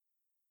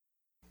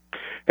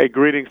Hey,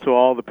 greetings to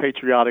all the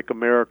patriotic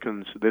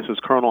Americans. This is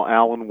Colonel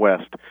Alan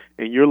West,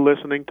 and you're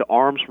listening to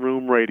Arms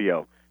Room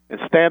Radio. And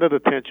stand at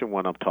attention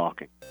when I'm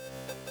talking.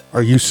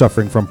 Are you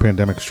suffering from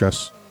pandemic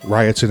stress?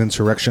 Riots and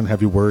insurrection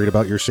have you worried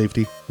about your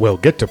safety? Well,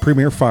 get to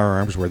Premier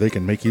Firearms where they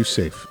can make you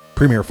safe.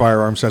 Premier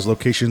Firearms has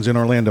locations in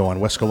Orlando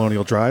on West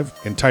Colonial Drive,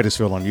 in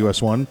Titusville on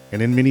US 1,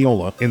 and in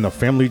Mineola in the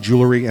Family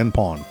Jewelry and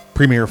Pawn.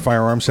 Premier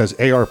Firearms has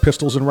AR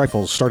pistols and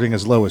rifles starting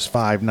as low as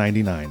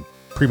 $5.99.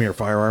 Premier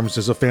Firearms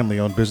is a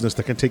family-owned business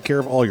that can take care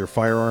of all your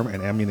firearm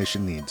and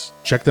ammunition needs.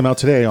 Check them out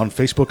today on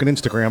Facebook and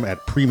Instagram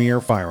at Premier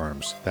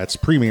Firearms. That's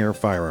Premier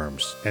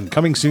Firearms. And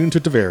coming soon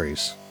to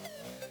Tavares.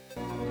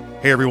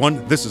 Hey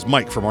everyone, this is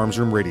Mike from Arms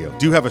Room Radio.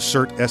 Do you have a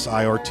CERT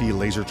SIRT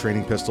laser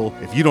training pistol?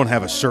 If you don't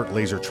have a CERT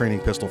laser training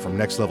pistol from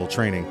Next Level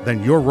Training,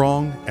 then you're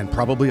wrong and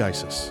probably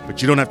ISIS.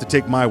 But you don't have to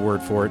take my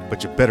word for it,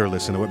 but you better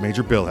listen to what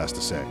Major Bill has to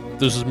say.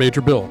 This is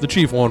Major Bill, the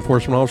Chief Law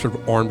Enforcement Officer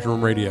of Arms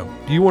Room Radio.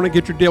 Do you want to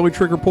get your daily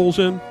trigger pulls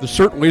in? The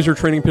CERT laser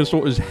training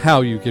pistol is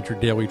how you get your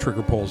daily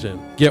trigger pulls in.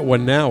 Get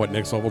one now at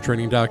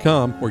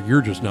nextleveltraining.com, or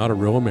you're just not a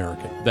real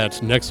American.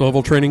 That's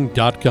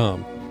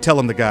nextleveltraining.com. Tell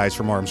them the guys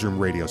from Arms Room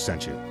Radio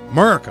sent you.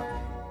 America!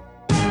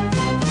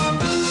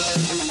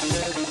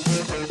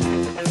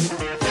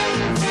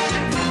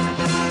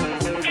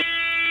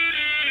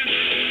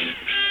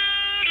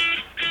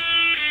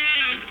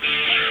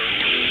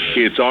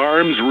 It's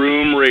Arms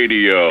Room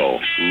Radio,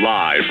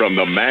 live from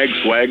the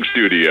MagSwag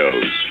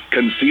Studios.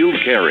 Concealed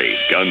carry,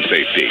 gun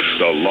safety,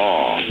 the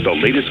law, the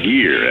latest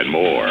gear, and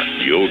more.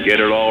 You'll get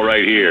it all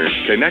right here.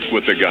 Connect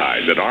with the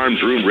guys at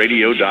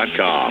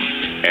armsroomradio.com.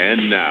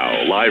 And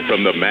now, live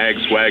from the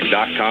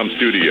magswag.com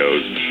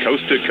studios,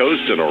 coast to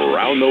coast and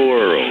around the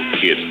world,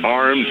 it's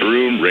Arms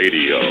Room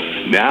Radio.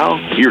 Now,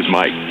 here's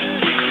Mike.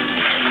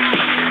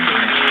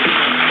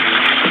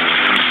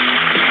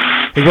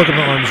 Hey, welcome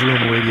to Arms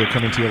Room Radio,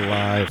 coming to you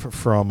live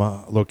from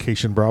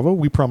Location Bravo.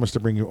 We promise to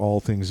bring you all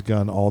things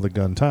gun, all the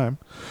gun time.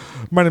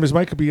 My name is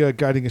Mike. I'll be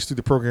guiding us through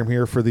the program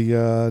here for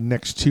the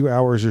next 2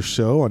 hours or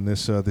so on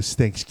this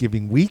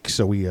Thanksgiving week.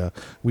 So we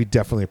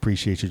definitely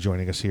appreciate you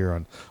joining us here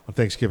on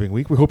Thanksgiving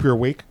week. We hope you're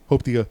awake.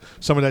 Hope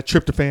some of that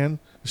tryptophan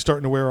is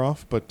starting to wear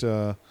off. But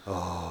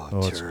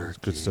it's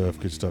good stuff.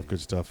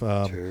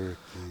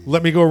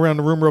 Let me go around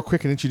the room real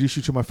quick and introduce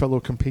you to my fellow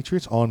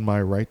compatriots. On my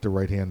right, the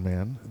right-hand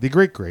man, the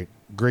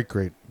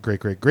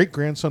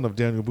great-great-great-great-great-grandson of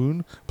Daniel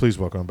Boone. Please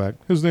welcome back.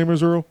 His name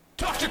is Earl.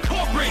 Dr.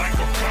 Corporate,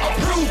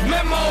 approved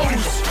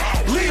memos,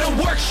 lead a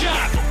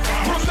workshop,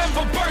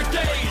 remember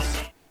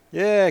birthdays.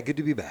 Yeah, good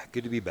to be back.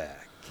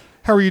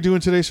 How are you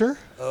doing today, sir?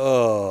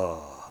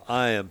 Oh,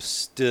 I am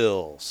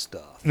still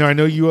stuffed. Now, I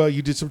know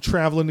you did some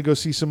traveling to go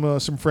see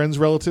some friends,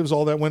 relatives.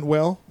 All that went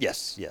well?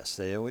 Yes.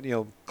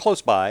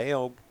 Close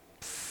by,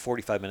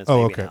 45 minutes,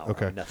 maybe an hour.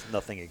 Okay.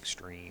 Nothing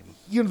extreme.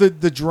 You know,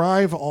 the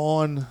drive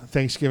on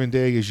Thanksgiving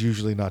Day is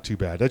usually not too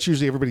bad. That's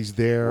usually everybody's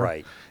there.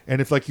 Right. And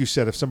if, like you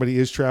said, if somebody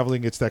is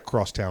traveling, it's that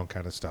crosstown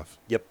kind of stuff.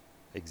 Yep,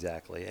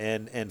 exactly.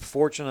 And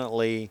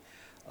fortunately,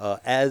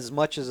 as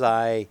much as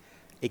I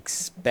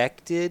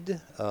expected,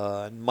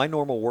 my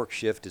normal work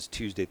shift is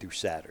Tuesday through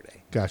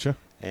Saturday. Gotcha.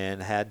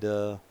 And had,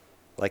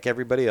 like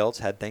everybody else,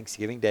 had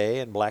Thanksgiving Day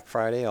and Black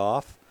Friday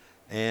off.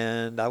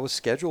 And I was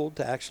scheduled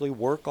to actually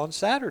work on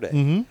Saturday.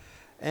 Mm-hmm.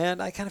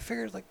 And I kind of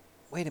figured, like,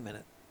 wait a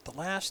minute. The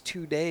last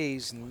 2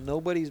 days,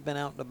 nobody's been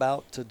out and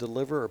about to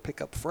deliver or pick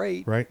up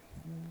freight. Right.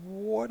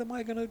 What am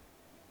I going to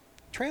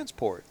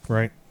transport?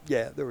 Right.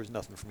 Yeah, there was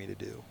nothing for me to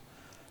do.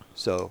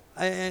 So,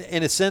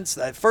 in a sense,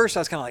 at first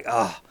I was kind of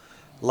like,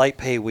 light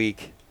pay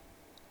week.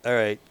 All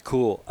right,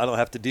 cool. I don't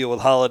have to deal with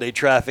holiday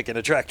traffic in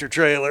a tractor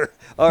trailer.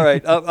 All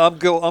right, I'm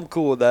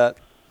cool with that.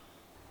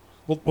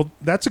 Well,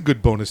 that's a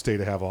good bonus day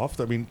to have off.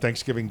 I mean,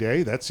 Thanksgiving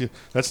Day, that's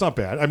not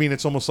bad. I mean,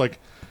 it's almost like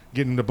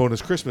getting a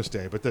bonus Christmas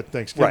Day, but that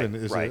Thanksgiving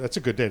that's a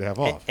good day to have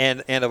off.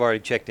 And I've already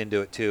checked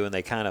into it too, and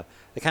they kind of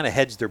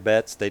hedged their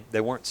bets.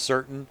 They weren't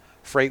certain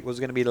freight was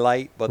going to be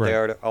light, but they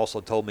also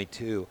told me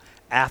too,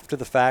 after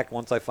the fact,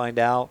 once I find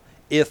out,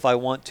 if I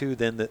want to,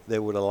 then they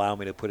would allow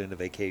me to put in a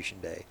vacation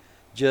day,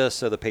 just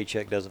so the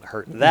paycheck doesn't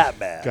hurt that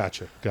bad.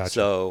 Gotcha.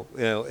 So,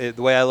 the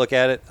way I look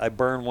at it, I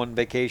burn one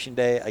vacation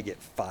day, I get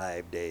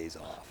 5 days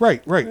off.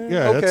 Right.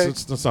 Yeah, okay.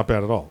 That's not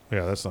bad at all.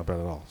 Yeah, that's not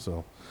bad at all.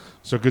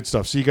 So good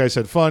stuff. So you guys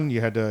had fun.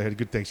 You had a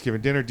good Thanksgiving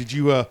dinner. Did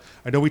you? I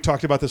know we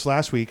talked about this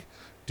last week.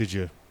 Did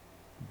you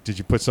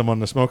put some on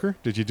the smoker?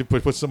 Did you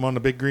put some on the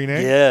big green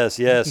egg? Yes.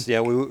 Yeah,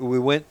 we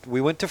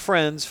went to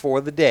friends for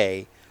the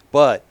day,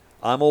 but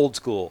I'm old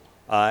school.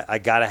 I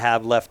got to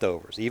have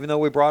leftovers. Even though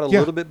we brought a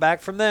little bit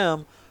back from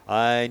them,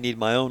 I need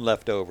my own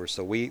leftovers.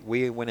 So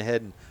we went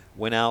ahead and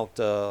went out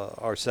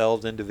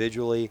ourselves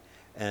individually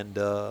and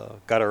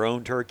got our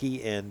own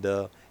turkey. And,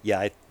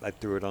 I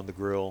threw it on the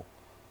grill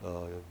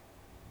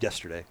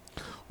yesterday.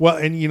 Well,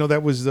 and,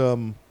 that was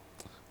the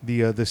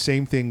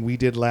same thing we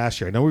did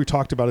last year. I know we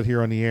talked about it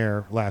here on the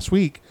air last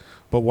week,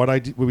 but what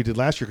we did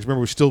last year, because remember,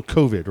 it was still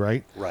COVID,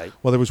 right? Right.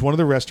 Well, there was one of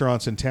the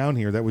restaurants in town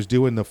here that was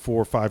doing the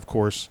 4 or 5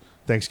 course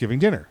Thanksgiving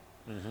dinner.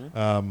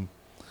 Mm-hmm.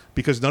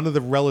 Because none of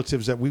the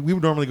relatives that we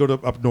would normally go to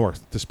up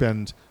north to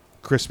spend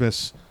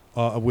Christmas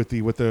with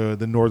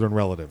the northern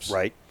relatives.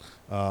 Right.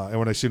 And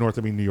when I say north,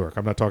 I mean New York.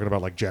 I'm not talking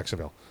about like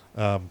Jacksonville.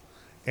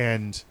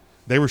 And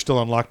they were still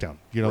on lockdown.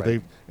 You know,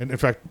 Right. and in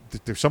fact,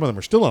 some of them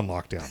are still on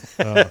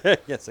lockdown.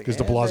 Yes, Because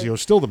De Blasio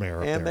is still the mayor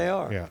up there. and they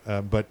are.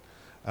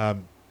 Yeah.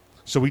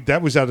 So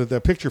that was out of the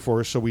picture for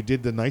us. So we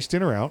did the nice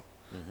dinner out.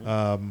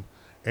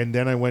 And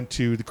then I went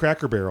to the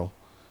Cracker Barrel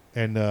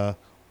and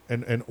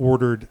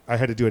ordered. I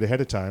had to do it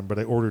ahead of time, but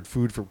I ordered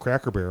food from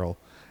Cracker Barrel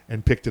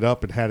and picked it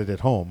up and had it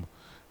at home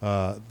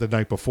the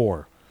night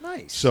before.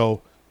 Nice.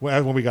 So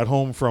when we got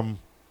home from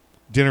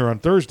dinner on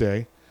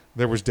Thursday,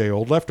 there was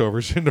day-old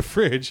leftovers in the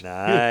fridge.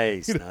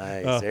 Nice, You know,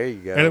 nice. There you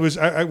go. And it was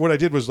what I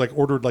did was like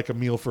ordered like a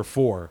meal for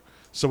 4,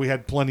 so we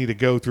had plenty to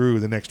go through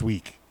the next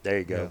week. There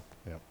you go.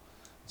 Yeah,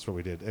 that's what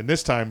we did. And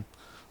this time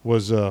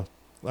was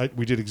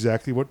we did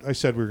exactly what I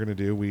said we were going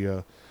to do.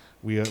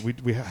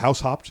 We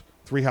house hopped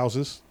 3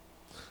 houses,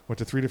 went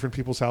to 3 different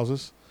people's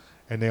houses,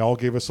 and they all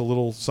gave us a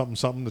little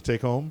something to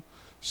take home.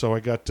 So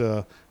I got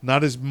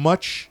not as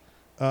much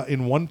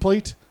in one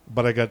plate,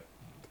 but I got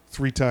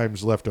 3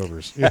 times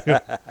leftovers.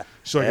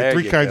 So I There got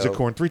 3 you kinds go. of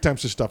corn, 3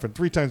 times of stuffing,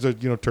 3 times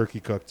of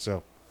turkey cooked.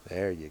 So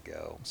There you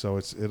go.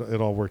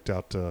 it all worked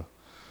out.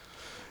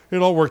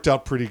 It all worked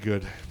out pretty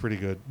good.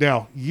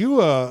 Now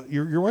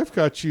your wife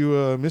got you,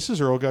 Mrs.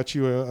 Earl got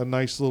you a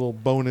nice little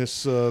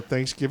bonus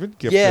Thanksgiving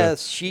gift.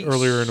 Yes,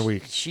 earlier in the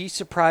week. She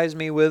surprised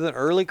me with an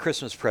early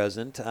Christmas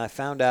present. I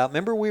found out.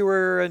 Remember, we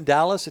were in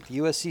Dallas at the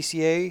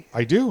USCCA.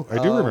 I do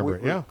remember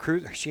it. Yeah.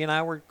 She and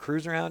I were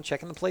cruising around,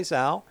 checking the place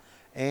out,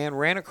 and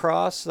ran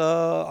across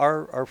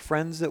our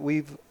friends that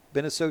we've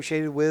been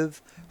associated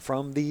with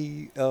from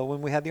the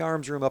when we had the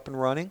arms room up and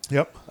running.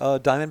 Yep.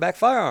 Diamondback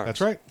Firearms. That's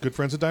right. Good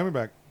friends at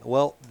Diamondback.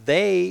 Well,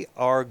 they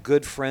are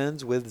good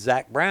friends with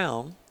Zach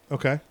Brown,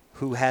 Okay.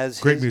 who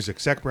has Great his- music.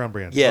 Zach Brown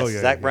Band. Yes, Oh,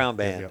 yeah, Zach yeah, Brown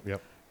yeah, Band.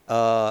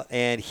 Yep.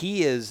 and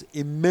he is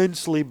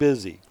immensely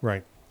busy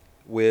Right.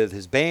 with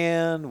his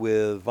band,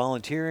 with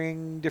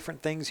volunteering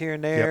different things here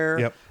and there,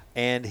 Yep.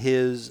 and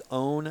his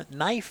own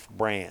knife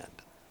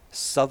brand,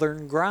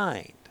 Southern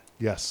Grind.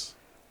 Yes.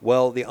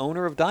 Well, the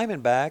owner of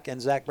Diamondback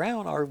and Zach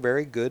Brown are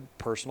very good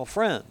personal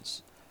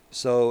friends.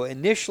 So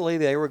initially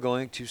they were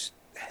going to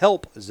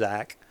help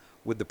Zach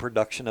with the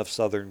production of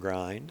Southern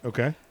Grind.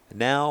 Okay.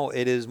 Now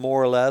it is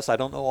more or less, I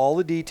don't know all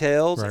the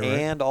details, Right.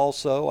 and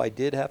also I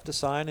did have to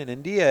sign an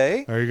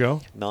NDA, There you go.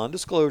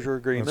 non-disclosure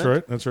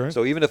agreement. That's right.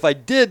 So even if I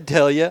did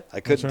tell you, I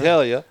couldn't right.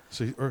 tell you.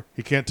 So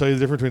he can't tell you the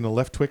difference between the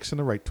left Twix and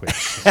the right Twix.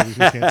 So he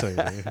can't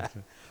tell you.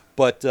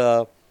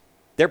 But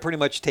they're pretty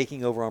much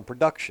taking over on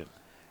production.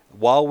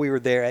 While we were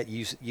there at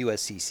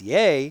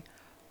USCCA,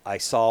 I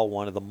saw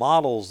one of the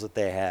models that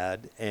they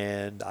had,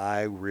 and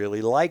I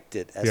really liked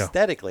it Yeah.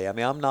 aesthetically. I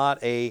mean, I'm not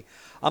a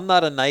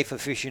knife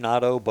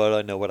aficionado, but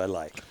I know what I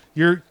like.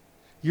 You're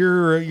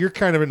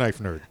kind of a knife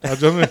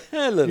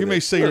nerd. You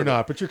may say you're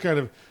not, but you're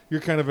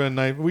kind of a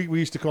knife. We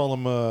used to call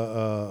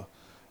them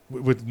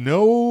with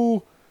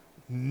no.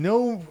 I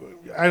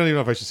don't even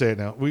know if I should say it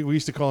now. We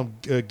used to call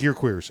them gear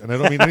queers, and I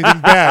don't mean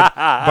anything bad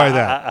by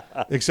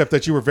that, except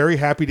that you were very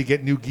happy to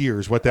get new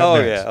gears. What that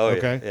meant. Yeah,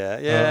 okay?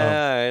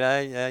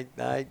 yeah.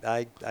 All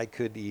right. I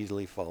could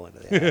easily fall into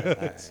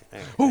that.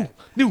 All right. Oh,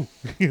 new.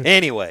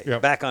 Anyway,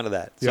 Yep. back onto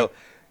that. Yep. So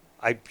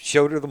I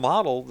showed her the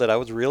model that I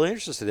was really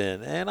interested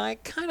in, and I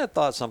kind of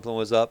thought something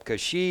was up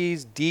because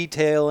she's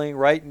detailing,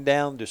 writing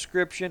down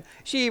description.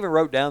 She even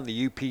wrote down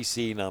the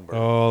UPC number.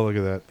 Oh, look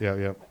at that.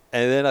 Yeah.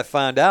 And then I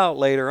found out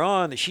later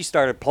on that she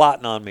started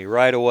plotting on me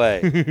right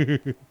away.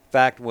 In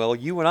fact, well,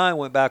 you and I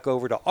went back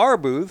over to our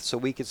booth so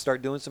we could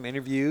start doing some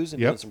interviews and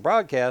Yep. doing some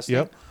broadcasting.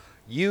 Yep.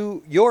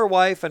 Your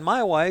wife and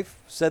my wife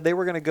said they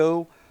were going to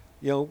go,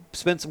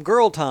 spend some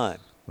girl time.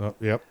 Oh,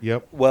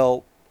 yep.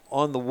 Well,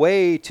 on the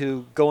way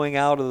to going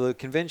out of the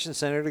convention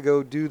center to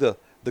go do the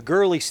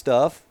girly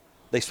stuff,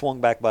 they swung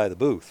back by the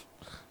booth.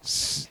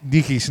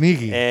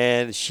 Sneaky.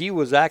 And she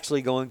was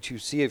actually going to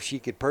see if she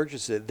could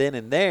purchase it then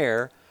and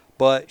there,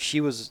 but she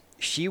was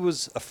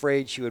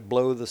afraid she would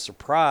blow the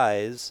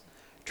surprise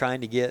trying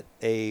to get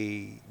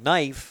a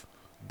knife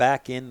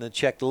back in the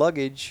checked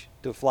luggage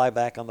to fly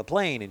back on the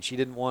plane, and she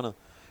didn't want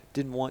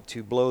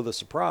to blow the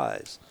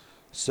surprise.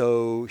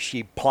 So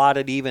she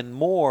plotted even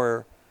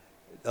more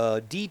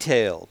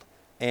detailed.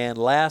 And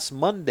last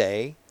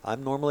Monday,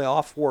 I'm normally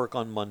off work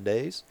on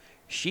Mondays.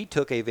 She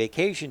took a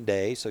vacation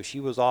day, so she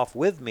was off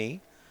with me,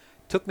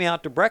 took me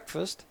out to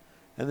breakfast,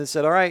 and then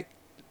said, all right,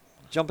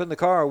 jump in the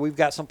car. We've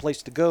got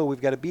someplace to go.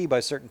 We've got to be by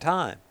a certain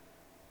time.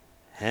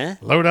 Huh?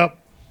 Load up.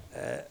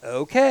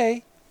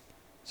 Okay.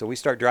 So we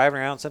start driving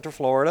around Central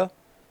Florida,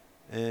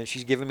 and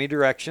she's giving me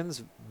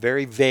directions,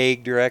 very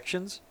vague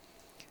directions.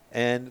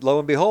 And lo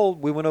and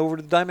behold, we went over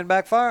to the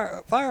Diamondback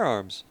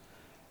Firearms.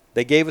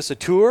 They gave us a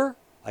tour.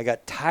 I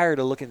got tired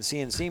of looking at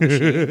CNC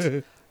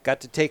machines. Got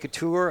to take a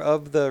tour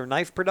of the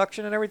knife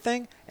production and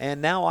everything,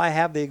 and now I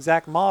have the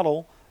exact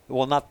model.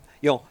 Well, not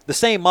the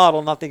same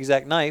model, not the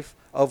exact knife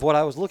of what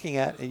I was looking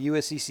at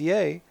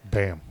USCCA.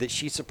 Bam. That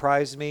she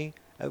surprised me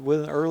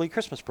with an early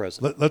Christmas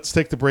present. Let's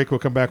take the break. We'll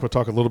come back. We'll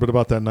talk a little bit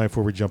about that knife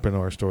before we jump into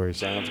our stories.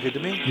 Sounds good to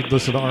me. You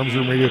listen to Arms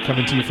Room Radio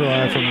coming to you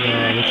live from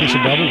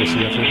Location Bravo. We'll see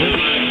you after the break.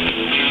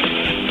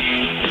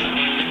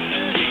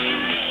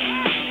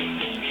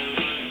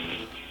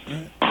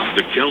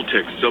 The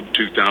Kel-Tec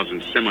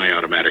Sub-2000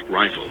 semi-automatic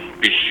rifle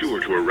is sure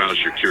to arouse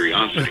your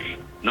curiosity,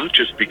 not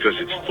just because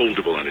it's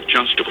foldable and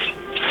adjustable,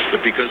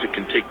 but because it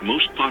can take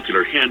most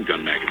popular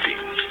handgun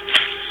magazines.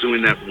 So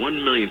in that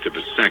 1/1,000,000th of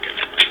a second,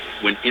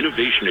 when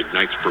innovation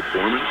ignites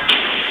performance,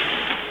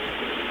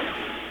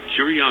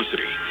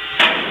 curiosity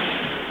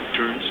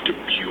turns to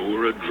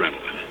pure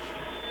adrenaline.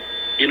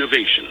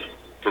 Innovation,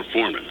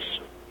 performance,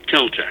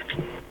 Kel-Tec.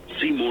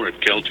 See more at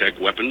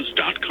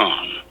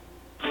keltecweapons.com.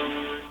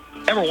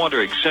 Ever want to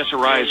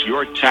accessorize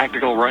your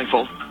tactical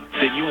rifle?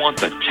 Then you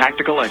want the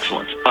tactical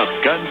excellence of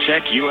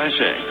GunTech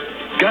USA.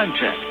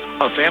 GunTech,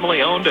 a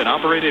family-owned and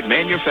operated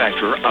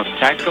manufacturer of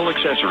tactical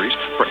accessories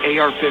for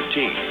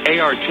AR-15,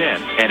 AR-10,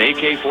 and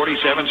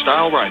AK-47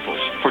 style rifles.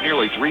 For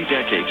nearly 3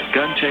 decades,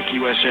 GunTech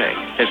USA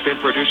has been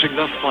producing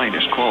the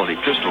finest quality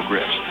pistol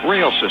grips,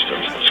 rail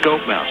systems,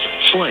 scope mounts,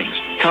 slings,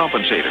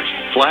 compensators,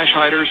 flash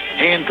hiders,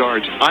 hand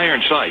guards,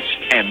 iron sights,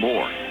 and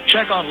more.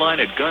 Check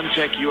online at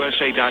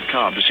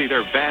GunTechUSA.com to see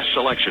their vast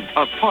selection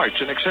of parts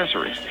and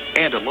accessories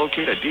and to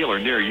locate a dealer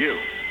near you.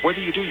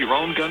 Whether you do your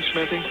own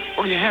gunsmithing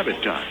or you have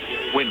it done,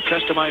 when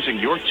customizing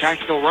your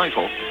tactical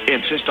rifle,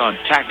 insist on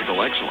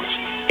tactical excellence.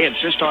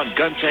 Insist on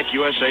GunTech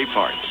USA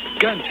parts.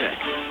 GunTech,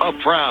 a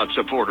proud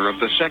supporter of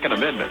the Second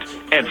Amendment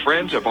and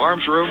friends of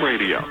Arms Room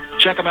Radio.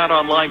 Check them out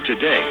online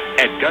today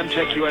at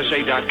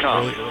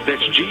GunTechUSA.com.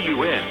 That's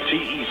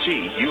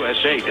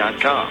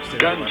GUNTECUSA.com.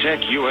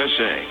 GunTech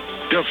USA.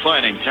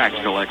 Defining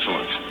tactical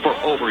excellence for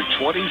over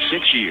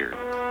 26 years.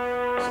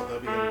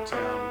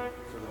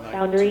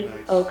 Boundary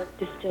Oak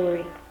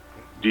Distillery.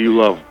 Do you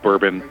love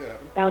bourbon?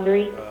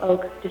 Boundary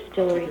Oak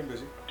Distillery.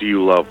 Do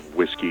you love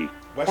whiskey?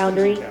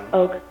 Boundary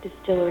Oak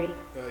Distillery.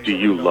 Do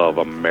you love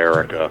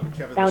America?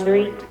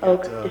 Boundary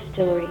Oak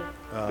Distillery.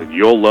 Then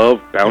you'll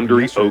love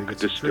Boundary Oak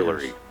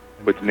Distillery.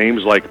 With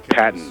names like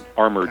Patton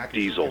Armored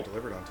Diesel,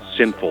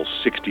 Sinful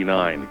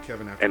 69,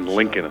 and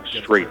Lincoln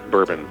Straight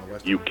Bourbon,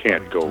 you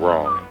can't go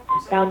wrong.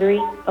 Boundary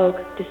Oak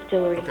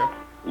Distillery.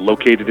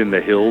 Located in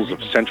the hills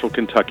of central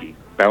Kentucky,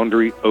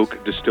 Boundary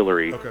Oak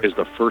Distillery is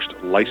the first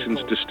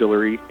licensed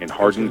distillery in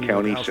Hardin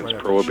County since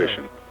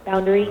Prohibition.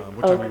 Boundary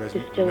Oak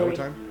Distillery.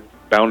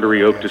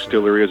 Boundary Oak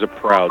Distillery is a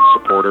proud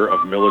supporter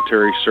of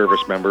military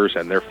service members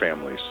and their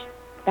families.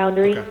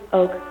 Boundary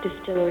Oak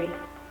Distillery.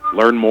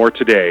 Learn more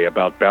today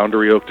about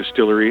Boundary Oak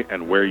Distillery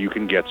and where you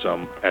can get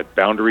some at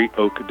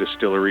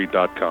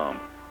BoundaryOakDistillery.com.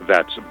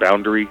 That's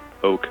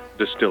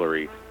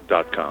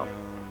BoundaryOakDistillery.com.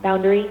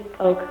 Boundary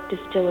Oak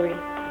Distillery.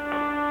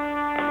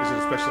 Is it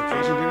a special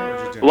occasion dinner or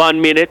just dinner? 1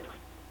 minute,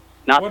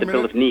 not the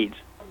Bill of Needs.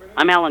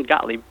 I'm Alan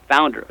Gottlieb,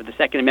 founder of the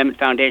Second Amendment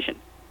Foundation.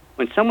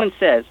 When someone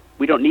says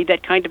we don't need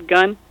that kind of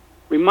gun,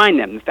 remind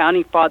them the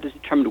Founding Fathers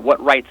determined what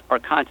rights our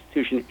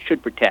Constitution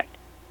should protect.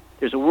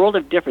 There's a world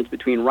of difference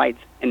between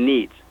rights and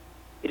needs.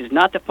 It is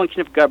not the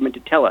function of government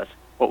to tell us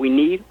what we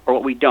need or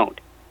what we don't.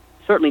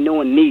 Certainly no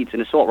one needs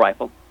an assault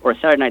rifle or a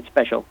Saturday Night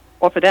Special,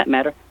 or for that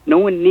matter, no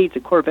one needs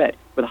a Corvette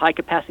with a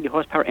high-capacity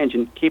horsepower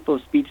engine capable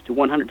of speeds to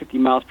 150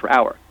 miles per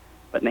hour.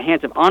 But in the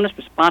hands of honest,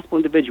 responsible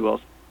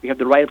individuals, we have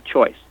the right of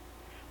choice.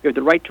 We have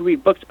the right to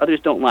read books others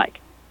don't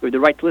like. We have the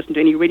right to listen to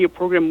any radio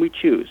program we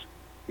choose.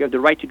 We have the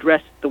right to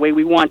dress the way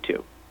we want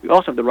to. We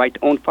also have the right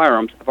to own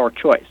firearms of our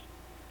choice.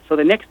 So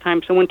the next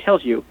time someone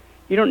tells you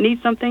you don't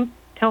need something,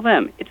 tell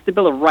them it's the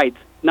Bill of Rights,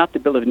 not the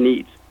Bill of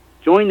Needs.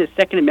 Join the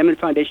Second Amendment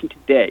Foundation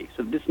today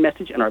so that this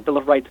message and our Bill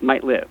of Rights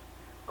might live.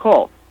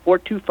 Call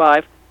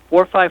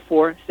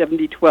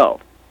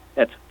 425-454-7012.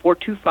 That's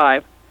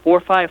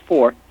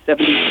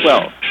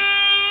 425-454-7012.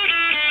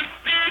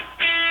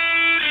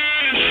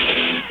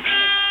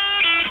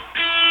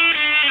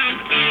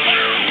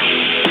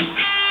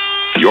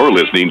 You're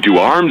listening to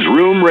Arms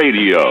Room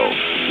Radio,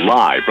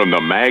 live from the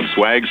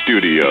MagSwag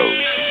studios.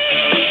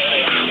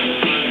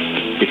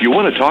 If you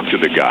want to talk to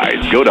the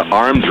guys, go to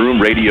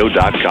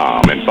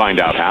armsroomradio.com and find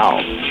out how.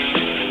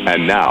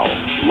 And now,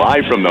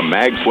 live from the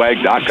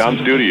magswag.com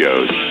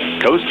studios,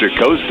 coast to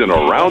coast and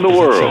around the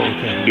world,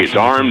 it's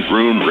Arms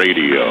Room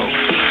Radio.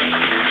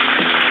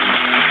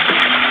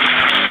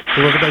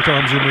 Hey, welcome back to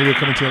Arms Room Radio,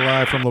 coming to you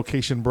live from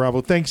Location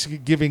Bravo.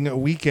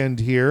 Thanksgiving weekend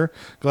here.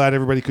 Glad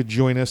everybody could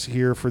join us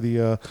here for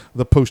the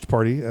post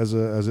party, as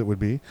it would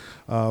be.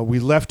 We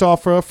left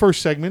off our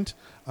first segment.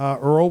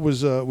 Earl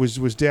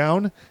was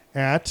down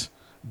at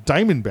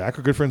Diamondback,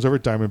 our good friends over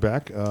at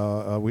Diamondback.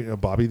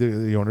 Bobby,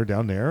 the owner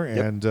down there,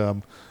 yep.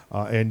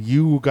 And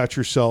you got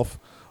yourself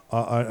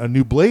a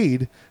new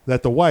blade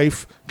that the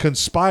wife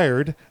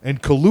conspired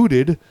and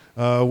colluded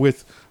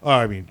with.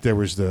 I mean, there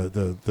was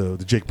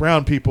the Jake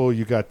Brown people.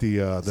 You got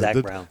the Zach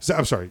Brown.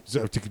 I'm sorry,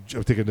 I'm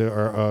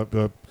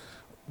thinking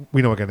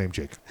we know a guy named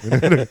Jake.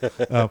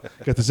 Got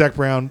the Zach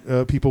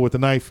Brown people with the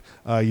knife.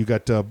 You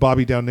got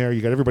Bobby down there.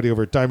 You got everybody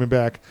over at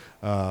Diamondback.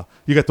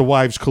 You got the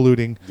wives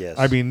colluding. Yes.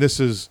 I mean, this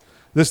is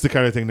this is the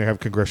kind of thing they have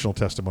congressional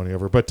testimony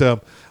over. But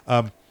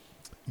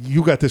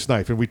you got this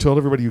knife, and we told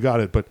everybody you got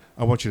it, but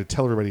I want you to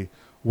tell everybody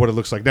what it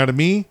looks like. Now, to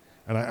me,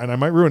 and I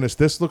might ruin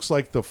this looks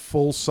like the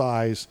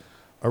full-size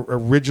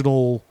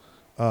original,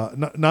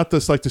 not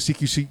this like the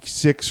CQC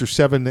 6 or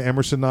 7, the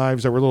Emerson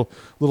knives that were a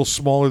little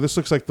smaller. This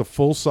looks like the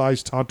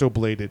full-size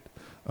Tonto-bladed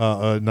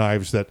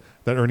knives that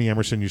Ernie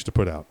Emerson used to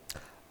put out.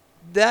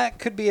 That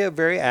could be a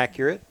very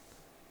accurate.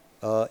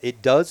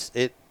 It does.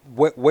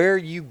 Where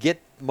you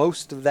get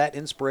most of that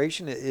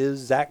inspiration is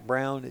Zach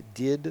Brown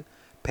did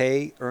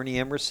pay Ernie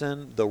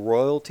Emerson the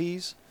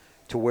royalties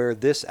to where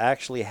this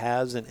actually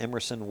has an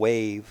Emerson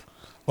Wave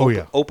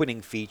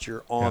opening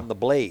feature on the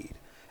blade.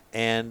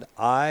 And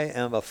I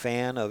am a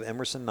fan of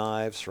Emerson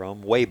knives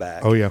from way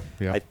back. Oh, yeah,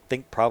 yeah. I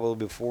think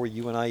probably before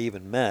you and I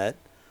even met,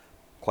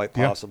 quite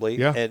possibly.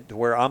 Yeah. And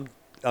where I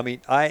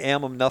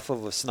am enough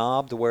of a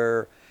snob to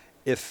where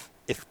if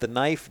the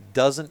knife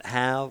doesn't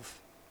have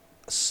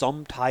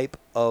some type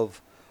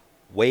of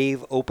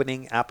wave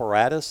opening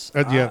apparatus,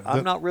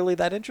 I'm not really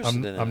that interested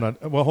in it. I'm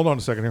not. Well, hold on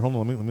a second here. Hold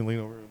on. Let me lean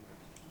over.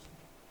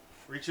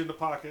 Reach in the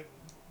pocket.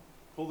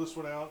 Pull this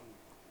one out.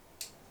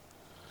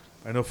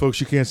 I know, folks,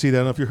 you can't see that. I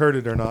don't know if you heard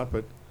it or not,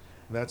 but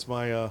that's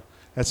my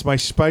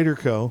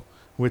Spyderco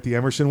with the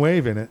Emerson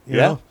Wave in it. You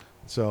know?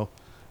 So,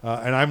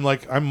 and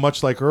I'm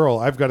much like Earl.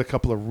 I've got a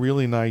couple of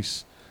really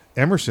nice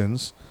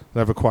Emersons that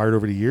I've acquired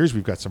over the years.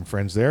 We've got some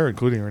friends there,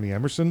 including Ernie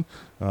Emerson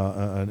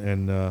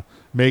and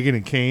Megan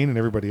and Kane and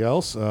everybody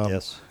else.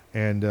 Yes.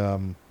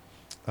 And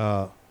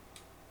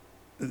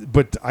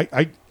but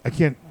I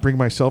can't bring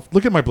myself.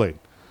 Look at my blade.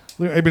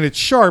 I mean, it's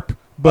sharp,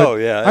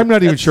 but I'm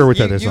not even sure what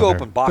that is. You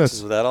open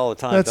boxes with that all the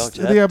time, don't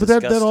you? Yeah, but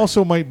that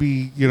also might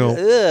be,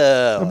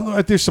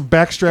 there's some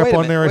backstrap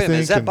on there. I think.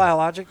 Is that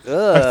biologic?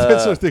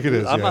 That's what I think it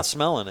is. I'm not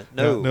smelling it.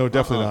 No,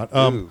 definitely not.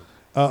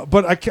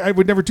 But I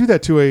would never do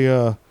that to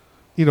a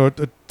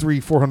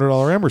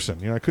 $300-400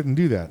 Emerson. I couldn't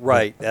do that.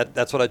 Right.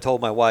 That's what I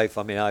told my wife.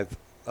 I mean, I've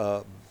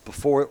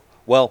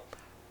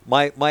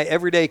my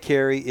everyday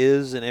carry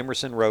is an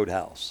Emerson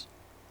Roadhouse,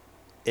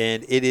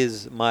 and it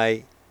is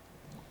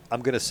I'm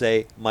going to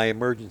say my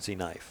emergency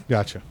knife.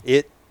 Gotcha.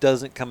 It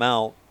doesn't come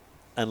out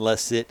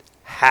unless it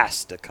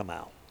has to come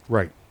out.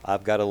 Right.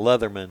 I've got a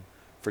Leatherman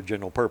for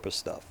general purpose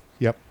stuff.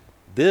 Yep.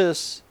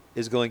 This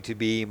is going to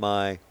be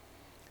my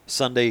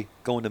Sunday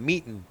going to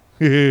meeting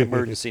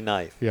emergency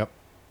knife. Yep.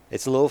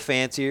 It's a little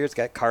fancier. It's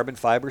got carbon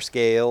fiber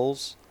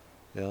scales.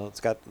 It's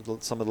got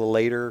some of the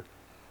later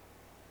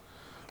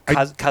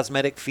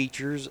cosmetic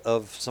features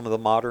of some of the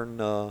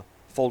modern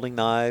folding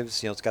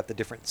knives. It's got the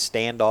different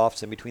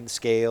standoffs in between the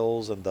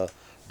scales, and the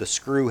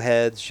screw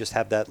heads just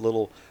have that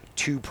little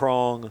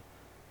 2-prong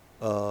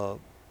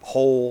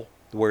hole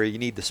where you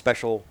need the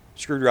special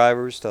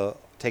screwdrivers to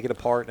take it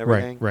apart and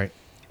everything. Right.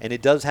 And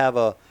it does have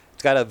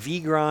it's got a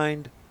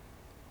V-grind,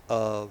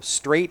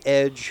 straight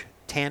edge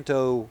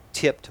Tanto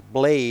tipped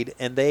blade,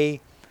 and they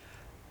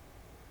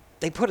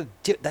put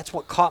that's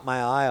what caught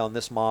my eye on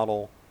this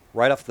model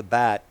right off the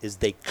bat, is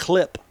they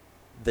clip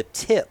the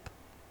tip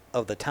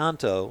of the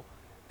Tanto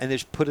and they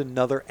just put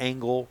another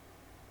angle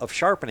of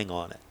sharpening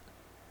on it.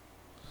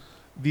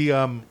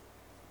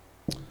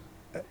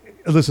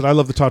 Listen, I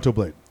love the Tanto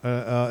blade.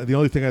 The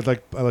only thing I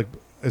like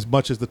as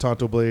much as the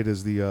Tanto blade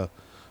is the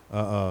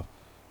hawkbill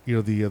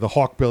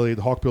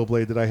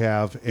blade that I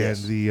have,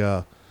 yes.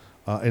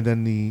 And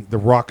then the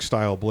rock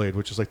style blade,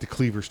 which is like the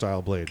cleaver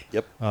style blade.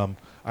 Yep.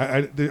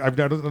 I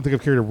don't think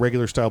I've carried a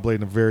regular style blade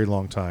in a very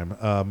long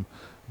time.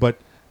 But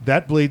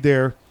that blade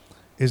there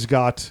has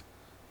got.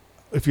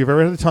 If you've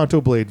ever had a Tanto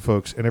blade,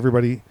 folks, and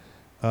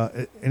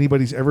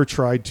anybody's ever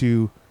tried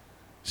to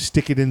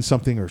stick it in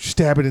something or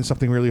stab it in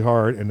something really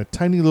hard, and a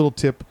tiny little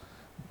tip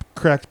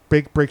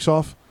breaks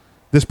off,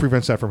 this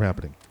prevents that from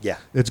happening. Yeah.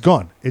 It's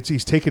gone.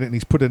 He's taken it and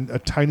he's put a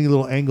tiny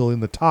little angle in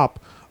the top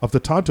of the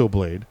Tanto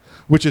blade,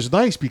 which is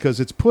nice because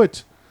it's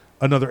put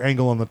another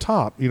angle on the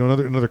top,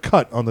 another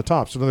cut on the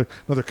top, so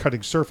another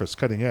cutting surface,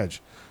 cutting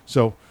edge.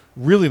 So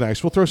really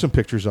nice. We'll throw some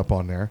pictures up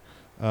on there.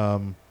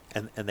 And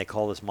they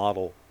call this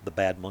model the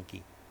Bad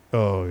Monkey.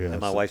 Oh, yeah. And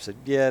my wife said,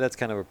 yeah, that's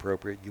kind of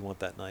appropriate. You want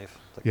that knife.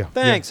 Like, yeah.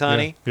 Thanks,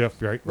 honey. Yeah,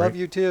 right. Love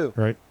you, too.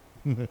 Right.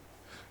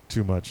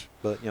 Too much.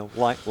 But,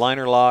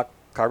 liner lock,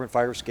 carbon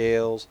fiber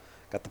scales,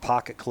 got the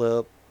pocket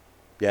clip.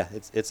 Yeah,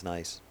 it's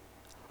nice.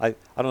 I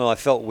don't know. I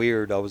felt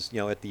weird. I was,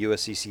 at the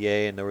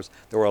USCCA, and there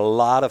were a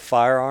lot of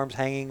firearms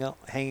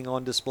hanging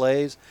on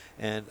displays,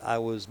 and I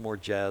was more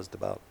jazzed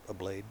about a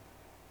blade.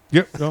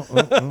 Yep. No.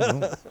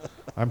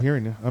 I'm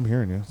hearing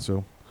you.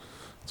 So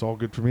it's all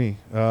good for me.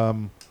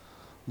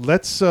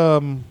 Let's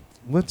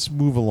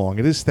move along.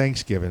 It is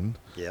Thanksgiving.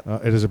 Yep.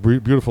 It is a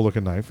beautiful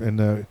looking knife,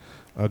 and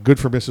good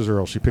for Mrs.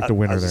 Earl. She picked a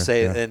winner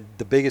there. And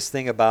the biggest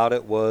thing about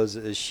it was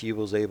she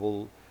was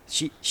able.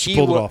 She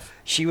pulled it off.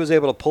 She was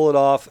able to pull it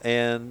off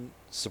and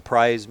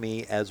surprise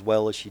me as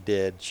well as she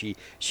did. She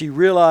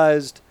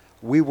realized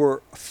we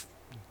were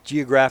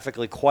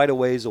geographically quite a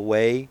ways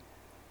away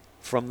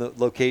from the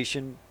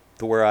location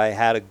to where I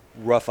had a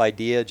rough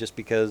idea, just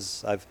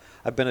because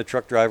I've been a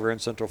truck driver in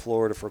Central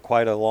Florida for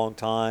quite a long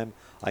time.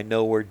 I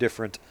know where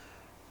different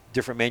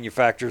different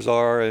manufacturers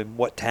are and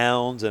what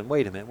towns. And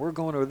wait a minute, we're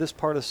going to this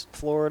part of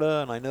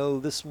Florida, and I know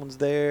this one's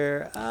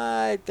there.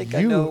 I think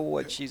I know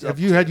what she's up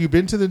to. Had you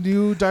been to the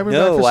new Diamondback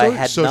No, facility? I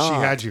had so not. she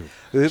had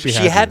you.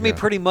 She had me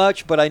pretty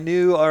much, but I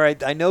knew, all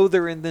right, I know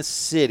they're in this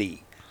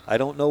city. I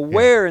don't know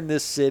where in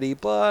this city,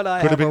 but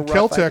I could have been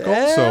Kel-Tec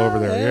also over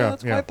there. Yeah,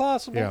 that's quite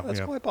possible.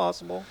 That's quite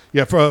possible.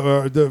 Yeah,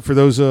 for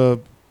those not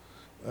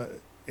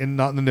in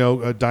the know,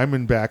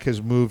 Diamondback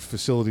has moved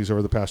facilities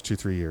over the past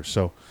 2-3 years.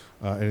 So,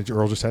 and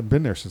Earl just hadn't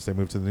been there since they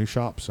moved to the new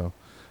shop. So,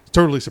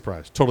 totally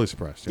surprised.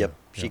 Yeah. Yep,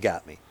 she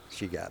got me.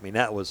 And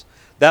that was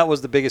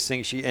the biggest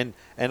thing.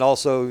 And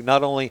also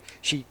not only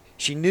she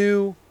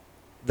knew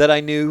that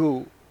I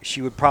knew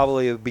she would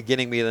probably be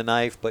getting me the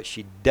knife, but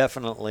she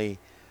definitely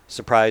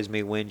surprised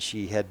me when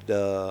she had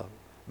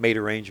made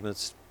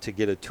arrangements to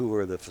get a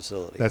tour of the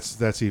facility.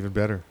 That's even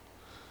better.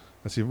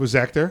 Was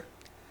Zach there?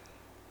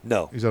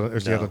 No. He's out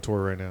on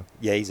tour right now?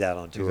 Yeah, he's out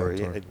on tour.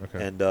 Okay.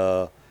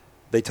 And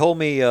they told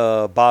me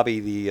Bobby,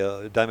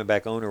 the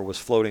Diamondback owner, was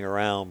floating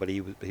around, but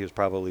he was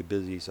probably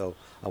busy, so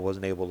I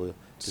wasn't able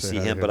to see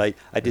him. But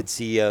I did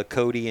see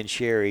Cody and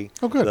Sherry,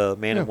 the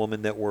man and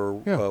woman that were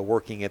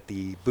working at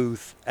the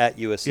booth at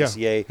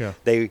USCCA.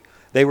 Yeah.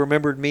 They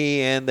remembered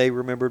me, and they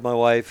remembered my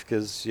wife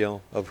because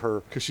of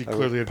her. Because she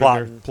clearly had been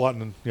there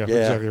plotting. And,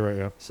 exactly right.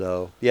 Yeah.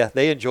 So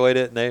they enjoyed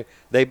it, and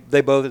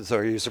they both. So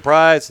are you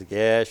surprised?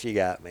 Yeah, she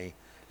got me,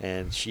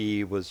 and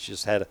she was she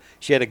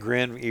had a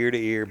grin ear to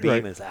ear,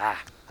 beam, and I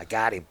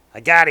got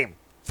him,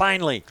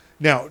 finally.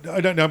 Now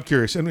I'm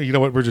curious, and you know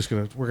what? We're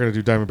gonna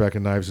do Diamondback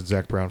and Knives and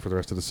Zach Brown for the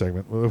rest of the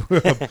segment.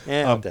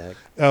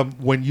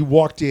 When you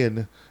walked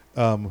in,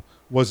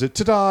 was it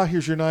ta-da?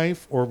 Here's your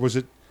knife, or was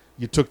it?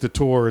 You took the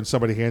tour and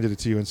somebody handed it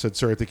to you and said,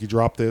 "Sir, I think you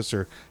dropped this,"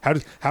 or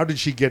how did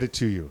she get it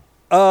to you?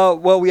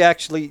 Well, we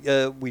actually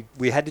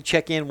we had to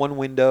check in one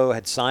window,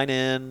 had to sign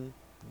in,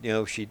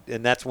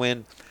 and that's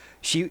when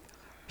she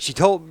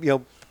told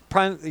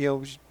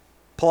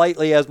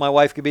politely as my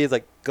wife could be,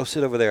 like, go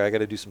sit over there. I got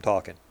to do some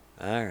talking.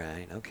 All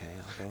right, okay.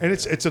 And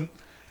it's a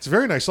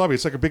very nice lobby.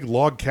 It's like a big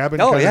log cabin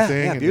kind of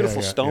thing. Yeah,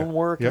 beautiful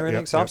stonework and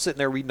everything. So I'm sitting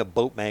there reading a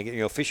boat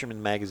magazine,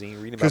 Fisherman magazine,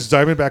 reading about because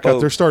Diamondback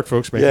got their start,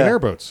 folks, making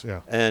airboats.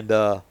 Yeah,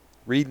 and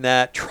reading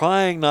that,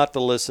 trying not to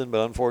listen, but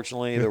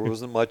unfortunately there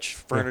wasn't much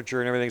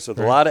furniture and everything, so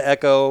there's a lot of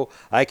echo.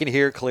 I can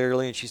hear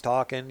clearly, and she's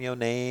talking,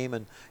 name,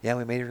 and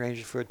we made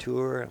arrangements for a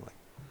tour. And I'm like,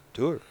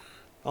 tour?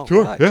 Oh,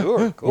 tour, God,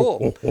 tour,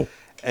 cool.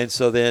 And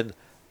so then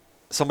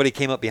somebody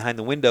came up behind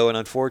the window, and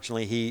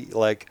unfortunately he,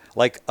 like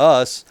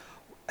us,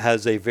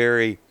 has a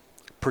very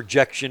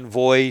projection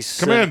voice,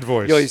 command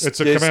voice. It's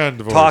a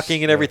command voice,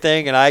 talking and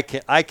everything, and I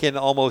can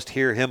almost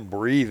hear him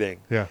breathing.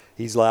 Yeah,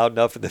 he's loud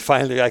enough, and then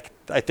finally I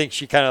think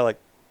she kind of like,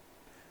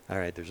 all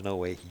right, there's no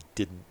way he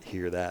didn't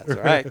hear that. So,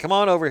 all right, come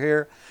on over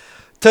here.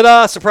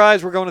 Ta-da,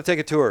 surprise, we're going to take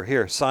a tour.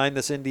 Here, sign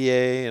this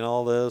NDA and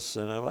all this.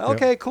 And I'm like,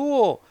 okay,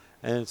 cool.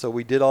 And so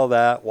we did all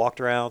that, walked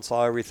around,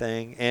 saw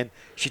everything. And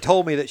she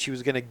told me that she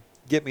was going to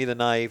get me the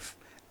knife,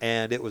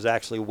 and it was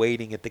actually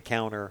waiting at the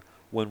counter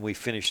when we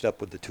finished up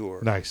with the tour.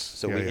 Nice.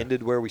 So we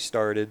ended where we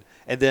started.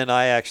 And then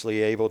I was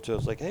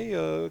like,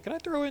 hey, can I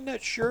throw in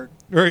that shirt?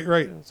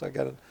 Right. So I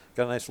got a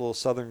nice little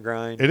Southern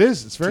Grind. It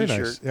is. It's very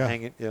T-shirt nice. Yeah.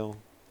 Hanging,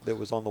 that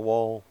was on the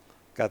wall.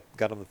 Got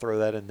them to throw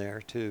that in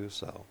there too.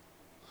 So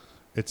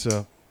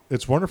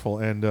it's wonderful,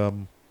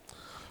 and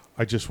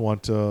I just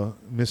want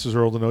Mrs.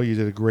 Earl to know you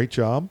did a great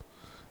job,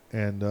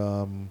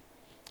 and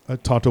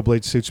Tonto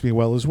blade suits me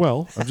well as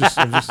well. I'm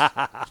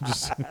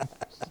just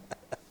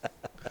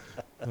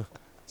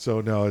So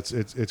no, it's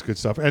good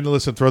stuff. And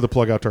listen, throw the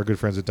plug out to our good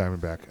friends at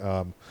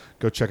Diamondback.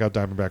 Go check out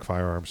Diamondback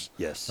Firearms.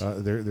 Yes,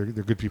 they're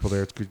good people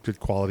there. It's good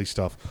quality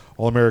stuff,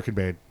 all American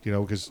made.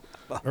 Because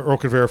Earl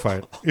can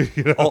verify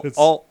it.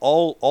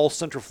 All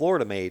Central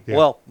Florida made. Yeah.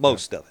 Well,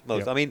 most of it.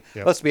 Most. Yeah. I mean,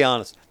 let's be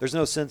honest. There's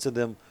no sense in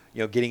them,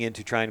 getting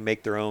into trying to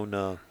make their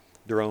own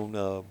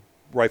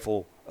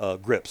rifle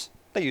grips.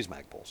 They use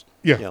Magpuls.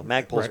 Yeah,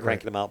 Magpuls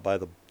cranking them out by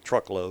the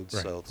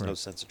truckloads, so there's no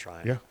sense of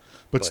trying. Yeah.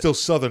 But still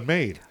Southern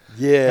made.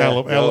 Yeah.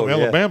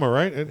 Alabama,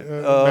 right?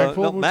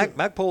 No,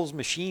 Magpul's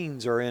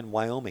machines are in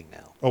Wyoming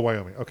now. Oh,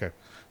 Wyoming. Okay.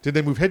 Did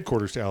they move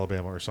headquarters to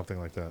Alabama or something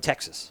like that?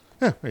 Texas.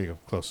 Yeah, there you go.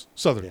 Close.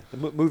 Southern. Yeah.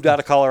 Moved out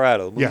of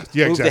Colorado. Moved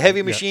exactly. the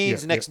heavy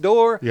machines next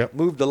door. Yep.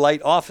 Moved the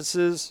light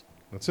offices.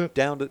 That's it.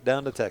 Down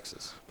to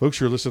Texas. Folks,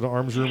 you're listening to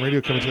Arms Room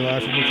Radio coming to you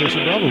live from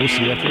Location Bravo. We'll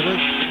see you after the break.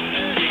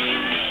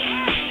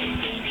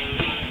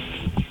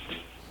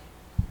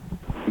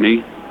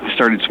 Me? I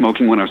started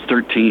smoking when I was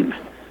 13.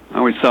 I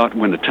always thought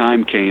when the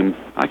time came,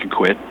 I could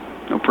quit.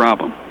 No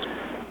problem.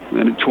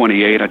 Then at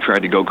 28, I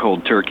tried to go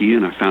cold turkey,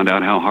 and I found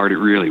out how hard it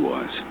really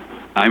was.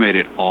 I made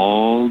it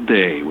all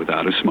day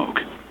without a smoke.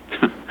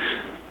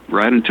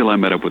 Right until I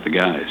met up with the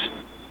guys.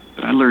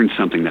 But I learned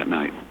something that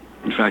night.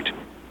 In fact,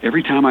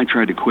 every time I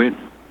tried to quit,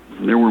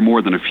 there were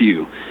more than a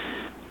few,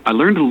 I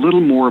learned a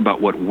little more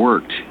about what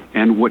worked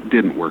and what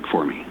didn't work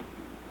for me.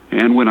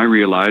 And when I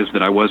realized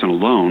that I wasn't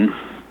alone,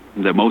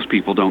 that most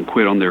people don't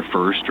quit on their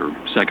first or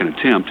second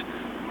attempt,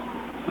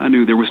 I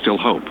knew there was still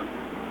hope.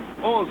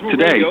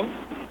 Today,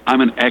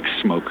 I'm an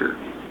ex-smoker.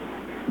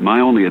 My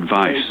only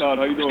advice is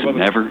to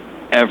never,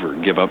 ever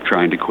give up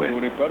trying to quit.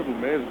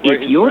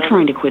 If you're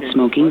trying to quit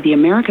smoking, the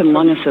American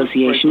Lung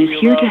Association is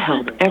here to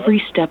help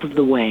every step of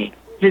the way.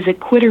 Visit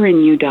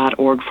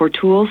quitterinU.org for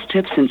tools,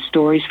 tips, and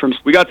stories from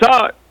We got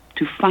Todd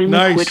to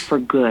finally quit for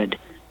good.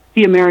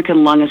 The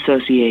American Lung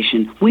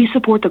Association. We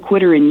support the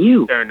Quitter in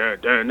You.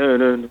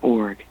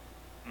 Org.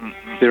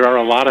 There are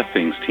a lot of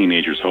things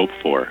teenagers hope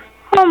for,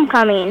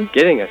 Homecoming.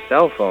 Getting a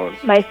cell phone.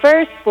 My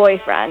first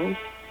boyfriend.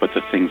 but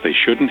the things they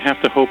shouldn't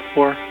have to hope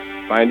for?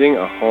 Finding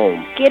a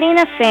home. Getting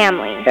a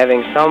family.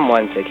 Having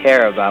someone to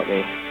care about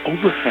me.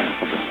 Over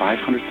half of the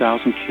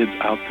 500,000 kids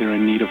out there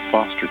in need of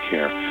foster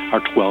care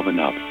are 12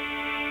 and up.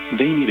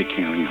 They need a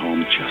caring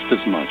home just as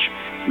much,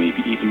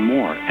 maybe even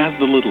more, as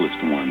the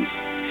littlest ones.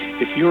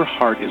 If your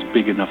heart is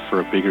big enough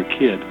for a bigger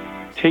kid,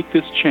 take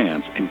this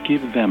chance and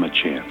give them a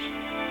chance.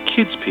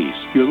 Kids Peace,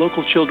 your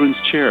local children's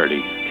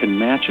charity, can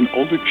match an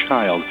older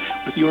child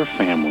with your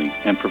family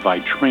and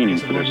provide training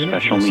for their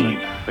special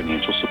needs,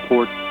 financial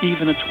support,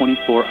 even a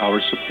 24-hour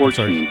support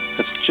team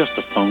that's just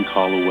a phone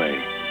call away.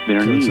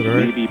 Their needs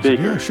may be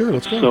bigger,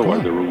 but so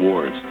are the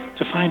rewards.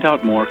 To find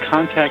out more,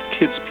 contact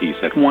Kids Peace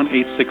at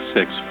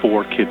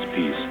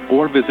 1-866-4-KIDS-PEACE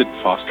or visit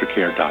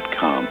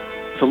fostercare.com.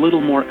 With a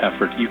little more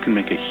effort, you can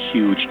make a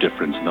huge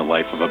difference in the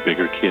life of a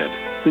bigger kid.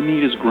 The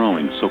need is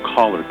growing, so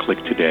call or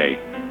click today.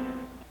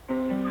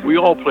 We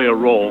all play a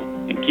role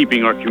in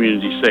keeping our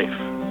community safe.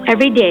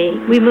 Every day,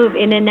 we move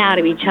in and out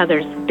of each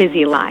other's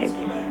busy lives.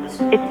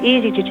 It's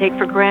easy to take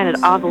for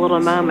granted all the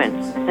little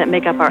moments that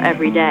make up our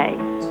everyday.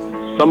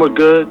 Some are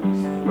good,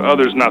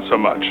 others not so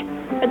much.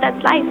 But that's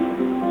life.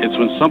 It's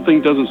when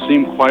something doesn't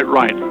seem quite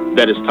right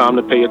that it's time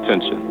to pay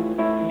attention.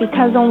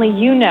 Because only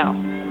you know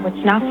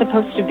what's not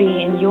supposed to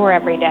be in your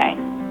everyday.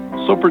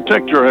 So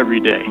protect your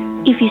everyday.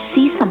 If you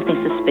see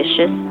something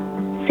suspicious,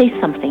 say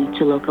something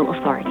to local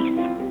authorities.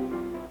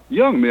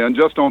 Young men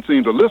just don't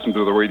seem to listen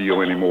to the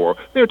radio anymore.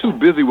 They're too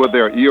busy with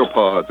their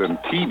earpods and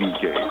TV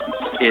games.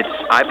 It's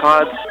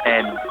iPods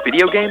and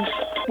video games?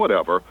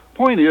 Whatever.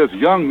 Point is,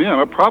 young men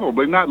are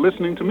probably not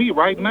listening to me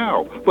right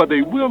now, but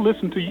they will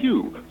listen to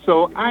you.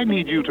 So I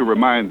need you to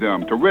remind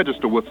them to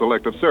register with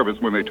Selective Service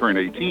when they turn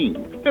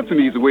 18. It's an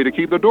easy way to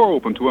keep the door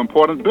open to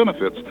important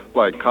benefits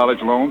like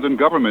college loans and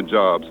government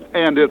jobs,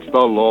 and it's the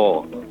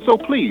law. So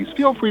please,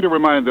 feel free to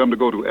remind them to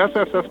go to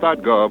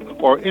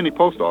sss.gov or any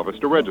post office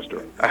to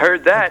register. I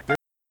heard that.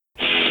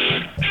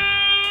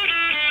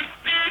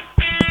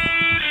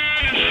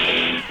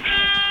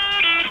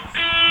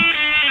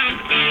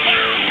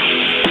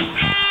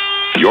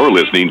 You're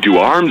listening to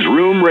Arms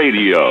Room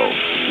Radio,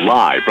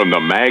 live from the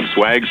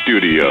MagSwag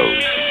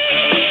studios.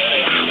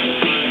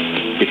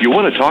 If you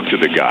want to talk to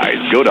the guys,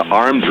 go to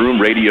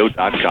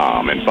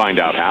armsroomradio.com and find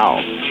out how.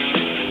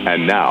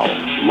 And now,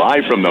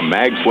 live from the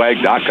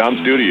magswag.com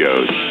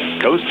studios,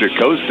 coast to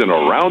coast and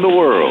around the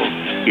world,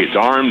 it's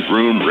Arms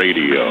Room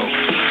Radio.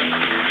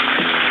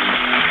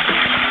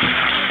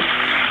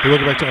 Hey,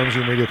 welcome back to Arms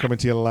Room Radio, coming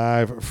to you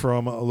live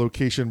from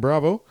Location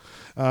Bravo.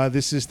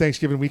 This is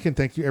Thanksgiving weekend.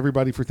 Thank you,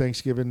 everybody, for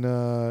Thanksgiving,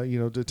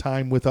 the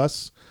time with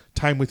us,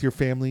 time with your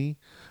family.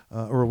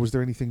 Or was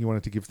there anything you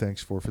wanted to give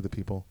thanks for the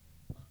people?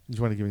 You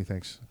just want to give any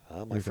thanks?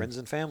 My friends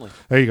and family.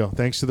 There you go.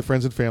 Thanks to the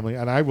friends and family.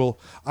 And I will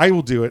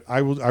do it.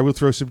 I will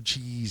throw some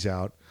cheese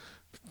out.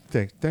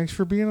 Thanks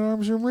for being on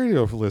Arms Room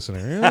Radio for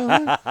listening. You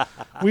know,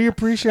 we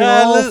appreciate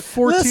all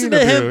 14 listen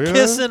of to you. him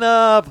kissing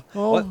up.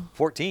 What?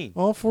 14?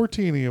 All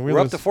 14 of you. We're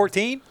up to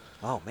 14?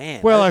 Oh,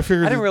 man. Well, I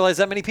figured. I didn't realize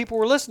that many people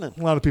were listening.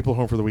 A lot of people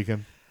home for the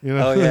weekend. You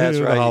know? Oh, yeah, that's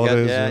right. The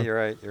holidays, you're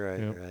right. You're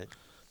right.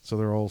 So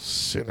they're all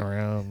sitting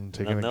around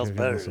taking nothing else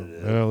better to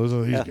do. Yeah, listen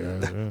to these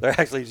guys. Yeah. They're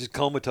actually just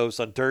comatose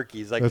on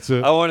turkeys. Like, that's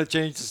it. I want to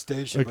change the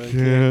station, but I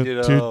can't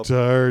get too up.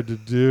 Tired to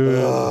do it.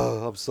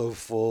 Oh, I'm so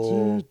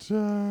full. Too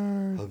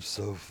tired. I'm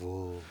so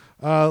full.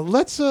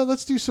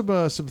 Let's do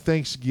some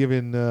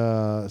Thanksgiving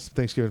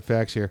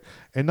facts here,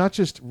 and not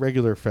just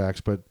regular facts,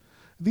 but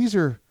these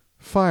are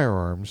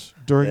firearms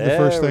during the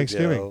first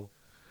Thanksgiving. Go.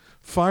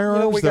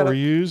 Firearms that were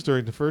used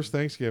during the first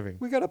Thanksgiving.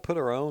 We got to put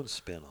our own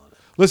spin on it.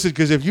 Listen,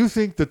 because if you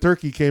think the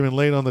turkey came and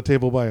laid on the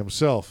table by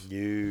himself,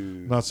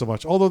 not so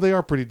much. Although they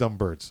are pretty dumb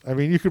birds. I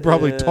mean, you could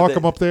probably talk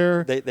them up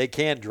there. They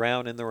can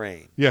drown in the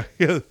rain. Yeah.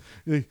 But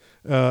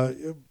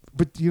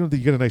you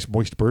get a nice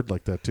moist bird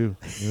like that too.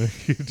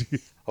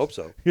 Hope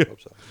so. Yeah. Hope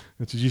so.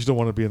 You just don't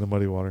want to be in the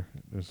muddy water.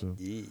 So.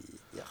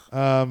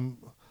 Yeah.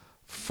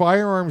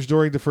 Firearms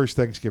during the first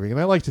Thanksgiving,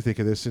 and I like to think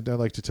of this, and I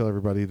like to tell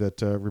everybody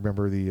that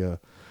remember the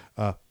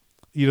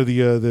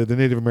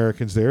Native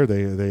Americans there.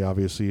 They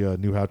obviously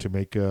knew how to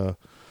make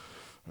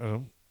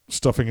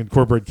stuffing and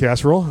cornbread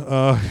casserole.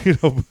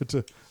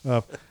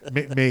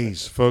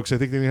 Maize, folks. I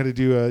think they knew how to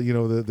do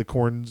the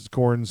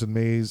corns and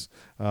maize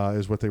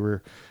is what they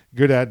were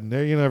good at, and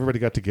everybody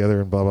got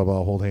together and blah blah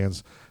blah, hold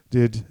hands.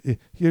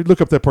 You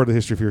look up that part of the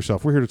history for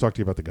yourself. We're here to talk to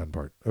you about the gun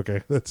part.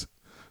 Okay,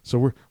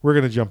 so we're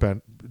gonna jump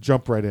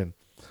right in.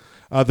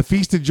 The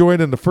feast enjoyed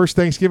on the first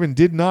Thanksgiving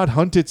did not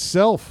hunt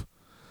itself.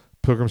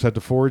 Pilgrims had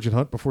to forage and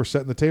hunt before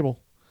setting the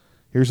table.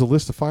 Here's a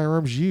list of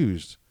firearms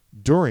used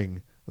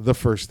during the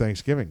first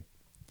Thanksgiving.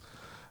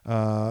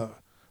 Earl,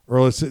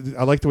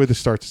 I like the way this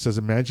starts. It says,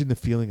 imagine the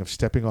feeling of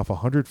stepping off a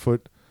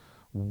 100-foot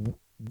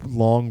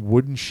long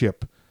wooden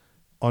ship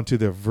onto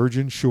the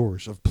virgin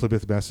shores of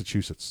Plymouth,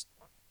 Massachusetts.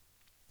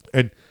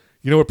 And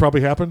you know what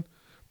probably happened?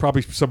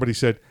 Probably somebody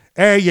said,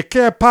 hey, you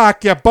can't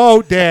park your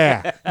boat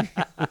there.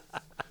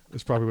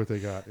 That's probably what they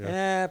got.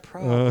 Yeah,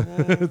 probably.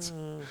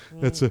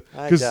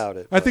 I doubt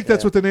it. I think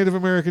that's what the Native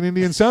American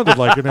Indians sounded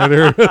like in that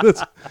area.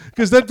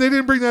 Because they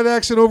didn't bring that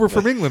accent over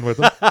from England with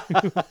them.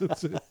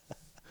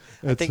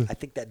 I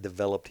think that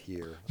developed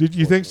here. Did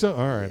you think so?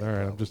 All right.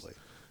 I'm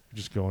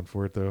just going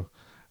for it though.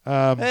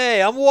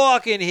 Hey, I'm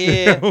walking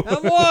here.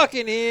 I'm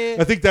walking here.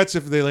 I think that's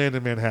if they land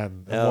in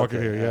Manhattan. I'm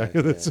walking here. Yeah.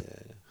 Yeah.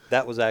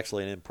 That was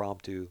actually an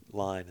impromptu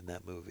line in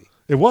that movie.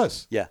 It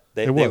was. Yeah,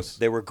 they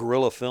were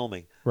guerrilla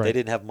filming. Right. They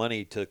didn't have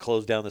money to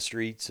close down the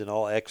streets and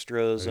all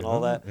extras and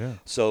all that. Yeah.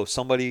 So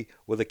somebody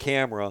with a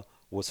camera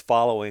was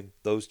following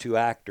those two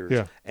actors.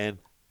 Yeah. And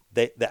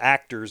the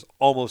actors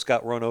almost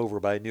got run over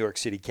by a New York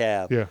City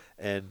cab. Yeah.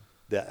 And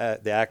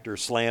the actor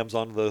slams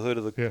onto the hood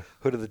of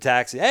the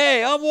taxi.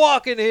 Hey, I'm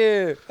walking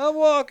here. I'm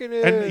walking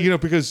here.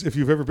 And because if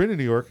you've ever been to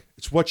New York,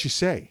 it's what you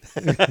say.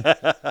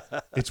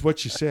 It's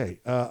what you say.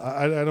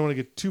 I don't want to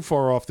get too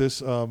far off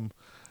this.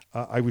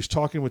 I was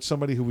talking with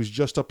somebody who was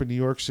just up in New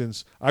York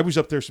since I was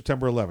up there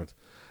September 11th.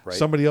 Right.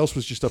 Somebody else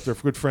was just up there. A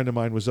good friend of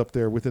mine was up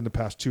there within the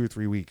past 2 or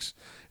 3 weeks,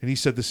 and he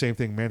said the same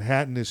thing.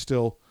 Manhattan is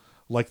still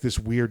like this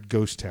weird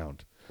ghost town.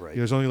 Right.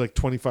 There's only like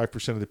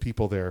 25% of the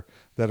people there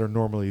that are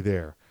normally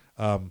there.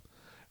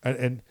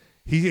 And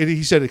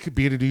he said, it could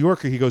be in a New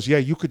Yorker. He goes, yeah,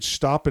 you could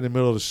stop in the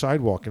middle of the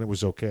sidewalk and it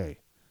was okay.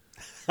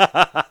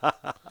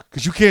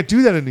 Because you can't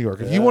do that in New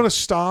York. If you want to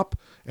stop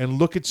and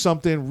look at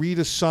something, read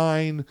a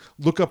sign,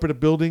 look up at a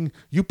building,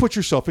 you put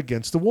yourself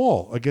against the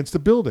wall, against the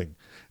building.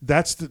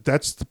 That's the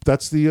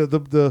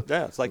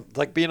yeah. It's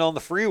like being on the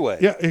freeway.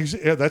 Yeah,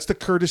 that's the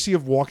courtesy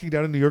of walking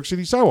down a New York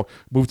City sidewalk.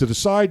 Move to the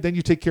side, then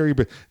you take care of your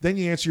business. Then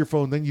you answer your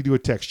phone, then you do a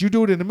text. You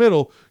do it in the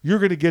middle, you're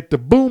going to get the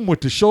boom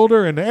with the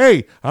shoulder and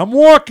hey, I'm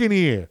walking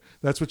here.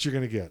 That's what you're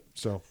going to get.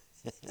 So.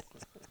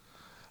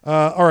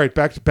 All right,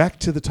 back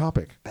to the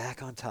topic.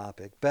 Back on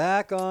topic.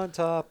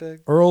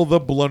 Earl the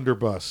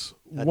Blunderbuss.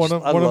 One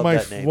of my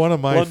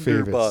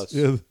favorites.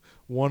 Yeah,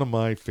 one of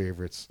my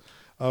favorites.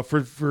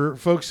 For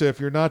folks, if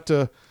you're not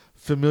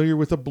familiar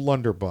with a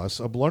blunderbuss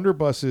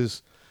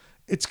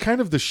it's kind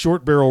of the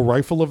short barrel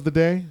rifle of the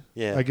day.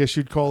 Yeah, I guess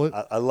you'd call it.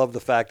 I love the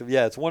fact of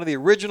it's one of the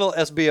original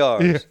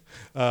SBRs.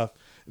 Yeah.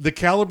 The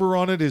caliber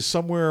on it is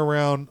somewhere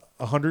around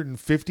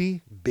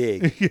 150.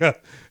 Big. Yeah,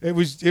 it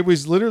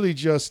was literally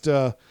just.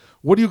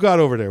 What do you got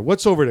over there?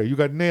 What's over there? You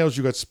got nails,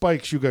 you got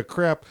spikes, you got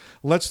crap.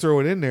 Let's throw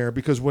it in there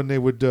because when they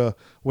would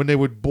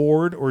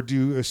board or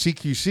do a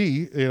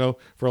CQC,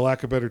 for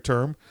lack of a better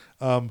term,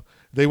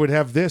 they would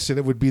have this and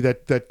it would be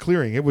that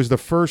clearing. It was the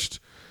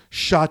first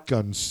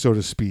shotgun, so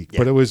to speak.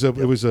 Yeah. But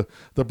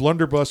the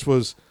blunderbuss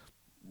was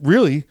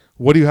really,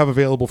 what do you have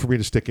available for me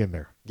to stick in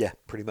there? Yeah,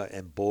 pretty much.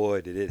 And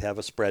boy, did it have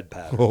a spread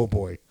pattern. Oh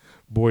boy,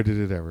 did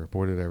it ever.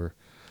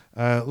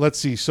 Let's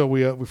see. So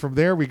we from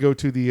there we go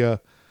to the.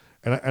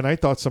 And I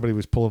thought somebody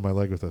was pulling my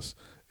leg with this.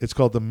 It's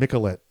called the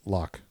Micolette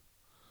lock.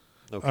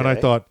 Okay. And I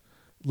thought,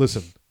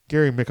 listen,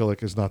 Gary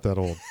Miculek is not that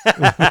old.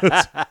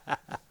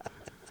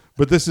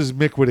 But this is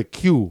Mick with a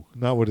Q,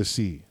 not with a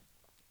C.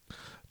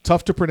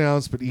 Tough to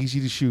pronounce, but easy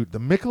to shoot. The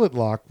Micolette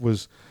lock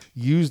was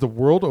used the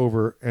world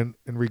over and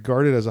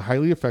regarded as a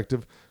highly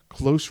effective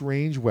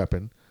close-range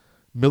weapon.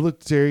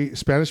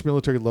 Spanish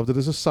military loved it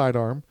as a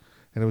sidearm,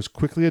 and it was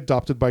quickly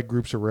adopted by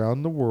groups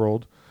around the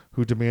world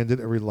who demanded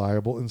a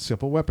reliable and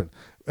simple weapon.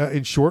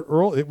 In short,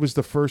 Earl, it was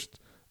the first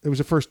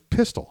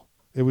pistol.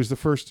 It was the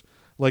first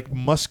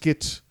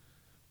musket,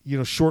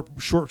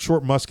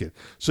 short musket.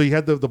 So you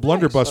had the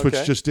blunderbuss, which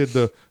just did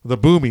the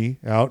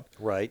boomy out,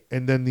 right?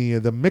 And then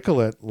the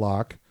Micolette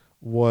lock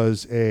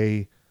was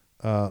a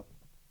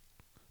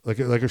like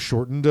a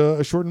shortened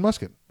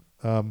musket.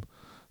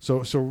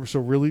 So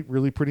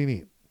really pretty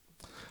neat.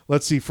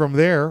 Let's see. From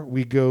there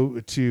we go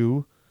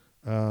to.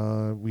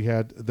 We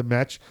had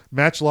the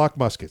matchlock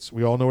muskets.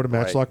 We all know what a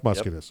matchlock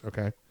musket is.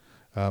 Okay.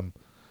 Already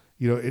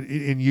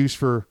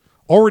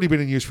been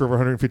in use for over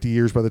 150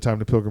 years by the time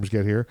the Pilgrims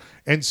get here,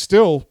 and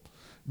still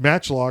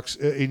matchlocks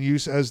in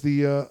use as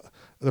the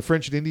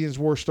French and Indians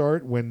War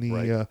start when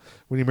the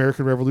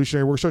American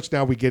Revolutionary War starts.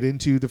 Now we get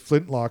into the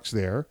flintlocks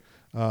there,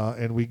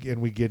 and we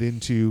get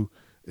into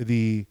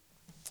the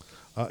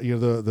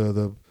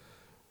the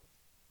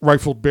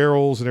rifled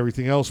barrels and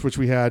everything else, which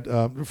we had.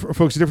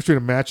 Folks, the difference between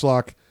a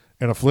matchlock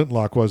and a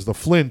flintlock was the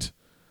flint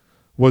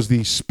was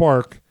the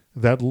spark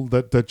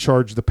that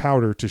charged the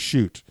powder to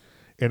shoot.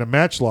 In a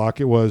matchlock,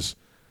 it was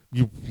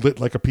you lit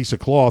like a piece of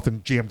cloth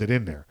and jammed it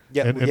in there.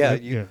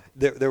 Yeah,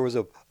 there was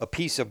a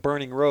piece of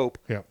burning rope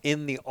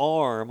in the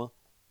arm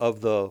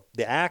of the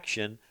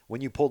action.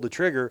 When you pulled the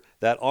trigger,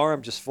 that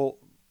arm just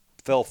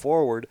fell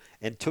forward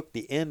and took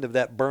the end of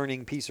that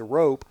burning piece of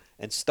rope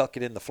and stuck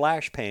it in the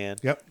flash pan.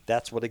 Yep.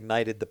 That's what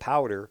ignited the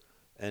powder.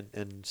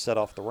 and set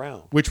off the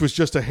round. Which was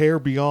just a hair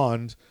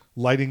beyond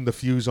lighting the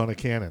fuse on a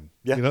cannon.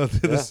 Yeah. You know,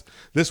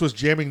 this was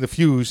jamming the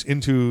fuse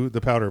into the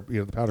powder,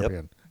 the powder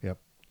pan. Yep.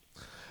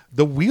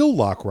 The wheel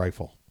lock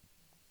rifle.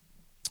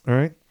 All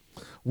right.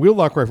 Wheel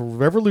lock rifle,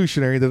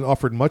 revolutionary, that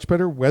offered much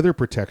better weather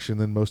protection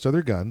than most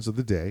other guns of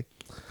the day.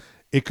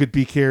 It could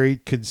be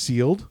carried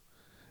concealed,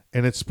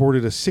 and it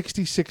sported a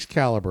 66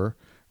 caliber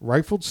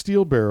rifled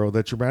steel barrel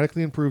that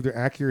dramatically improved the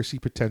accuracy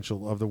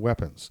potential of the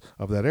weapons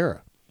of that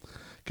era.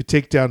 Could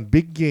take down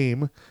big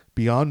game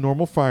beyond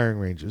normal firing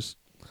ranges.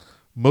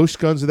 Most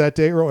guns of that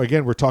day, or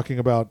again, we're talking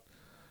about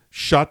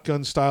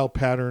shotgun style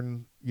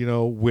pattern,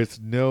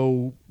 with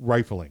no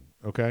rifling.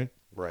 Okay,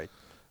 right.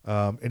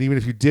 And even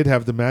if you did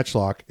have the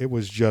matchlock, it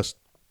was just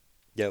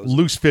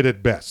loose fit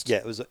at best. Yeah,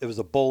 it was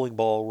a bowling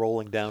ball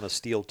rolling down a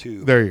steel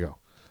tube. There you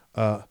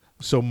go.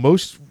 So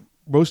most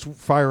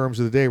firearms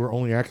of the day were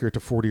only accurate to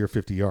 40 or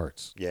 50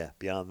 yards. Yeah,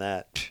 beyond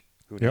that,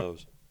 who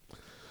knows?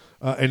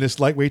 And this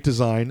lightweight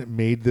design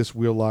made this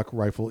wheel lock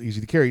rifle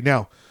easy to carry.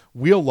 Now,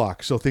 wheel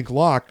lock. So think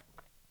lock.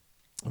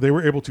 They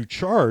were able to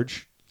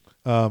charge.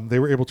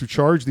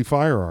 The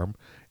firearm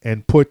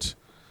and put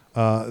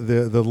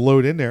the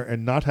load in there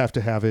and not have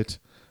to have it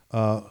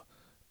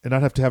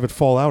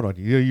fall out on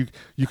you.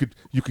 You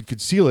could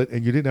conceal it,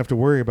 and you didn't have to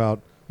worry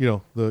about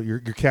your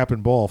cap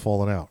and ball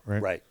falling out,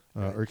 right? Right.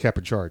 Or cap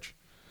and charge.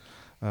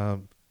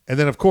 And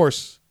then of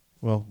course,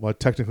 well,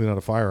 technically not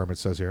a firearm. It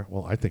says here.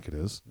 Well, I think it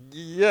is.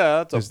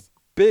 Yeah, it's a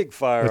big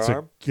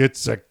firearm.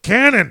 It's a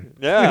cannon.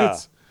 Yeah,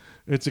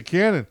 it's a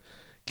cannon.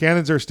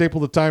 Cannons are a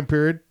staple of the time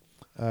period.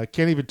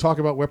 Can't even talk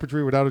about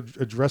weaponry without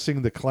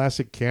addressing the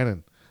classic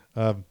cannon.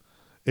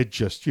 It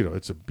just,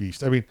 it's a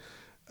beast. I mean,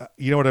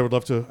 you know what I would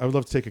love to? I would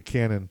love to take a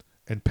cannon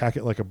and pack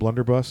it like a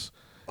blunderbuss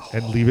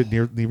and leave it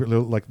near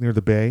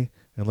the bay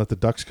and let the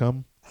ducks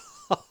come.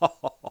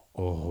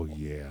 Oh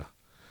yeah,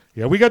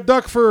 yeah. We got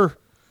duck for,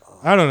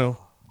 I don't know,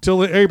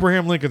 till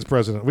Abraham Lincoln's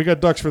president. We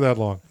got ducks for that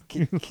long.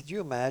 Could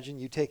you imagine?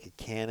 You take a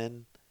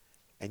cannon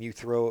and you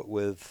throw it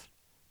with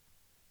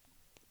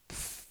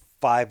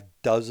 5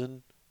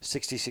 dozen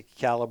 66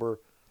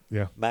 caliber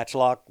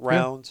matchlock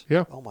rounds.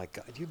 Yeah. Oh my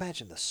God! Do you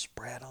imagine the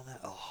spread on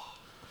that? Oh.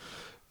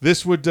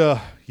 This would,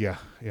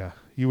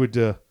 You would.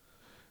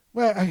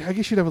 Well, I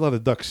guess you'd have a lot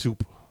of duck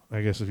soup.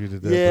 I guess if you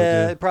did that.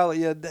 Yeah, it'd probably.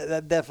 Yeah,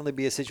 that'd definitely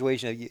be a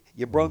situation of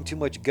you brung too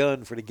much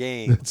gun for the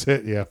game. That's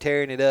it. Yeah.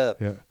 Tearing it up.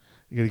 Yeah.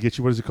 You got to get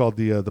you. What is it called?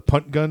 The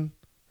punt gun,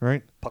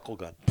 right? Puckle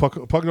gun. The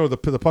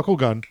puckle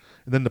gun,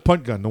 and then the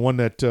punt gun, the one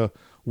that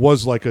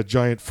was like a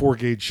giant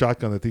 4-gauge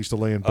shotgun that they used to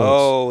lay in boats.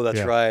 Oh,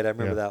 that's right. I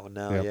remember that one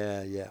now.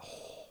 Yeah.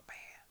 Oh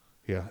man.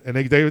 Yeah, and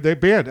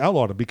they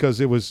outlawed them because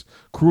it was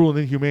cruel and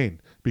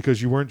inhumane.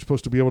 Because you weren't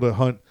supposed to be able to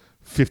hunt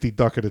 50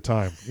 duck at a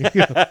time.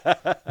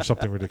 Or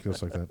something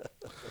ridiculous like that.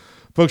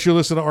 Folks, you're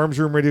listening to Arms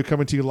Room Radio,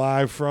 coming to you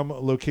live from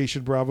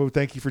Location Bravo.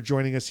 Thank you for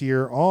joining us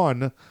here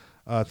on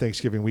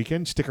Thanksgiving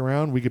weekend. Stick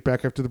around. We get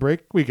back after the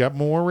break. We got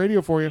more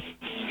radio for you.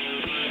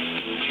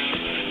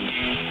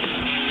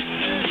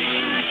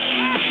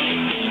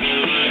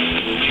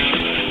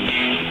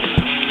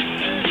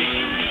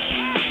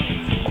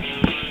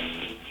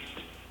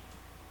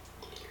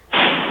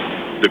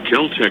 The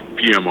Kel-Tec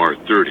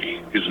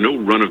PMR-30 is no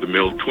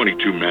run-of-the-mill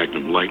 .22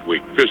 Magnum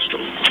lightweight pistol,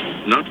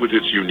 not with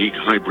its unique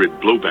hybrid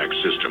blowback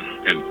system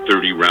and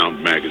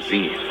 30-round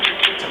magazine.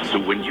 So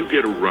when you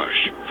get a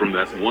rush from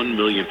that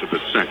 1/1,000,000th of a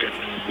second,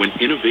 when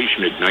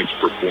innovation ignites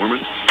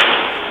performance,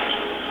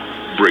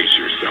 brace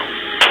yourself.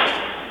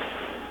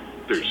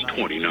 There's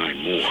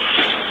 29 more.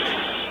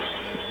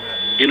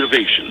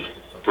 Innovation,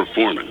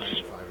 performance,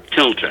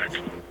 Kel-Tec.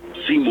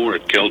 See more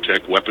at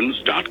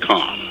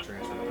keltecweapons.com.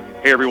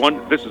 Hey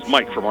everyone, this is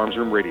Mike from Arms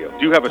Room Radio.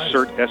 Do you have a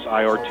CERT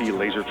SIRT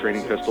laser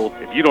training pistol?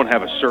 If you don't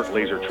have a CERT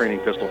laser training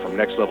pistol from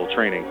Next Level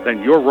Training,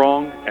 then you're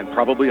wrong and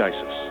probably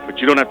ISIS. But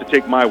you don't have to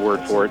take my word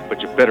for it,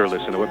 but you better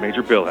listen to what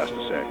Major Bill has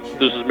to say.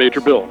 This is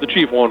Major Bill, the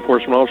Chief Law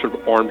Enforcement Officer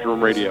of Arms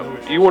Room Radio.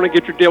 Do you want to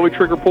get your daily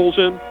trigger pulls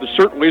in? The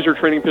CERT laser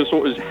training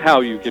pistol is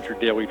how you get your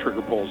daily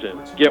trigger pulls in.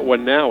 Get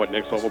one now at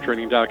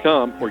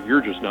nextleveltraining.com, or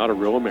you're just not a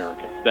real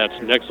American. That's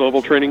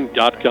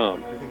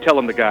nextleveltraining.com. Tell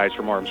them the guys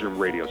from Arms Room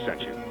Radio sent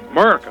you.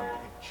 America!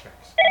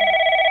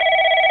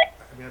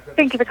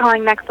 Thank you for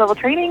calling Next Level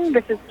Training.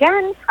 This is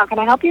Jen. How can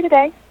I help you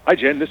today? Hi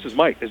Jen, this is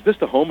Mike. Is this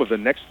the home of the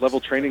Next Level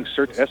Training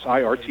CERT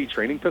SIRT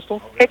training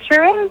pistol? It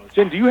sure is.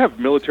 Jen, do you have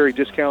military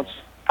discounts?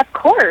 Of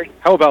course.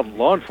 How about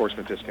law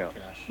enforcement discounts?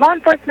 Law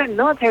enforcement and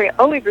military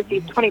always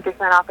receive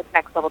 20% off at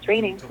Next Level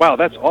Training. Wow,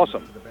 that's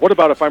awesome. What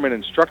about if I'm an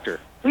instructor?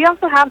 We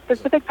also have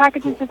specific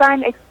packages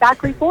designed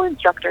exactly for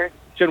instructors.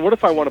 Jen, what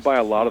if I want to buy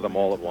a lot of them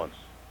all at once?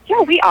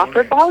 Yeah, we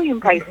offer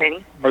volume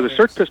pricing. Are the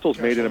CERT pistols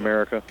made in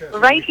America?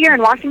 Right here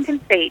in Washington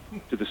State.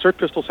 Do the CERT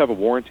pistols have a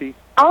warranty?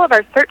 All of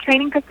our CERT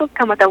training pistols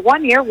come with a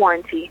 1-year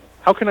warranty.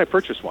 How can I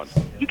purchase one?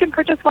 You can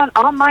purchase one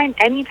online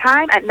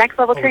anytime at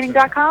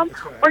nextleveltraining.com,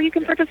 or you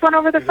can purchase one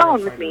over the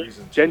phone with me.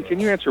 Jen, can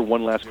you answer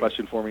one last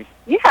question for me?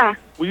 Yeah.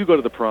 Will you go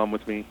to the prom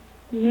with me?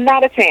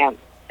 Not a chance.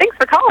 Thanks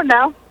for calling,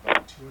 though.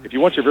 If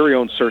you want your very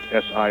own CERT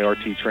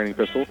SIRT training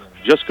pistol,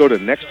 Just go to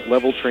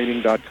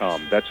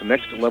nextleveltraining.com. That's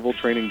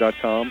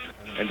nextleveltraining.com.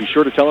 And be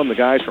sure to tell them the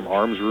guys from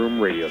Arms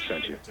Room Radio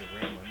sent you.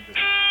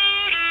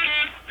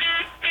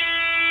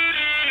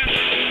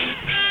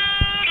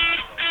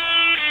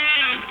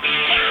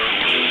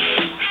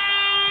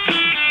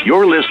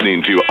 You're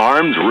listening to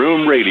Arms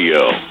Room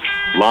Radio,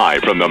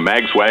 live from the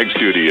MagSwag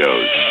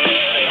studios.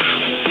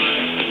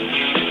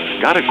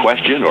 Got a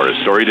question or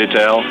a story to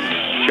tell?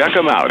 Check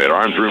them out at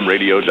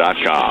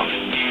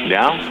armsroomradio.com.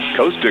 Now,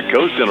 coast to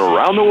coast and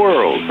around the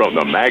world from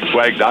the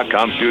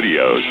magswag.com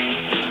studios,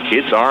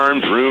 it's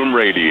Arms Room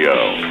Radio.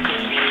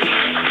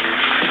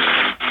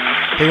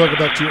 Hey, welcome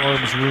back to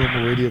Arms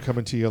Room Radio,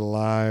 coming to you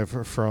live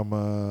from where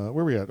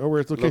are we at? Oh,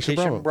 we're at Location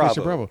Bravo.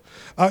 Location Bravo.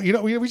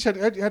 We just had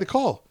a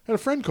call. Had a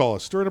friend call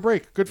us during a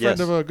break. Good friend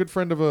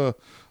of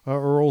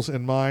Earl's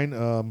and mine.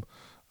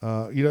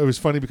 It was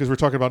funny because we're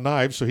talking about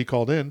knives, so he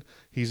called in.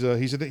 He used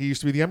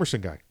to be the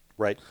Emerson guy.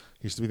 Right.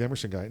 He used to be the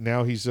Emerson guy.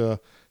 Now he's doing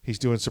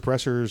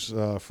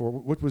suppressors for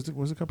what was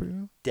the company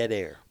now? Dead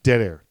Air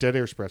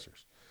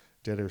Suppressors.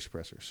 Dead Air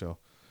Suppressors. So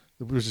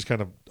it was just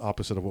kind of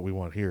opposite of what we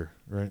want here,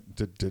 right?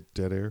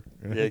 Dead air.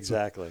 Yeah,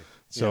 exactly.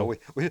 So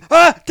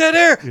dead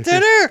air.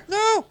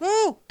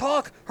 No,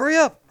 talk. Hurry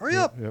up.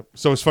 Yep.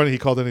 So it's funny. He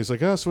called in. He's like,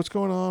 so what's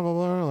going on? Blah,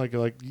 blah, blah. Like,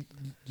 we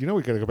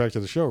got to go back to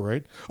the show,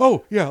 right?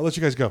 Oh yeah, I'll let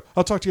you guys go.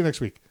 I'll talk to you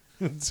next week.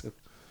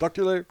 Talk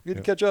to you later. Good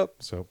to catch up.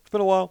 So it's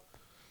been a while.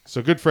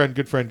 So good friend.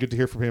 Good to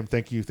hear from him.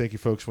 Thank you,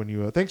 folks.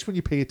 Thanks when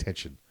you pay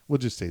attention. We'll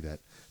just say that.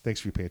 Thanks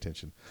for you paying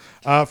attention.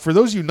 For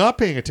those of you not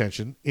paying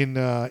attention in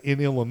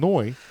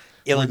Illinois,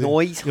 where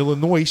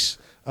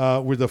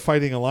the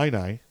Fighting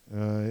Illini.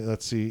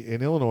 Let's see,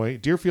 in Illinois,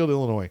 Deerfield,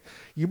 Illinois.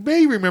 You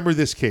may remember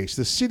this case.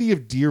 The city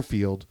of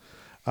Deerfield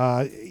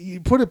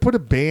put a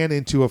ban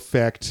into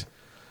effect.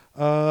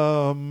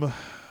 I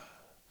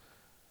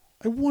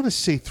want to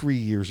say 3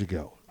 years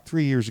ago.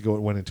 3 years ago,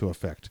 it went into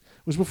effect.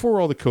 It was before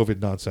all the COVID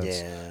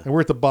nonsense. Yeah. And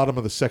we're at the bottom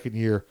of the second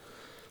year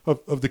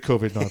of the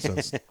COVID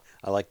nonsense.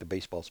 I like the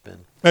baseball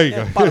spin. There you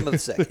go. Bottom of the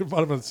second.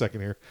 Bottom of the second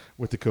here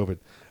with the COVID.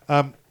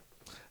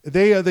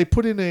 They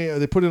put in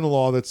a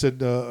law that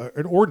said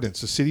an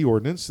ordinance, a city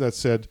ordinance that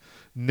said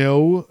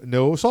no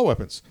assault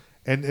weapons,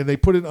 and they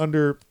put it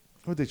under,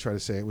 what did they try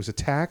to say? It was a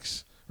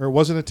tax, or it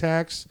wasn't a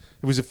tax.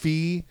 It was a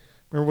fee.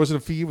 Remember, it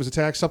wasn't a fee. It was a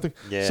tax. Some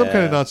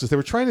kind of nonsense. They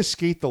were trying to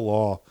skate the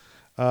law,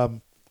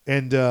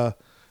 and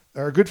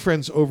our good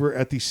friends over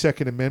at the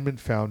Second Amendment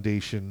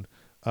Foundation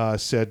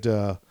said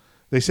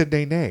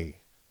nay.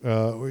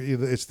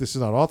 This is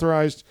not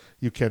authorized.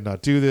 You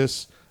cannot do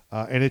this,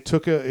 and it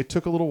took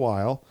a little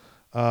while.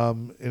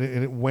 And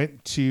it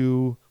went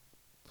to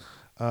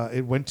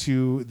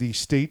the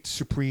state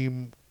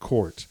Supreme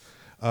Court.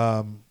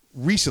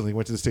 Recently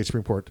went to the state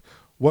Supreme Court.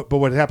 But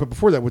what happened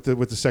before that with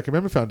the Second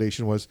Amendment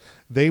Foundation was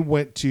they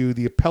went to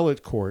the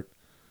appellate court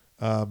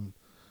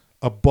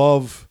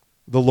above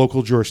the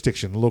local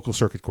jurisdiction, the local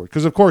circuit court.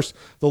 Because of course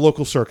the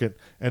local circuit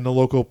and the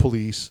local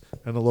police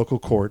and the local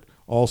court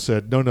all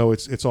said no,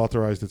 it's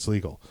authorized, it's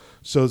legal.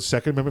 So the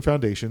Second Amendment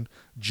Foundation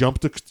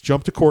jumped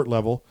to court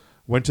level.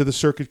 Went to the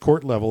circuit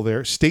court level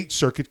there, state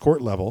circuit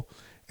court level,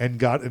 and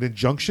got an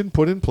injunction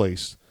put in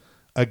place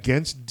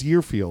against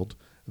Deerfield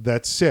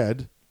that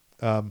said,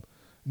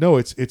 no,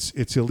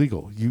 it's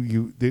illegal.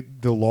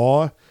 The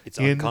law it's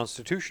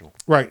unconstitutional.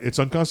 Right, it's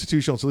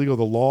unconstitutional. It's illegal.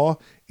 The law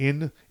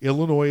in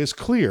Illinois is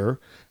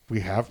clear. We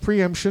have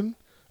preemption.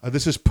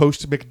 This is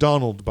post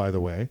McDonald, by the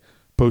way,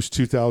 post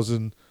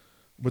 2000.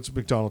 What's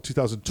McDonald?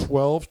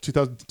 2012,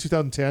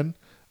 2010.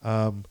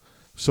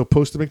 So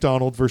post the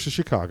McDonald versus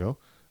Chicago.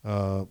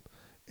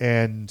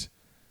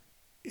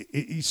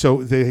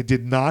 So they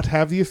did not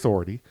have the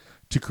authority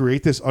to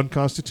create this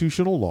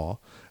unconstitutional law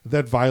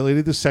that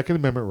violated the Second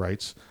Amendment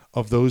rights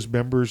of those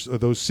members, of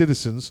those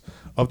citizens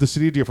of the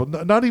city of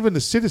Deerfield. Not even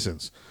the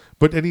citizens,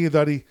 but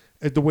anybody.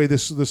 The way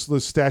this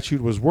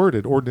statute was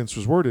worded, ordinance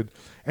was worded,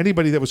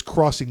 anybody that was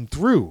crossing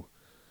through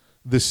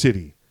the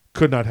city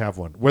could not have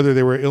one, whether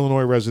they were an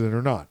Illinois resident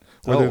or not,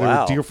 whether they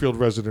were a Deerfield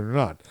resident or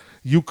not.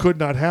 You could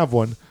not have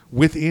one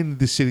within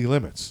the city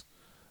limits.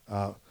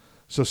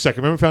 So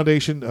Second Amendment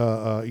Foundation,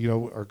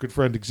 our good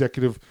friend,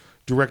 executive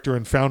director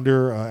and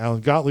founder, Alan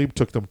Gottlieb,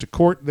 took them to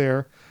court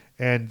there,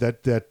 and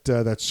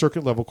that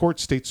circuit level court,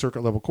 state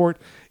circuit level court,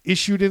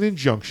 issued an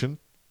injunction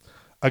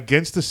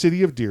against the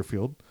city of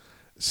Deerfield,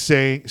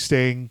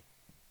 saying,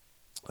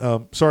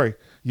 sorry,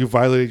 you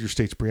violated your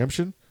state's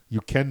preemption. You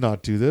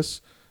cannot do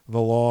this.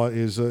 The law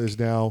is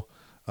now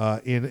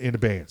in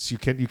abeyance. You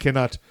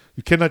cannot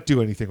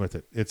do anything with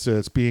it. It's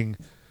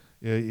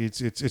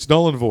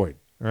null and void.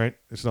 All right,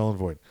 it's null and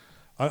void.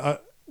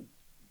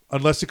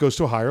 Unless it goes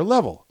to a higher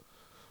level.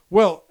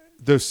 Well,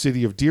 the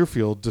city of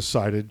Deerfield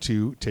decided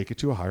to take it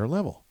to a higher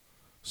level.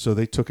 So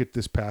they took it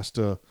this past,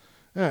 I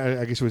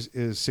guess it was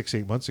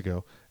 6-8 months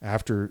ago,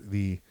 after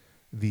the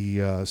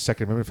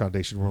Second Amendment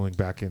Foundation ruling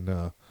back in,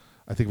 I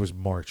think it was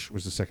March,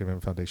 was the Second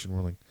Amendment Foundation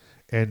ruling.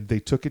 And they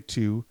took it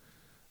to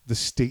the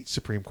state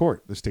Supreme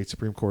Court, the state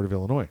Supreme Court of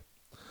Illinois.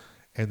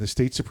 And the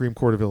state Supreme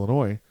Court of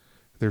Illinois,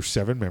 there's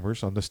 7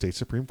 members on the state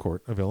Supreme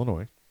Court of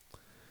Illinois.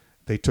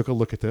 they took a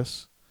look at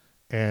this,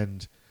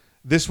 and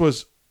this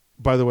was,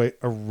 by the way,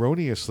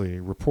 erroneously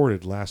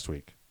reported last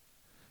week.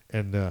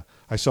 And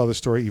I saw the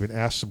story, even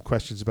asked some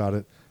questions about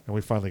it, and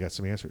we finally got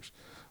some answers.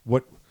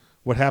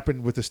 What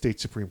happened with the state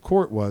Supreme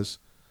Court was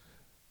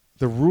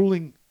the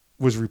ruling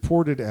was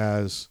reported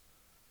as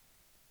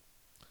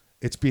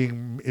it's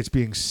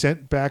being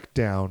sent back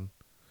down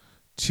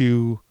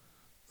to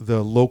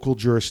the local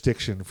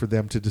jurisdiction for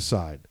them to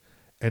decide,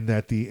 and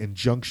that the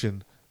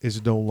injunction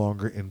is no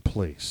longer in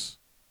place.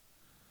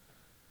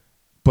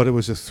 But it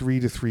was a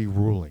 3-3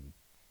 ruling,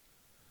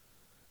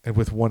 and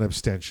with one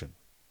abstention.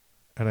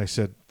 And I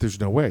said, there's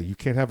no way. You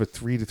can't have a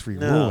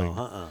 3-3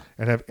 ruling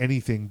and have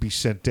anything be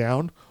sent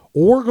down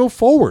or go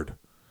forward.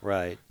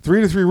 Right.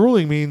 3-3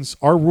 ruling means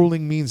our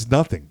ruling means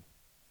nothing.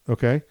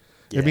 Okay?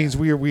 Yeah. It means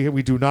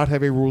we do not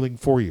have a ruling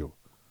for you.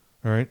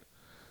 All right?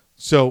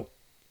 So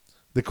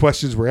the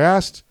questions were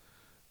asked,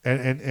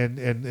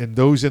 and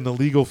those in the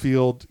legal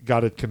field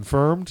got it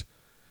confirmed.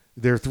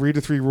 Their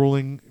 3-3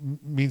 ruling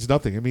means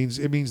nothing. It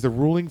means the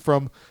ruling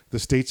from the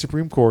state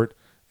Supreme Court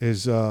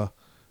is no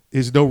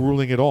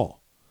ruling at all.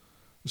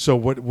 So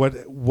what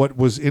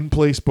was in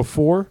place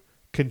before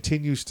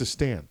continues to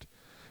stand.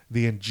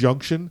 The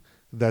injunction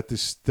that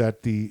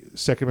the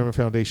Second Amendment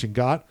Foundation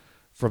got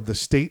from the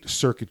state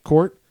circuit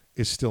court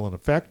is still in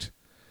effect,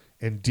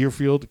 and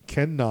Deerfield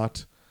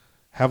cannot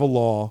have a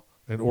law,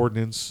 an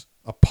ordinance,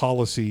 a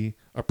policy,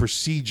 a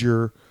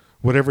procedure,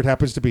 whatever it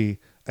happens to be,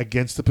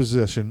 against the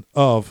possession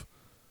of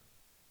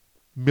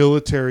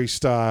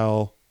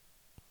military-style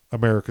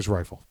America's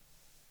rifle.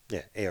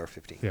 Yeah,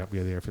 AR-15. Yeah,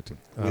 the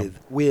AR-15.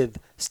 With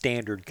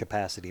standard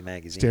capacity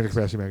magazines. Standard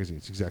capacity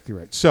magazines, exactly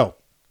right. So,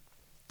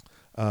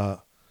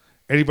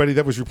 anybody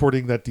that was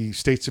reporting that the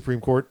state Supreme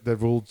Court that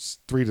ruled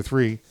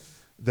 3-3,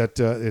 that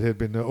it had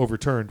been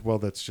overturned, well,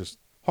 that's just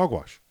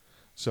hogwash.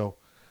 So,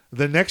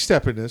 the next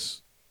step in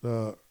this,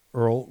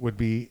 Earl, would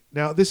be,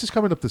 now this is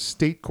coming up the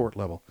state court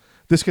level.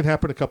 This can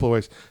happen a couple of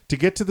ways. To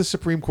get to the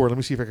Supreme Court, let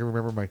me see if I can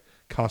remember my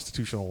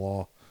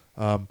constitutional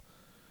law.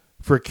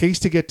 For a case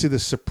to get to the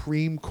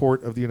Supreme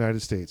Court of the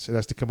United States, it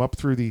has to come up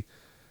through the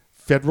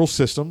federal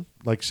system.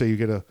 Like, say you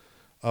get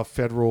a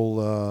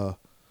federal,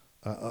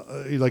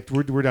 like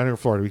we're down here in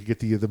Florida, we could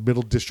get the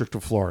Middle District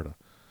of Florida.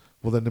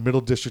 Well, then the Middle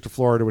District of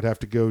Florida would have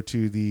to go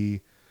to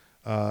the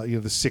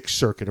Sixth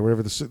Circuit or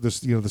whatever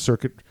the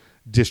circuit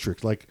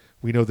district. Like,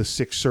 we know the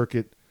Sixth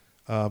Circuit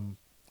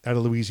out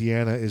of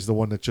Louisiana is the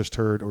one that just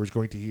heard or is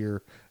going to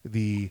hear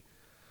the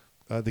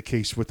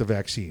case with the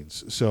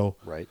vaccines. So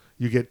right.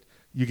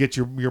 You get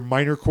your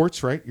minor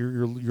courts, right?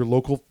 Your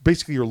local,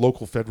 basically your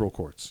local federal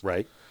courts.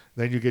 Right.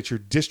 Then you get your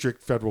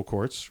district federal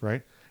courts,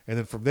 right? And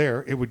then from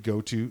there, it would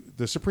go to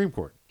the Supreme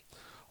Court.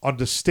 On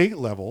the state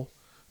level,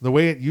 the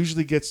way it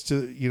usually gets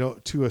to a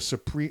U.S.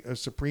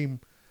 Supreme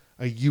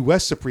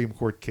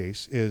Court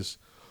case is,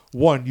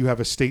 one, you have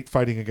a state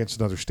fighting against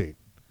another state,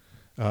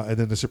 and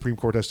then the Supreme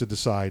Court has to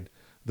decide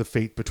the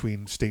fate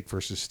between state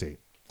versus state.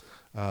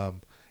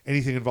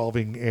 Anything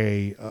involving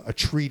a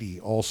treaty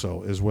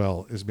also as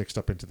well is mixed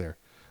up into there.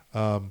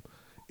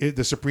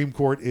 The Supreme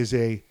Court is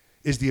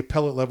the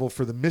appellate level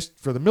for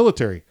the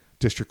military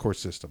district court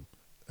system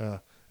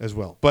as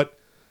well. But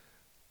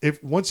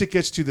once it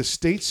gets to the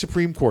state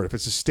Supreme Court, if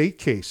it's a state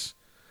case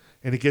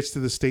and it gets to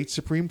the state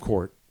Supreme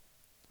Court,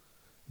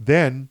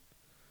 then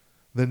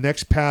the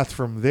next path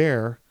from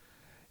there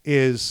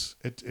is,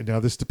 and now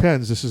this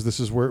depends. This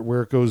is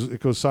where it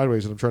goes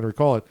sideways, and I'm trying to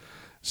recall it.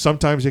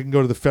 Sometimes it can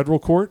go to the federal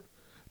court,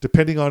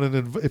 depending on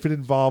if it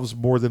involves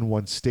more than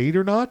one state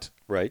or not.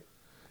 Right.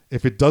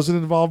 If it doesn't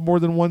involve more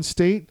than one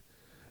state,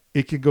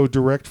 it can go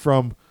direct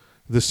from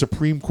the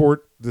Supreme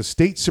Court, the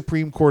state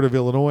Supreme Court of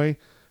Illinois,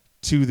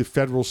 to the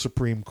federal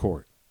Supreme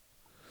Court.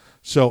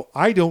 So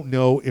I don't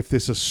know if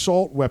this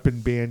assault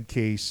weapon ban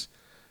case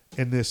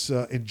and this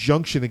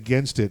injunction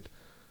against it,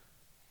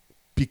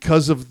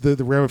 because of the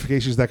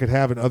ramifications that could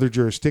have in other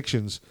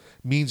jurisdictions,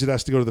 means it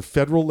has to go to the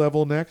federal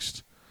level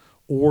next,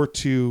 or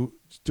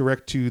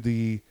direct to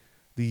the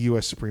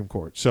U.S. Supreme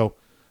Court. So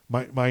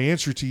my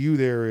answer to you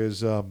there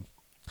is,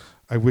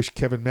 I wish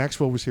Kevin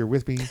Maxwell was here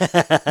with me.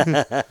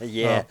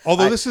 Yeah.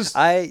 Although this is,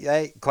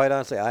 I quite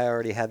honestly, I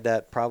already had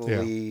that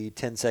probably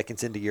 10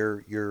 seconds into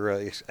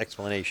your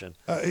explanation.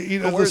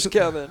 Where's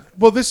Kevin?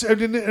 Well,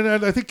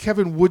 and I think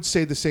Kevin would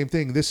say the same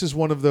thing. This is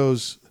one of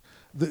those.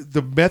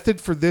 The method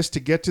for this to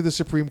get to the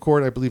Supreme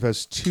Court, I believe,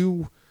 has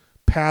two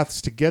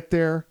paths to get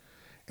there,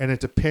 and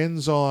it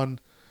depends on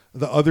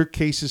the other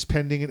cases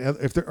pending, and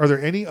are there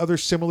any other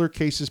similar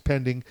cases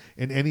pending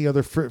in any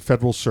other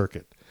federal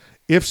circuit.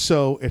 If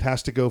so, it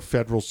has to go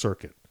federal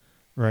circuit,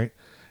 right?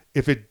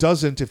 If it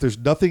doesn't, if there's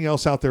nothing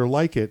else out there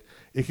like it,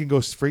 it can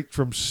go straight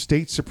from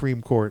state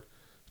Supreme Court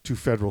to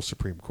federal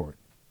Supreme Court.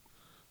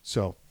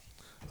 So,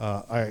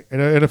 and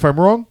if I'm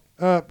wrong,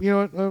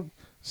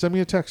 send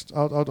me a text.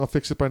 I'll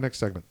fix it by next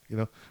segment.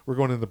 We're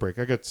going into the break.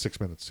 I got 6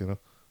 minutes.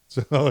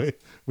 So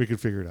we can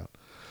figure it out.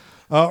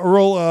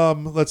 Earl,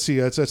 let's see.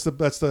 That's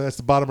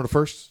the bottom of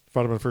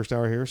the first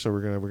hour here. So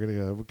we're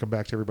gonna come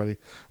back to everybody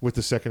with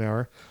the second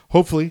hour.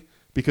 Hopefully,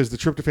 because the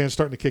tryptophan's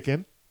starting to kick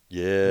in.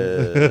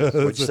 Yeah.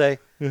 What'd you say?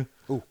 Yeah.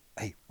 Oh,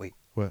 hey, wait.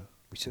 What?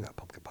 We still got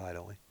pumpkin pie,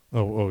 don't we?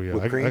 Oh yeah.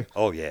 Whipped cream?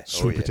 Oh, yeah.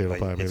 Sweet Oh, yeah. potato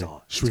Wait, pie, maybe. it's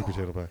on. Sweet It's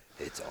potato on. pie.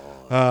 It's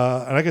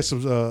on. And I get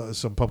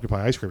some pumpkin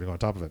pie ice cream to go on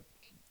top of it.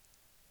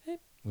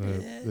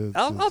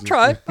 I'll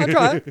try. I'll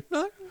try.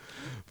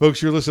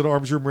 Folks, you're listening to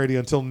Arms Room Radio.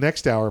 Until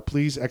next hour,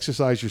 please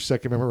exercise your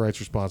Second Amendment rights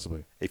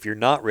responsibly. If you're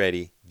not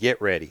ready,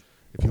 get ready.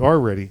 If you are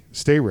ready,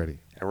 stay ready.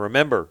 And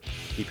remember,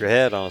 keep your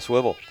head on a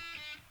swivel.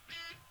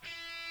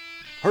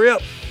 Hurry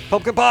up,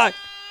 pumpkin pie.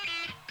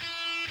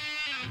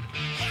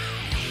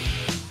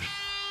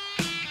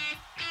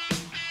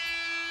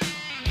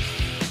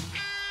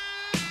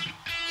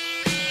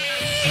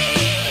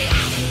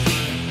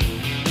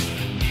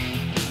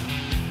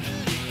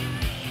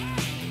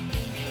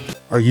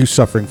 Are you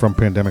suffering from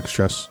pandemic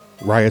stress?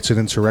 Riots and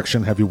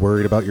insurrection have you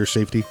worried about your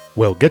safety?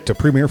 Well, get to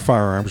Premier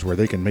Firearms where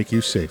they can make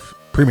you safe.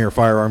 Premier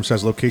Firearms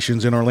has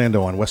locations in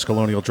Orlando on West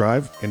Colonial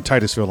Drive, in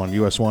Titusville on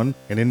US 1,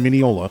 and in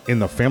Mineola in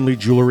the Family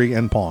Jewelry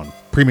and Pawn.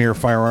 Premier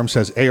Firearms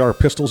has AR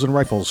pistols and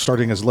rifles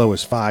starting as low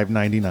as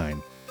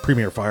 $5.99.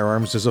 Premier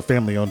Firearms is a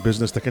family-owned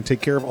business that can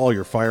take care of all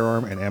your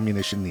firearm and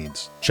ammunition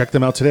needs. Check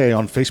them out today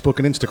on Facebook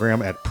and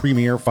Instagram at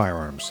Premier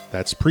Firearms.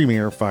 That's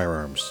Premier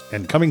Firearms.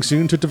 And coming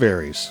soon to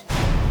Tavares.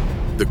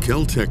 The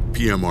Kel-Tec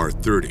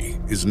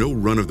PMR-30 is no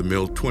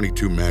run-of-the-mill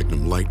 .22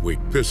 Magnum lightweight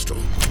pistol,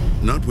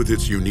 not with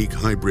its unique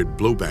hybrid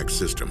blowback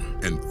system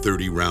and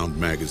 30-round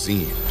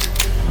magazine.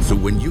 So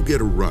when you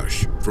get a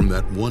rush from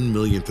that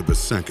 1/1,000,000th of a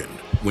second,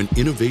 when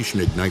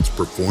innovation ignites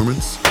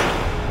performance,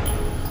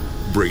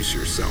 brace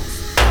yourself.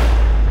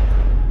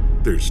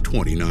 There's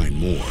 29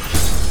 more.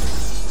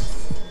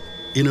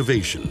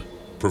 Innovation,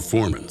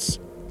 performance,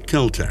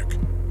 Kel-Tec.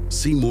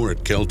 See more at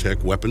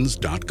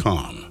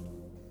keltecweapons.com.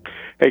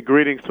 Hey,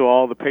 greetings to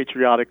all the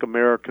patriotic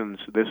Americans.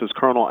 This is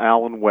Colonel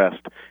Allen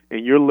West,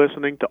 and you're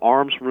listening to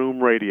Arms Room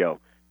Radio.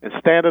 And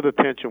stand at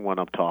attention when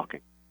I'm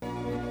talking.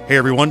 Hey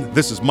everyone,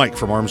 this is Mike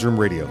from Arms Room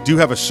Radio. Do you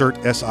have a CERT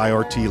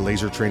SIRT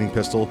laser training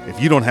pistol? If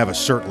you don't have a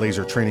CERT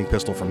laser training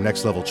pistol from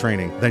Next Level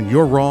Training, then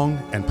you're wrong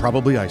and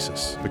probably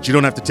ISIS. But you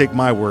don't have to take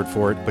my word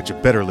for it, but you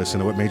better listen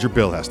to what Major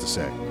Bill has to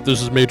say.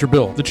 This is Major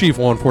Bill, the Chief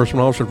Law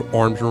Enforcement Officer of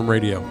Arms Room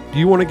Radio. Do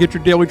you want to get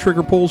your daily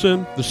trigger pulls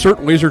in? The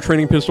CERT laser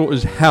training pistol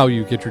is how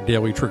you get your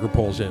daily trigger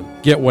pulls in.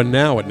 Get one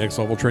now at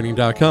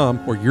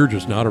nextleveltraining.com, or you're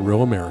just not a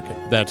real American.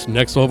 That's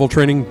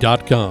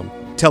nextleveltraining.com.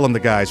 Tell them the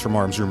guys from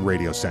Arms Room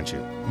Radio sent you.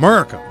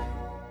 America!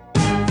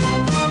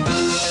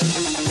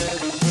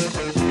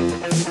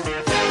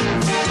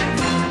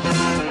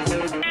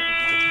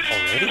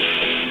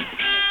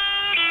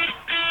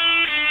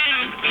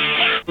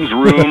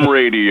 Room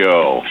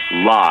Radio,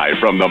 live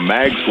from the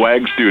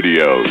MagSwag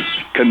Studios.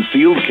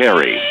 Concealed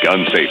carry,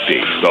 gun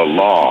safety, the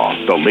law,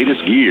 the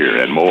latest gear,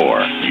 and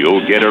more.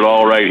 You'll get it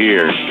all right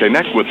here.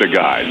 Connect with the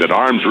guys at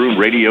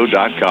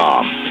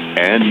armsroomradio.com.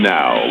 And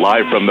now,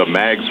 live from the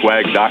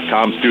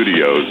magswag.com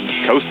studios,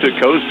 coast to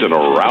coast and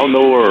around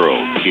the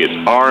world,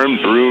 it's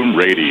Arms Room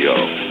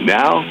Radio.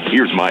 Now,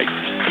 here's Mike.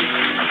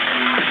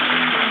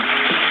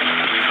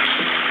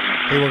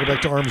 Hey, welcome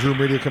back to Arms Room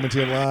Radio, coming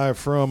to you live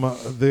from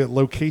the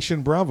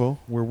location Bravo,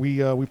 where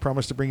we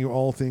promise to bring you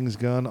all things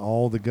gun,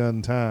 all the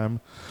gun time.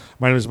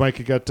 My name is Mike.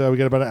 We got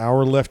about an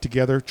hour left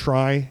together.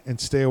 Try and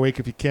stay awake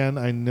if you can.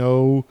 I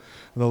know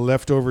the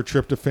leftover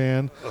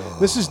tryptophan.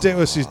 This is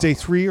day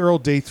 3, Earl.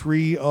 Day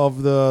 3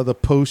 of the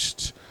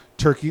post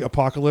turkey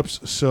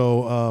apocalypse.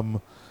 So,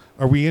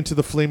 are we into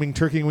the flaming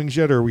turkey wings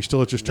yet, or are we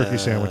still at just turkey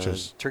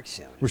sandwiches? Turkey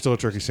sandwiches. We're still at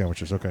turkey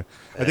sandwiches. Okay.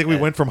 I think we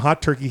went from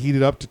hot turkey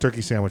heated up to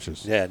turkey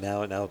sandwiches. Yeah,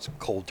 now it's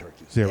cold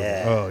turkey.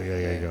 Yeah. Oh,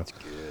 yeah, you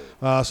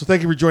go. So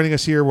thank you for joining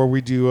us here, where we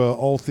do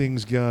all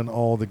things gun,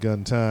 all the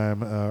gun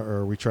time,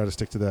 or we try to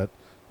stick to that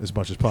as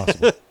much as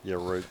possible. Yeah,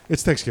 right.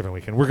 It's Thanksgiving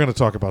weekend. We're going to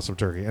talk about some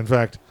turkey. In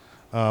fact,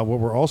 what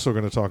we're also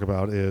going to talk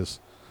about is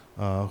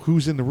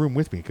who's in the room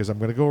with me, because I'm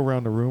going to go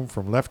around the room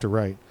from left to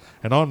right,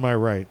 and on my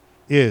right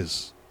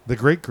is the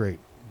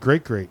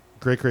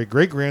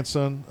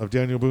great-great-great-great-great-great-grandson of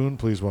Daniel Boone.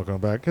 Please welcome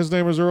back. His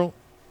name is Earl.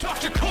 Talk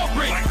to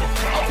corporate,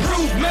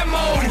 approve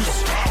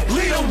memos,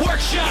 lead a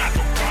workshop,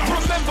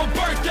 remember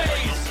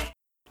birthdays.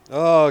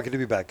 Oh, good to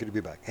be back. Good to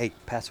be back. Hey,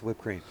 pass the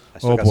whipped cream. I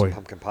still got some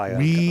pumpkin pie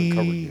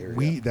uncovered here.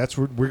 That's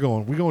where we're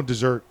going. We're going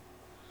dessert.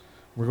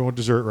 We're going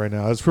dessert right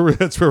now. That's where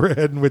we're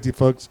heading with you,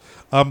 folks.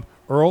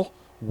 Earl,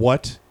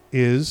 what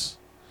is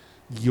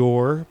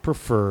your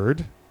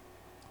preferred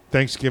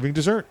Thanksgiving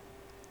dessert?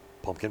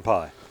 Pumpkin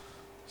pie.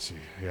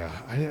 Yeah,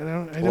 I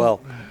don't. Well,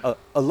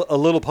 a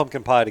little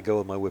pumpkin pie to go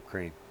with my whipped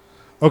cream.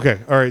 Okay,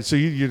 all right. So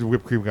you're the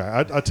whipped cream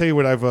guy. I'll tell you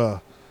what I've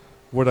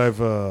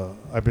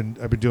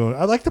been doing.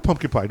 I like the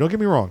pumpkin pie. Don't get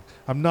me wrong.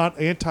 I'm not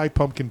anti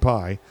pumpkin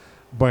pie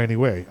by any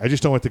way. I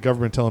just don't want the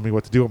government telling me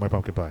what to do with my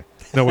pumpkin pie.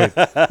 No, wait,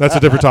 that's a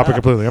different topic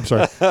completely. I'm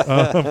sorry.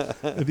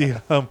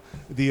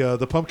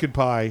 The pumpkin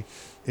pie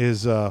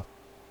is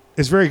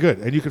very good,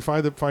 and you can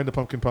find the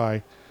pumpkin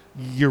pie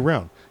year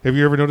round. Have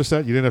you ever noticed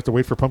that? You didn't have to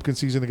wait for pumpkin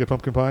season to get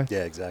pumpkin pie? Yeah,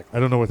 exactly. I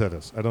don't know what that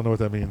is. I don't know what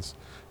that means.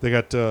 They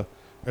got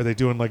Are they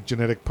doing like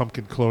genetic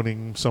pumpkin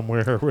cloning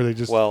somewhere where they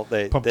just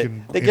they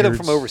pumpkin get them innards?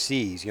 from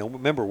overseas.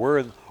 Remember we're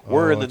in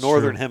the that's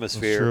northern true.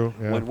 hemisphere. That's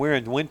true, yeah. When we're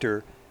in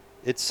winter,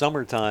 it's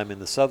summertime in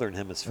the southern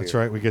hemisphere. That's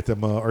right. We get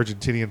them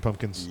Argentinian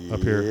pumpkins up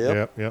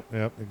here. Yep.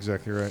 Yep.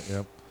 Exactly right.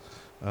 Yep.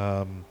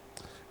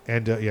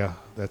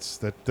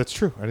 That's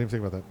true. I didn't even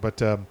think about that.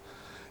 But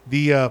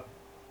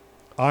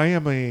I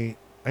am a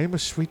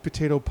sweet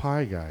potato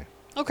pie guy.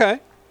 Okay.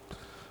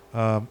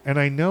 And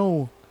I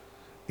know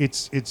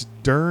it's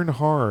darn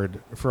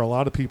hard for a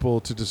lot of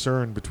people to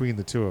discern between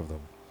the two of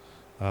them.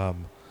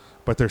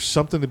 But there's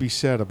something to be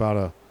said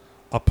about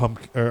a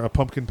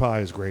pumpkin pie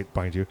is great,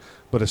 mind you,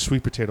 but a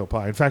sweet potato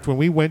pie. In fact, when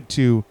we went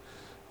to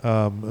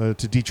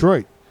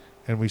Detroit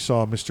and we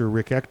saw Mr.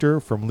 Rick Ector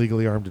from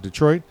Legally Armed to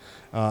Detroit,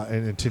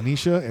 and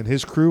Tanisha and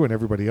his crew and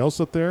everybody else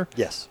up there.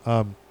 Yes.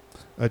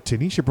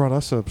 Tanisha brought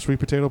us a sweet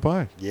potato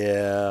pie.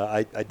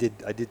 Yeah, I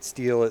did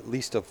steal at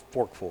least a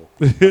forkful.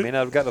 I mean,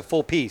 I've got a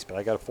full piece, but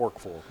I got a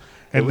forkful.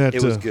 And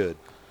it was good.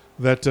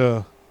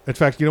 In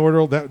fact, you know what,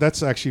 Earl?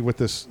 That's actually what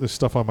this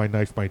stuff on my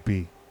knife might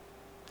be.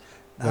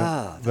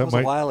 That was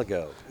a while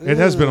ago. It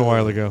has been a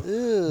while ago.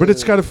 But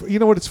it's got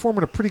it's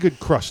forming a pretty good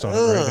crust on it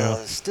right now.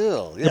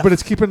 Still. Yeah. But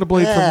it's keeping the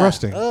blade from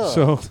rusting.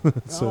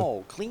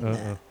 Clean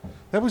that.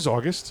 That was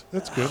August.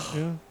 That's good.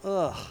 Yeah.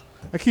 Ugh.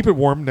 I keep it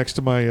warm next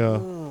to my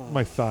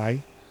my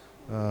thigh,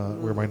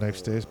 where my knife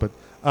stays. But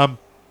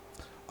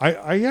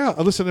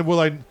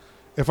listen.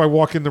 If I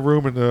walk in the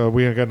room and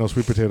we ain't got no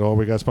sweet potato, all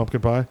we got is pumpkin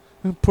pie,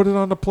 put it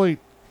on the plate.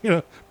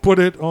 Put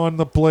it on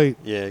the plate.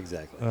 Yeah,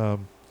 exactly.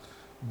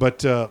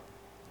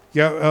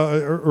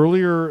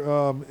 Earlier,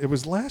 it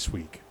was last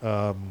week.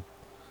 I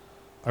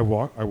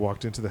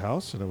walked into the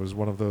house and it was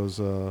one of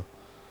those. All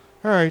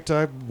right,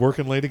 I'm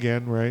working late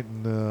again, right?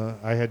 And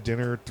I had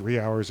dinner 3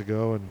 hours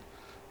ago, and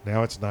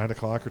now it's 9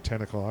 o'clock or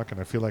 10 o'clock, and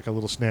I feel like a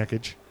little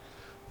snackage.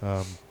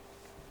 And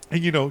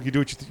you do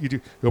what you do.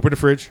 You open the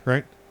fridge,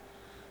 right?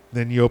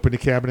 Then you open the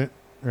cabinet,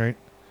 right?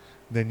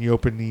 Then you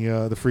open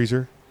the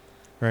freezer,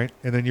 right?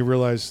 And then you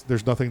realize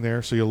there's nothing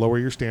there, so you lower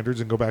your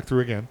standards and go back through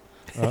again.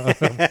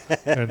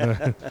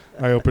 And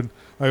I opened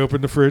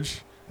the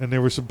fridge, and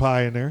there was some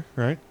pie in there,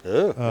 right?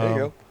 Oh, there you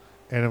go.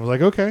 And I was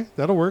like, okay,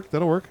 that'll work.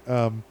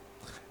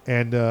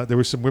 And there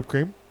was some whipped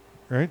cream,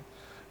 right?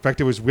 In fact,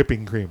 it was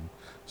whipping cream.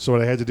 So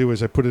what I had to do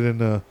is I put it in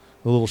a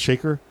little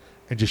shaker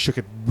and just shook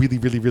it really,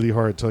 really, really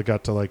hard until it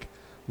got to like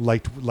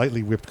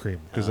lightly whipped cream,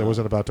 because I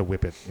wasn't about to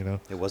whip it.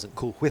 It wasn't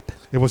Cool Whip.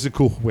 It wasn't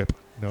Cool Whip.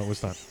 No, it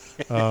was not.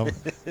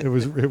 It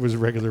was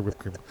regular whipped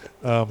cream.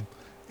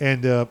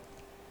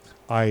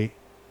 I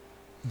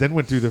then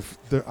went through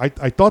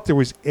I thought there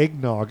was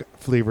eggnog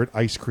flavored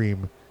ice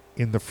cream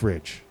in the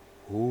fridge.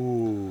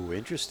 Ooh,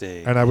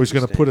 interesting. And I was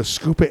going to put a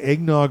scoop of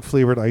eggnog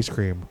flavored ice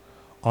cream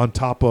on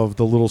top of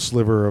the little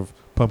sliver of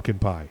pumpkin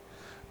pie.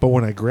 But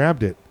when I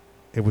grabbed it,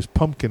 it was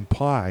pumpkin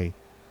pie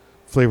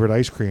flavored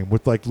ice cream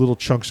with like little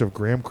chunks of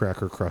graham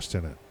cracker crust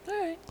in it. All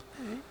right.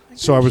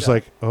 So I was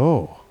like,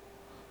 oh.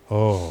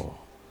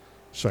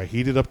 So I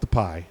heated up the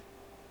pie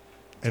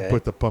and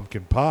put the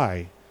pumpkin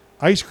pie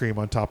ice cream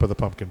on top of the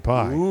pumpkin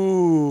pie.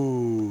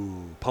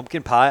 Ooh,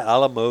 pumpkin pie a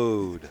la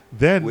mode.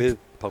 Then with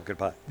pumpkin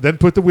pie. Then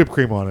put the whipped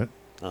cream on it.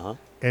 Uh-huh.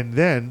 And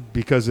then,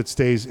 because it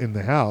stays in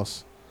the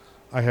house,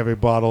 I have a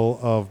bottle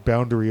of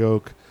Boundary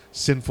Oak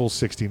Sinful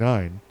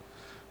 69,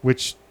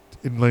 which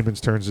in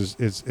layman's terms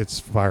is it's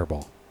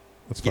Fireball.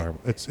 It's Fireball.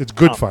 It's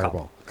good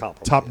Fireball.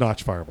 Top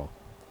notch Fireball.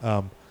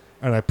 And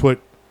I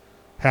put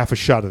half a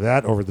shot of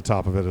that over the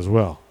top of it as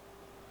well.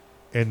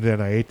 And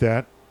then I ate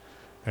that,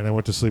 and I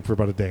went to sleep for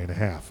about a day and a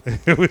half.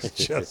 It was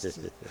just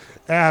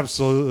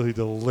absolutely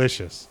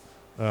delicious.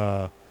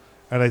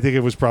 And I think it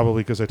was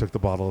probably because I took the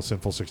bottle of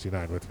Sinful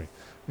 69 with me.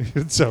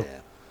 So,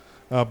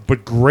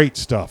 but great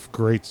stuff.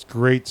 Great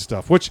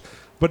stuff.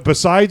 But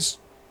besides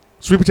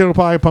sweet potato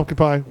pie, pumpkin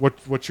pie,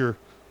 what's your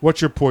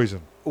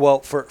poison? Well,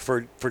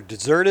 for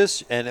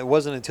dessertus, and it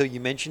wasn't until you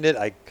mentioned it,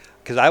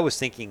 because I was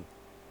thinking,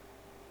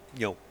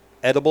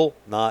 edible,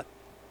 not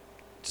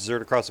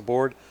dessert across the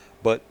board.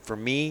 But for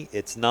me,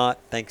 it's not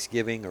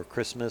Thanksgiving or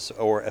Christmas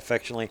or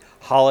affectionately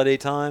holiday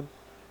time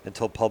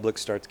until Publix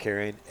starts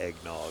carrying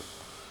eggnog.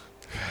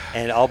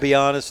 And I'll be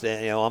honest,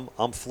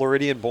 I'm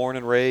Floridian, born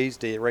and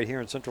raised right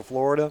here in Central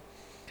Florida,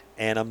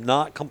 and I'm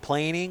not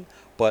complaining,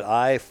 but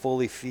I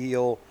fully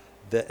feel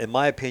that, in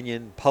my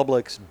opinion,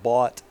 Publix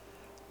bought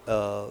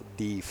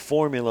the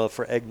formula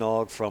for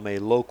eggnog from a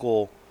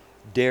local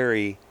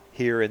dairy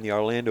here in the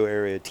Orlando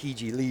area,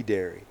 T.G. Lee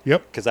Dairy.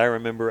 Yep. Because I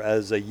remember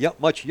as a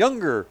much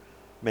younger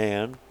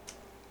man,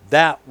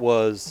 that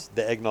was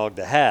the eggnog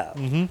to have.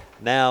 Mm-hmm.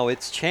 Now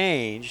it's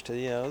changed.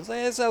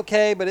 It's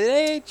okay, but it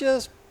ain't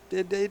just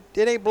it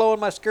ain't blowing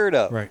my skirt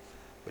up. Right.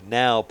 But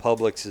now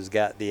Publix has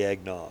got the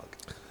eggnog.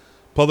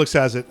 Publix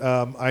has it.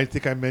 I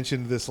think I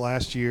mentioned this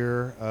last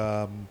year.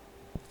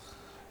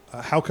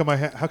 How come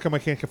I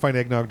can't find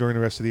eggnog during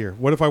the rest of the year?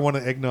 What if I want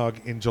an eggnog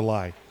in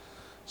July?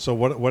 So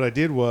what I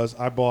did was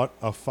I bought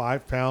a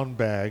 5-pound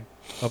bag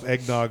of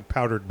eggnog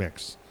powdered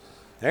mix.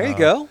 There you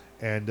go.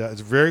 And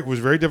it was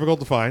very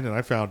difficult to find, and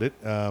I found it.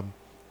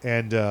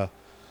 And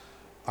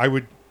I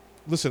would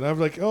listen. I'm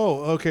like,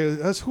 oh, okay.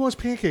 Who wants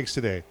pancakes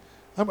today?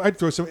 I'd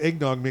throw some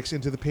eggnog mix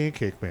into the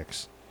pancake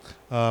mix.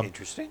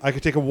 Interesting. I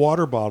could take a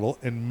water bottle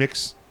and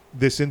mix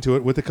this into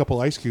it with a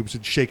couple ice cubes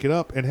and shake it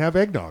up and have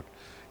eggnog.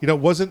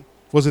 Was it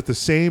the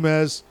same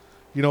as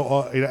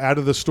out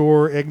of the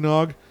store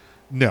eggnog?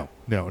 No.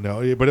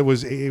 But it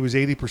was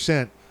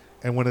 80%.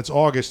 And when it's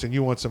August and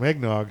you want some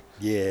eggnog,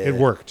 it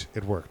worked.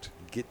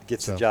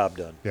 Gets the job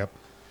done. Yep.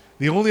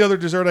 The only other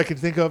dessert I can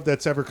think of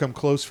that's ever come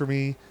close for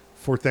me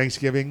for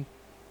Thanksgiving,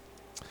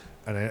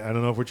 and I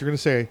don't know what you're going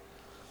to say,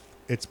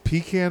 it's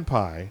pecan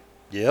pie.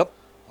 Yep.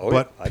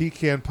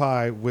 Pecan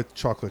pie with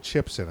chocolate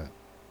chips in it.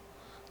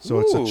 So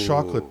it's a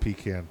chocolate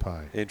pecan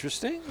pie.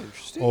 Interesting.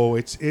 Oh,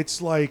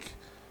 it's like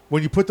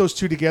when you put those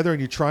two together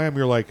and you try them,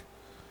 you're like,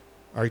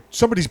 all right,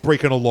 somebody's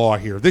breaking a law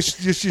here.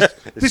 This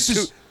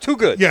is too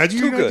good. Yeah,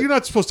 good. You're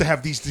not supposed to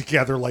have these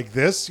together like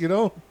this. It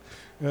was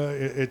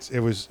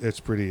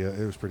pretty good.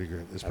 It's pretty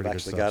I've good actually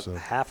stuff. got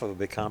half of a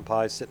pecan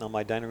pie sitting on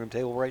my dining room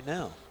table right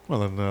now.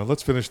 Well, then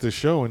let's finish this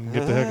show and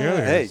get the heck out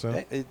of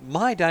here. Hey,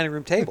 my dining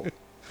room table.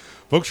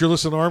 Folks, you're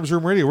listening to Arms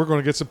Room Radio. We're going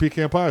to get some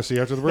pecan pie. See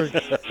you after the break.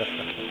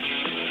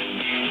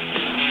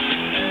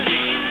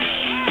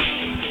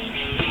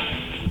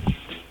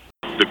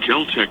 The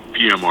Kel-Tec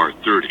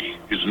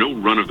PMR-30 is no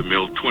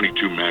run-of-the-mill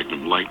 .22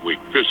 Magnum lightweight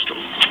pistol,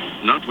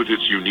 not with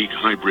its unique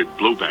hybrid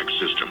blowback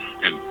system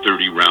and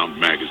 30-round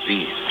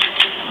magazine.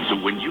 So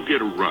when you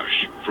get a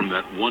rush from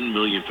that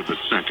 1/1,000,000th of a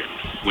second,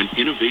 when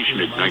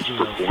innovation ignites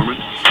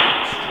performance,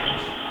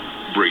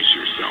 brace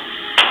yourself.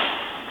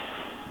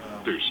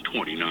 There's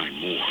 29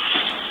 more.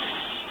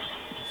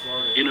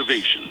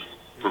 Innovation,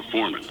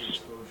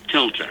 performance,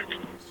 Kel-Tec.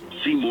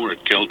 See more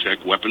at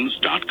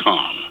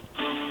keltecweapons.com.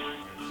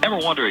 Ever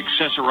want to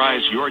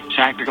accessorize your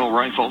tactical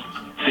rifle?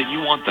 Then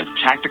you want the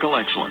tactical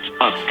excellence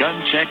of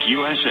GunTech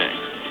USA.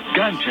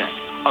 GunTech,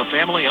 a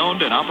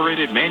family-owned and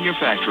operated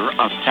manufacturer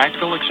of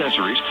tactical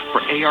accessories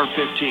for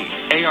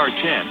AR-15,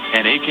 AR-10,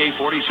 and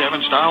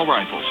AK-47 style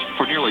rifles.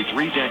 For nearly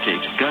 3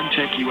 decades,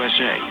 GunTech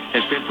USA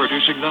has been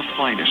producing the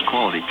finest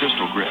quality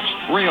pistol grips,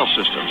 rail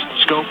systems,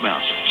 scope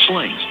mounts,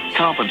 slings,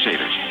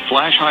 compensators,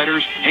 flash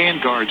hiders,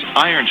 hand guards,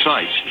 iron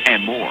sights,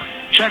 and more.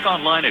 Check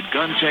online at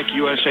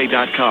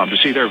GunTechUSA.com to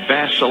see their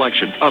vast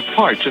selection of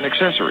parts and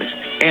accessories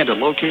and to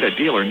locate a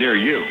dealer near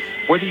you.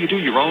 Whether you do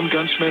your own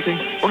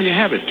gunsmithing or you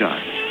have it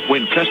done,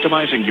 when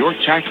customizing your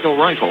tactical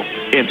rifle,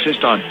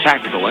 insist on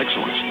tactical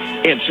excellence.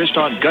 Insist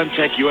on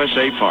GunTech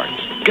USA parts.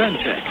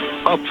 GunTech,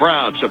 a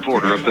proud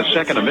supporter of the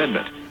Second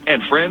Amendment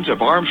and friends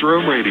of Arms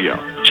Room Radio.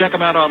 Check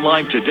them out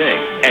online today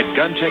at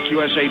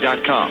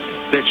GunTechUSA.com.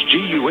 That's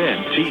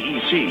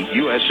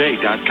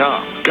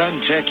GUNTECUSA.com.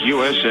 GunTech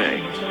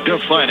USA,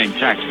 defining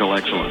tactical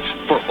excellence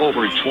for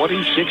over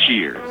 26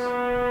 years.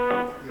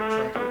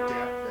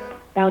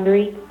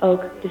 Boundary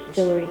Oak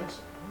Distillery.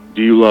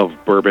 Do you love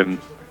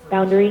bourbon?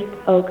 Boundary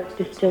Oak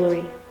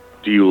Distillery.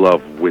 Do you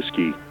love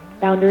whiskey?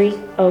 Boundary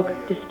Oak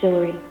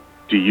Distillery.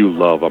 Do you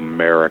love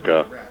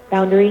America?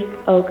 Boundary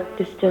Oak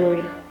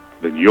Distillery.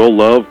 Then you'll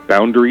love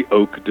Boundary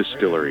Oak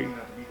Distillery.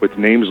 With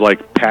names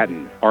like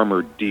Patton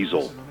Armored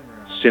Diesel,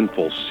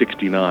 Sinful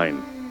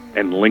 69,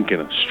 and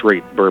Lincoln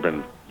Straight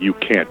Bourbon, you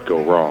can't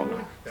go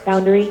wrong.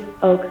 Boundary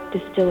Oak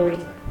Distillery.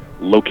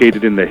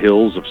 Located in the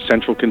hills of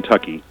central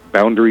Kentucky,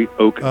 Boundary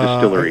Oak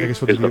Distillery is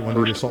the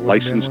first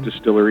licensed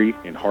distillery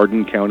in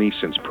Hardin County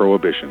since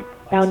Prohibition.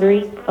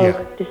 Boundary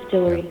Oak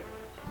Distillery.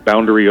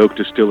 Boundary Oak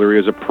Distillery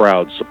is a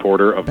proud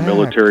supporter of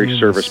military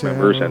service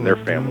members and their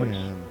families.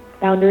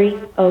 Boundary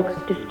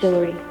Oak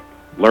Distillery.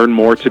 Learn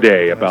more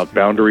today about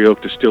Boundary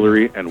Oak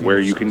Distillery and where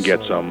you can get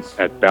some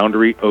at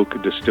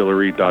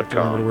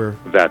BoundaryOakDistillery.com.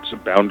 That's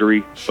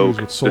Boundary Oak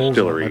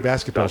Distillery. My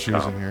basketball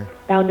shoes in here.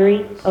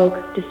 Boundary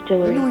Oak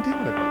Distillery.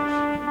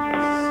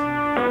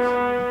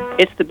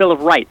 It's the Bill of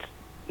Rights,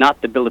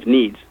 not the Bill of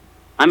Needs.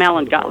 I'm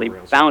Alan Gottlieb,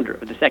 founder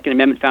of the Second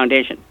Amendment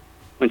Foundation.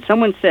 When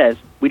someone says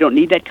we don't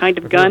need that kind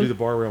of gun,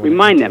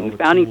 remind them the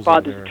Founding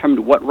Fathers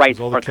determined what rights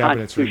our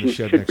Constitution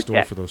should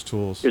protect.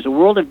 There's a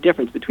world of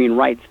difference between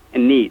rights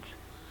and needs.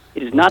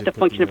 It is not the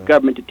function of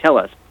government to tell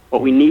us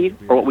what we need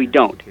or what we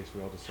don't.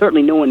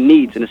 Certainly no one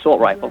needs an assault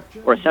rifle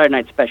or a Saturday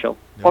night special,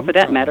 or for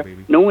that matter,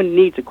 no one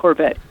needs a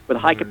Corvette with a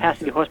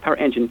high-capacity horsepower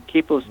engine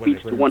capable of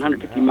speeds to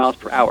 150 miles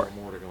per hour.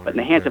 But in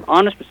the hands of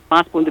honest,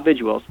 responsible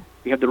individuals,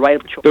 we have the right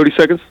of choice. 30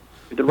 seconds.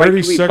 We have the right to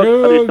read books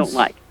others don't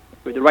like.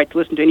 We have the right to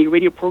listen to any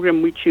radio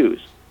program we choose.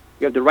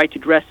 We have the right to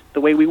dress the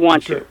way we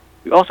want to.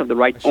 We also have the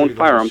right to own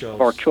firearms of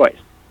our choice.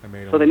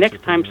 So the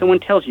next time someone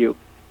tells you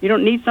you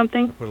don't need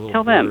something,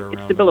 tell them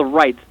it's the Bill of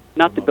Rights,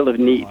 not the Bill of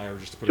Needs.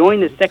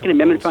 Join the Second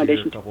Amendment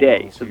Foundation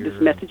today so that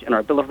this message and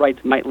our Bill of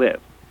Rights might live.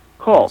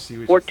 Call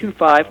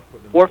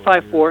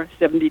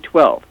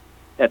 425-454-7012.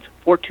 That's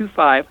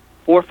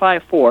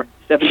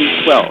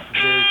 425-454-7012.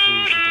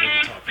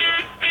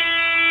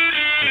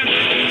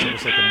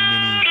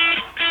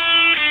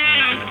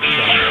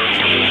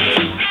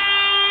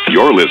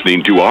 You're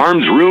listening to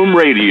Arms Room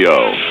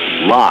Radio,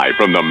 live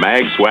from the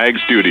MagSwag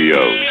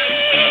studios.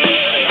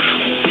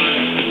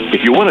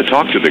 If you want to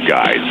talk to the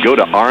guys, go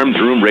to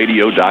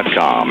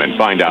armsroomradio.com and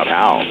find out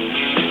how.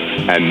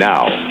 And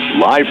now,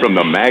 live from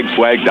the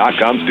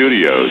magswag.com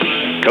studios,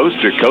 coast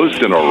to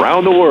coast and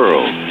around the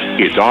world,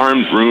 it's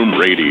Arms Room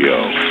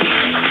Radio.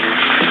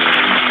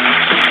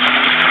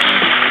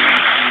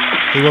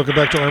 Hey, welcome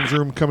back to Arms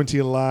Room, coming to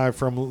you live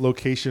from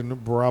location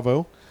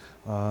Bravo.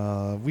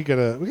 We got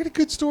a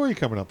good story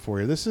coming up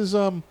for you. This is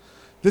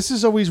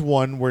always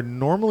one where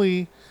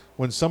normally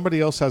when somebody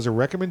else has a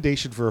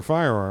recommendation for a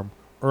firearm,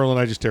 Earl and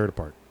I just tear it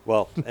apart.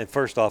 Well, and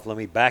first off, let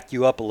me back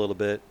you up a little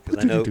bit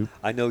because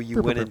I know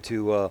you went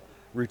into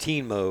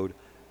routine mode.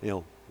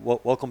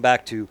 Welcome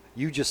back to,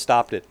 you just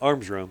stopped at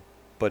Arms Room,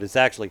 but it's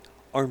actually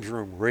Arms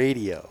Room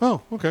Radio.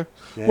 Oh, okay.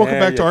 Welcome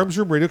back to Arms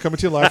Room Radio, coming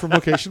to you live from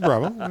location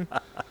Bravo.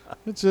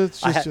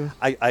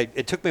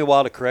 It took me a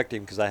while to correct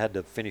him because I had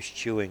to finish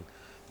chewing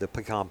the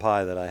pecan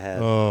pie that I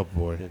had. Oh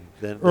boy!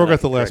 Then Earl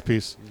got the last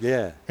piece.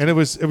 Yeah, and it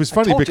was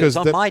funny because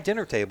it's on my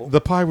dinner table. The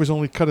pie was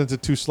only cut into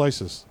 2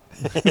 slices.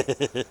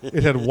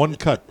 It had one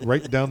cut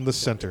right down the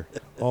center,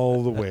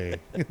 all the way.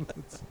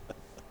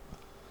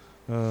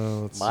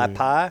 My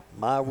pie,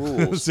 my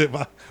rules.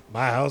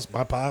 my house,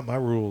 my pie, my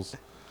rules.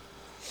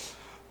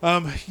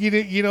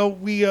 We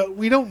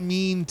don't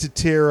mean to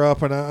tear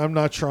up, and I'm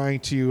not trying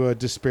to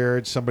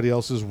disparage somebody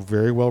else's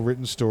very well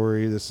written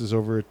story. This is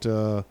over at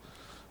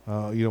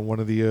one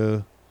of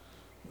the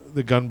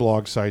gun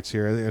blog sites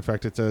here. In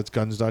fact, it's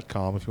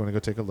guns.com if you want to go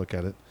take a look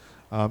at it.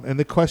 And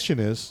the question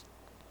is,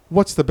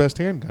 what's the best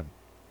handgun?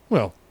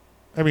 Well,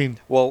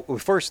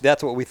 first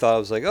that's what we thought. It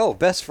was like,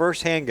 best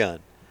first handgun,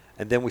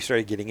 and then we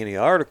started getting into the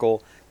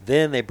article.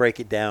 Then they break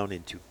it down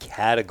into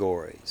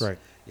categories. Right.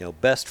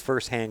 Best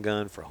first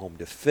handgun for home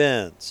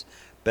defense,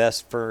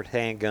 best first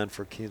handgun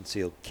for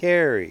concealed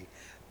carry,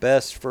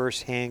 best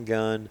first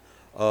handgun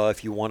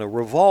if you want a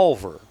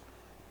revolver,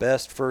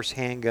 best first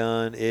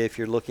handgun if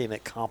you're looking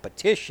at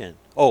competition.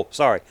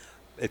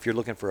 If you're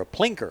looking for a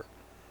plinker.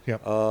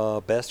 Yep.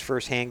 Best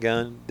first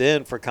handgun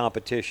then for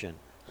competition.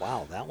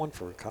 Wow, that one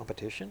for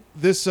competition?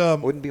 This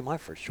wouldn't be my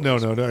first choice. No,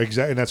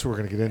 exactly, and that's what we're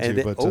going to get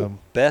into. And then,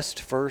 best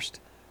first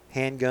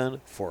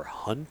handgun for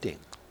hunting.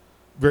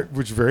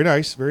 Which is very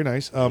nice, very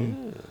nice.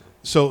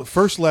 So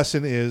first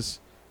lesson is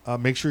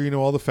make sure you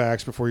know all the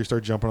facts before you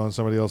start jumping on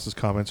somebody else's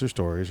comments or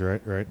stories,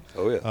 right?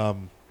 Oh,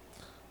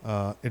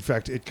 yeah. In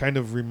fact, it kind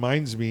of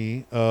reminds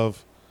me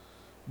of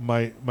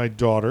my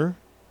daughter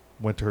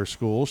went to her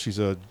school. She's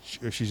a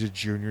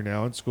junior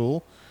now in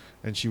school,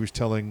 and she was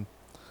telling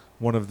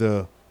one of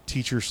the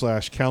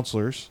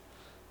teacher/counselors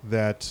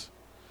that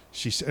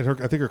she said,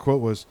 I think her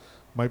quote was,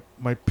 my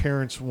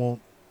parents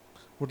won't,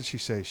 what did she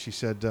say? She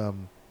said,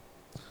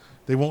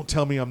 they won't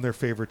tell me I'm their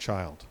favorite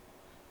child.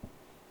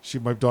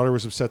 My daughter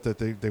was upset that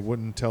they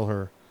wouldn't tell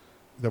her,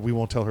 that we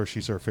won't tell her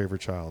she's our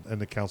favorite child. And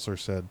the counselor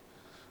said,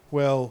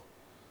 well,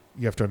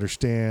 you have to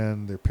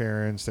understand their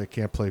parents, they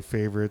can't play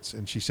favorites.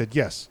 And she said,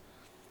 yes,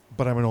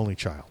 but I'm an only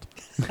child.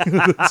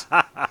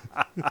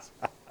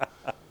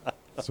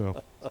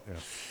 So,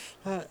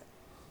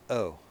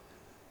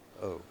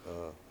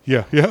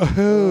 yeah. Yeah.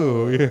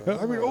 Oh, yeah.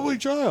 I mean, only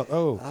child.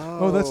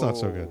 Oh, that's not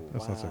so good.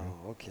 That's not so good.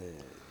 Okay.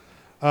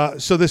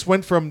 So this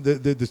went from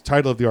the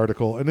title of the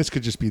article, and this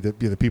could just be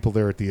the people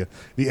there at the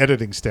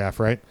editing staff,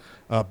 right?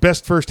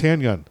 Best first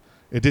handgun.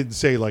 It didn't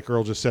say, like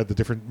Earl just said,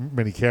 the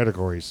many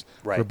categories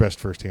for best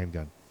first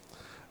handgun.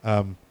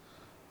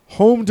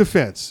 Home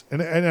defense,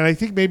 and I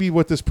think maybe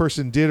what this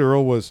person did,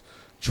 Earl, was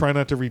try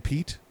not to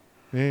repeat.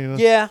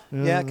 Yeah,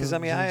 because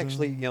I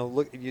actually,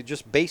 look, you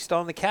just based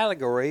on the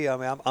category.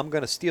 I'm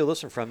going to steal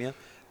this one from you.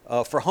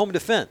 For home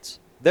defense,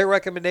 their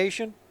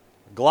recommendation,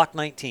 Glock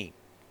 19.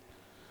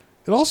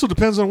 It also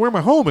depends on where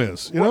my home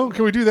is.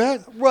 Can we do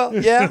that? Well,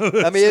 yeah.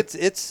 It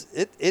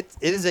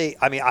is a.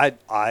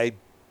 I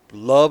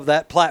love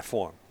that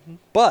platform,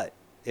 but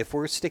if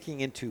we're sticking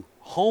into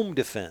home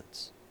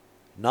defense,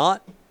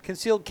 not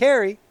concealed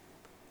carry,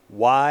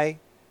 why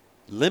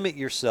limit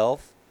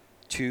yourself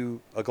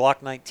to a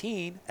Glock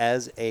 19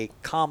 as a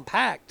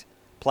compact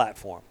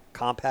platform?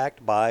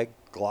 Compact by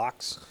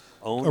Glock's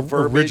own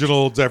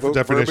original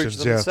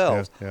definitions.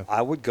 Themselves. Yeah.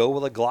 I would go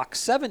with a Glock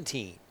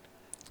 17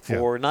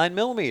 for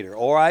 9mm,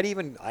 or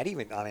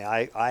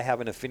I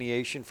have an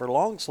affiliation for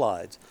long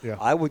slides. Yeah.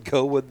 I would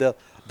go with the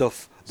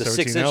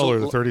 6-inch or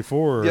the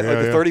 34.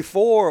 the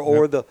 34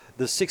 or the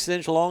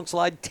 6-inch long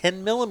slide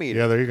 10mm.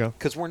 Yeah, there you go.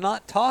 Because we're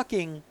not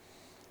talking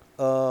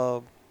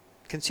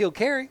concealed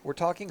carry. We're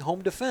talking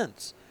home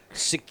defense,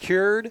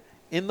 secured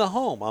in the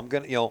home. I'm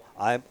gonna,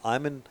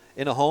 I'm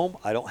in a home.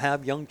 I don't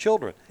have young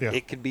children. Yeah.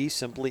 It could be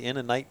simply in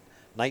a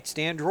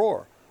nightstand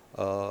drawer.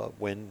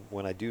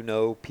 When I do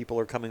know people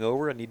are coming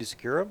over and need to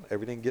secure them,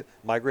 everything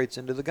migrates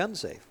into the gun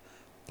safe.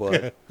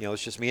 But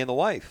it's just me and the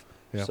wife.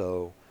 Yeah.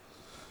 So.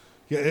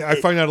 Yeah,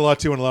 I find out a lot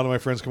too when a lot of my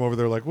friends come over.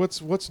 They're like,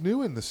 "What's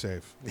new in the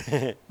safe?"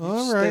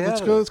 All right, let's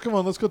go.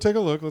 Let's go take a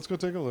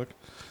look.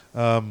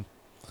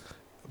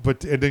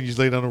 But and then you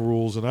lay down the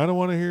rules, and I don't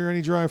want to hear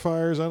any dry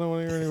fires. I don't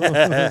want to hear any. I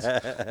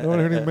don't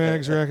want to hear any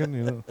mags racking.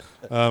 You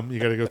got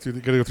to go through.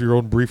 Got to go through your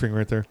own briefing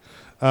right there.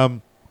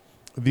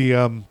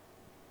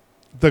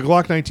 The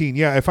Glock 19.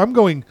 Yeah, if I'm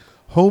going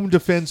home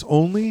defense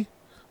only,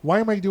 why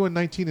am I doing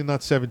 19 and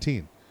not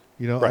 17?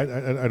 You know, Right.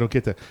 I don't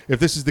get that. If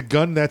this is the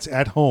gun that's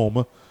at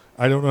home,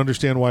 I don't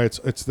understand why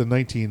it's the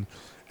 19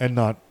 and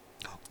not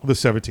the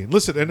 17.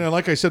 Listen, and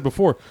like I said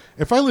before,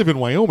 if I live in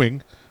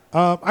Wyoming,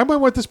 I might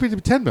want this to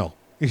be 10 mil.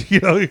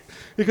 You know,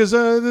 because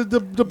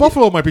the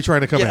buffalo might be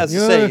trying to come in. Yeah, as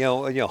I say,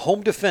 you know,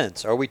 home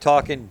defense. Are we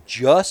talking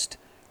just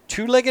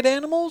two-legged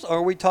animals, or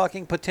are we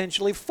talking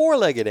potentially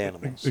four-legged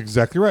animals?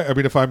 Exactly right. I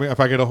mean, if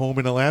I get a home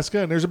in Alaska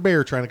and there's a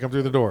bear trying to come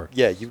through the door.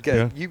 Yeah, you've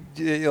got you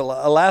know,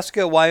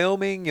 Alaska,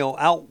 Wyoming, you know,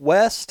 out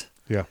west.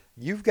 Yeah.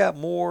 You've got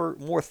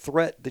more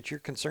threat that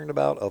you're concerned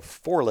about of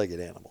four-legged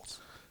animals.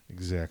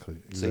 Exactly.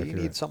 So you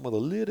need something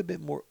with a little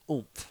bit more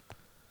oomph.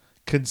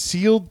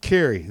 Concealed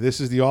carry. This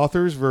is the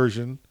author's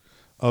version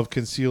of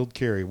concealed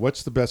carry.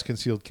 What's the best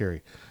concealed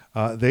carry?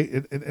 And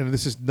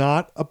this is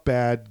not a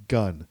bad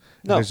gun.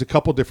 No. There's a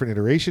couple different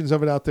iterations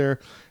of it out there.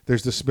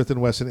 There's the Smith &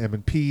 Wesson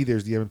M&P.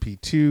 There's the M&P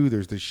 2.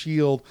 There's the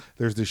Shield.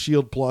 There's the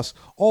Shield Plus.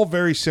 All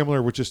very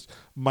similar with just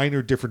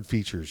minor different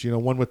features. You know,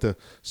 one with the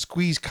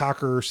squeeze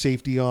cocker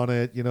safety on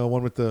it. You know,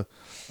 one with the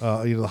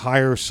the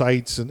higher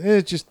sights, and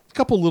it's just a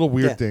couple little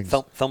weird things.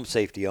 Thumb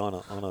safety on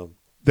a.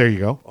 There you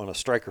go. On a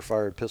striker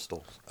fired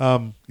pistol.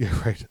 Yeah,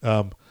 right.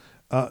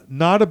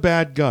 Not a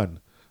bad gun.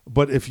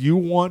 But if you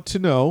want to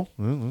know,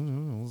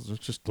 let's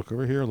just look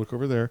over here, look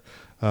over there,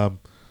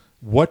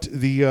 what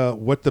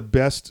the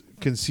best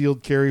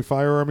concealed carry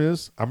firearm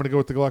is, I'm going to go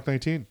with the Glock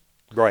 19.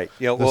 Right.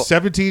 Yeah. The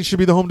 17 should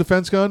be the home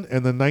defense gun,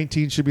 and the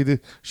 19 should be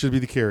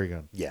the carry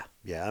gun. Yeah.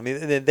 Yeah. I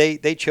mean,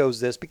 they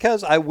chose this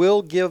because I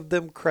will give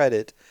them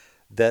credit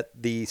that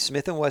the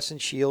Smith & Wesson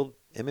Shield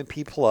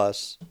M&P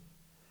Plus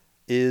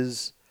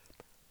is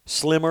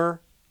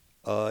slimmer.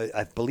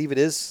 I believe it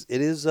is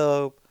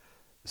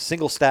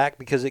single stack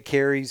because it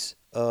carries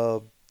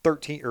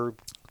 13 or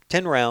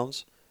 10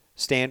 rounds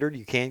standard.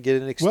 You can get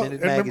an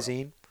extended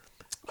magazine.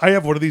 I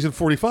have one of these in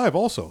 45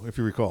 also, if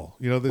you recall.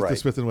 You know, the Right.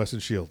 Smith & Wesson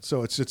Shield.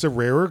 So it's a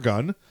rarer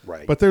gun,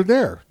 Right. but they're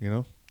there, you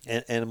know.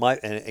 And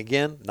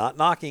again, not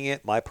knocking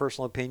it, my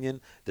personal opinion,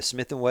 the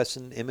Smith &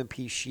 Wesson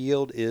M&P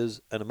Shield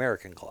is an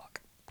American Glock.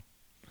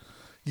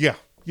 Yeah.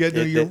 Yeah,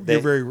 no, you're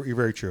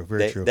very true.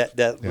 Very true.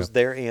 That was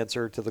their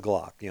answer to the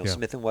Glock. You know, Yeah.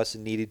 Smith &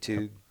 Wesson needed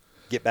to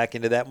get back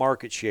into that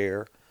market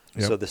share.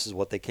 Yep. So this is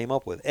what they came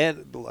up with.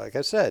 And like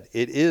I said,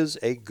 it is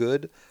a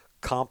good,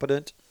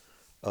 competent,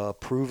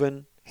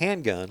 proven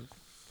handgun.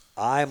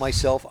 I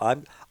myself,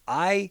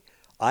 I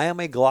am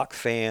a Glock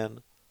fan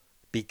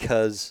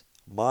because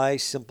my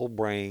simple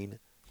brain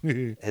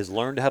has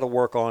learned how to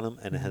work on them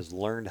and has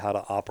learned how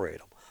to operate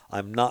them.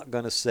 I'm not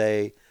going to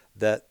say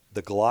that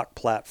the Glock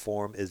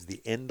platform is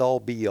the end-all,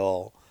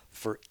 be-all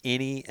for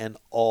any and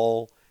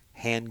all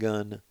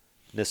handgun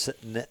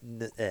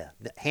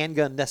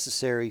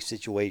necessary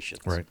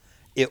situations. Right.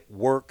 It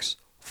works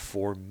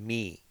for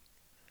me.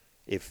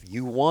 If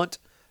you want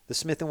the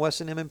Smith &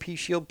 Wesson M&P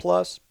Shield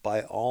Plus,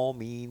 by all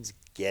means,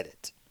 get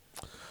it.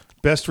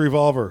 Best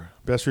revolver.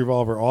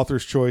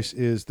 Author's choice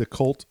is the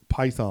Colt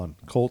Python.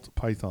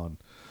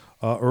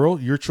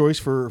 Earl, your choice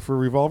for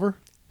revolver?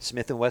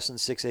 Smith & Wesson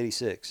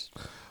 686.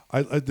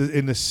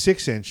 In the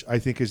 6-inch, I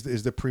think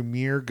is the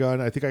premier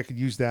gun. I think I could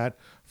use that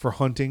for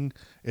hunting.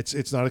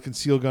 It's not a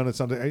concealed gun. I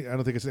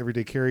don't think it's an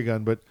everyday carry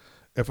gun. But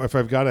if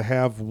I've got to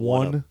have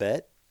one, Wanna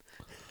bet?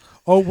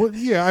 Oh well,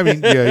 yeah. I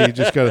mean, yeah. You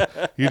just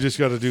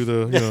gotta do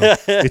the. You know,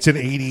 it's an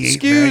 88.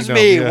 Excuse Magnum.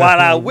 me Yeah. while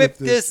I whip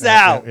this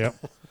out. Yeah.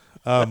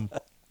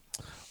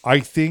 I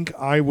think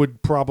I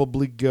would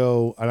probably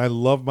go, and I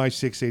love my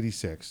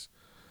 686.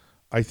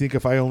 I think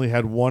if I only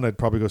had one, I'd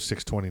probably go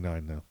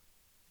 629 now,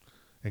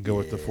 and go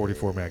with the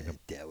 44 Magnum.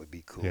 That would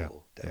be cool. Yeah.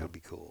 That would be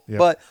cool. Yeah.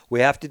 But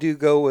we have to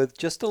go with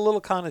just a little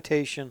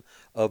connotation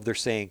of they're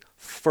saying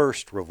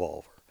first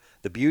revolver.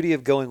 The beauty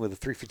of going with a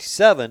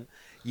 357,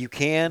 you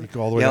can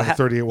go all the way down to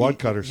 38 wad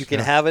cutters. You can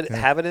Yeah. have it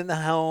Yeah. in the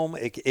home.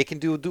 It can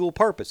do a dual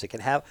purpose. It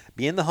can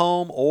be in the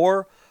home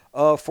or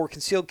for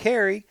concealed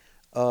carry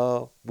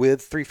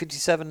with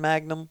 357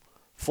 Magnum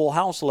full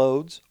house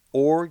loads,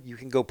 or you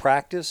can go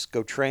practice,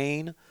 go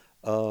train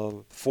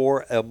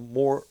for a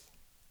more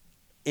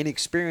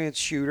inexperienced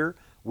shooter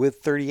with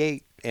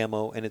 38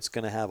 ammo, and it's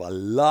going to have a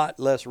lot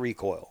less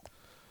recoil.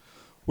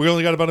 We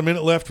only got about a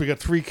minute left. We got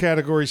 3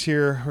 categories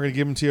here. We're gonna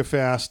give them to you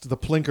fast. The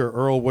Plinker,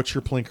 Earl. What's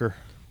your Plinker?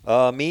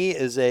 Me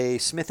is a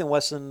Smith &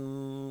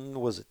 Wesson,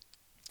 was it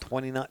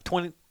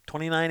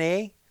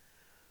 29A?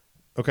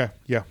 Okay,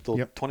 yeah.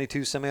 Yep.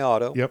 22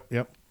 semi-auto.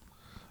 Yep.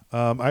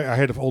 I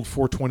had an old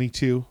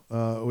 422,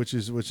 which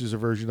is a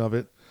version of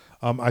it.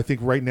 I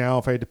think right now,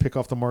 if I had to pick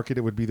off the market,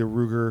 it would be the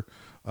Ruger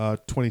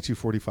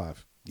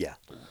 2245. Yeah.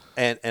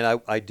 And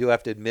I do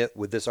have to admit,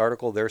 with this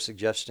article, they're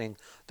suggesting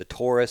the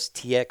Taurus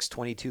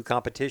TX22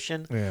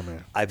 competition. Yeah,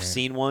 man. I've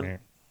seen one. Man.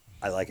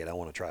 I like it. I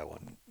want to try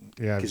one.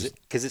 Yeah.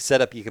 Because it's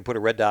set up, you can put a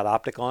red dot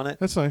optic on it.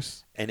 That's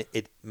nice. And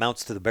it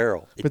mounts to the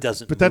barrel. It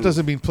doesn't But that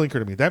doesn't mean Plinker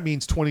to me. That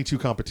means 22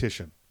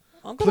 competition.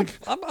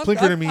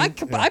 Plinker to me. I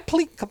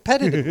plink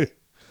competitively.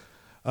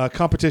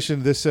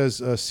 Competition, this says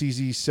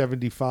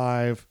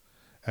CZ75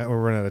 We're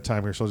running out of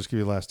time here, so I'll just give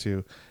you the last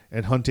two.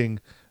 And hunting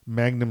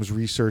Magnum's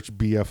Research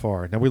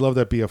BFR. Now, we love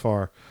that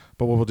BFR,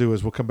 but what we'll do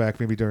is we'll come back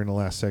maybe during the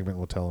last segment and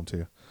we'll tell them to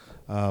you.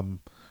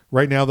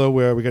 Right now, though,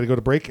 we got to go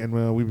to break, and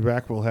we'll be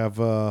back. We'll have,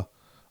 I'm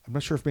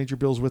not sure if Major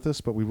Bill's with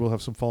us, but we will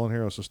have some fallen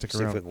heroes, so stick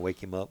around. See if we can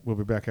wake him up. We'll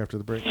be back after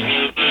the break.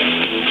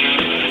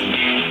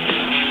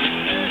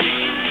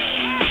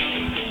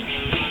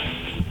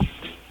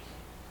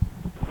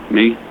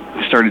 Me?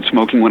 I started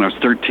smoking when I was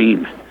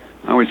 13.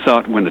 I always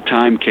thought when the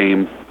time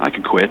came, I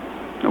could quit.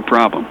 No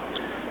problem.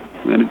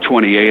 Then at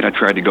 28, I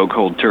tried to go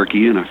cold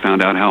turkey, and I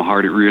found out how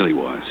hard it really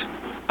was.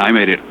 I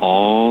made it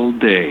all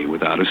day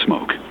without a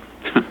smoke.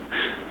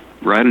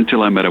 Right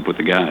until I met up with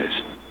the guys.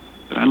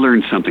 But I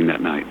learned something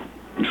that night.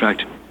 In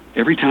fact,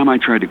 every time I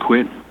tried to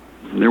quit,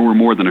 there were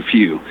more than a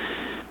few,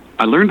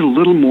 I learned a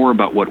little more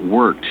about what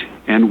worked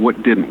and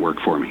what didn't work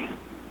for me.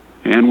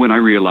 And when I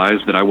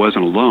realized that I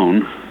wasn't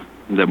alone,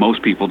 that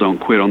most people don't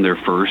quit on their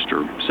first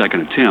or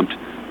second attempt,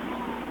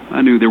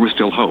 I knew there was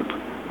still hope.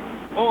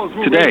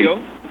 Today,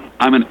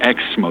 I'm an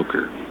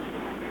ex-smoker.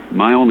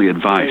 My only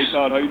advice is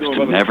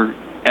to never,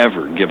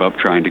 ever give up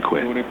trying to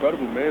quit.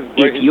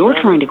 If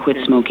you're trying to quit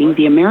smoking,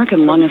 the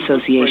American Lung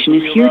Association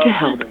is here to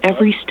help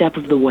every step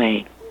of the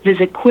way.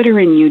 Visit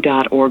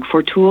quitterinyou.org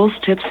for tools,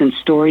 tips, and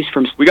stories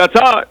from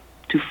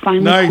to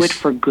finally quit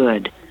for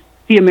good.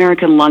 The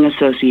American Lung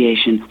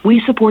Association.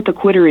 We support the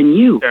Quitter in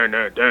You.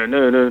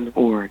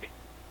 Org.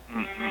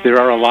 There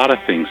are a lot of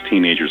things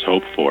teenagers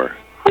hope for,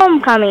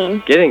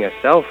 Homecoming. Getting a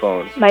cell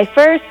phone. My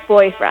first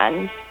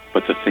boyfriend.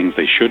 but the things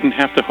they shouldn't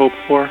have to hope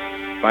for?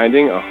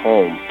 Finding a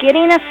home.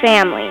 Getting a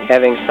family.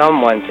 Having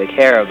someone to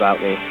care about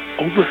me.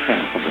 Over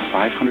half of the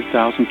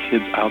 500,000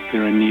 kids out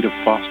there in need of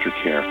foster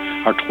care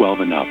are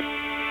 12 and up.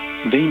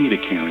 They need a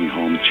caring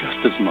home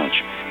just as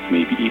much,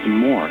 maybe even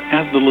more,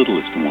 as the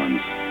littlest ones.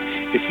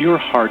 If your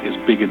heart is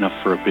big enough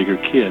for a bigger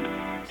kid,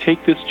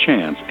 take this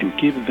chance and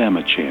give them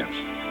a chance.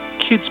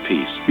 Kids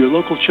Peace, your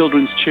local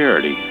children's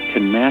charity,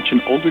 can match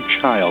an older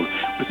child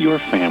with your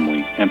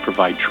family and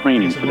provide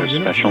training for their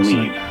special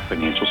needs,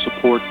 financial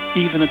support,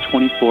 even a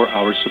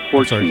 24-hour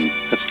support team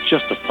that's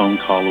just a phone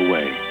call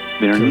away.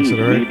 Their needs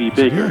may be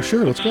bigger,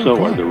 but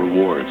so are the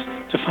rewards.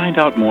 To find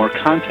out more,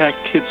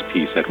 contact Kids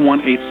Peace at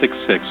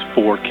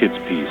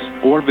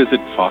 1-866-4KIDS-PEACE or visit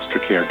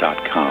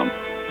fostercare.com.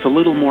 With a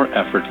little more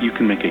effort, you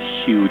can make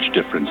a huge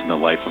difference in the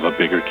life of a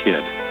bigger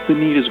kid. The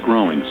need is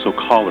growing, so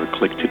call or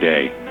click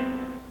today.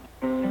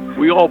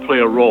 We all play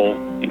a role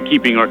in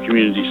keeping our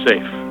community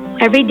safe.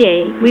 Every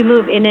day, we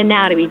move in and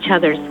out of each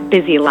other's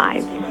busy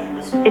lives.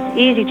 It's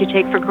easy to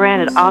take for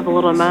granted all the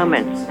little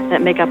moments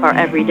that make up our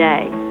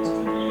everyday.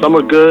 Some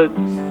are good,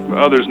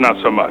 others not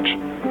so much.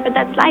 But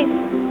that's life.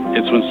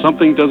 It's when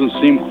something doesn't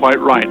seem quite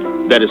right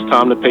that it's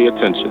time to pay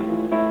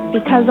attention.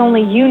 Because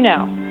only you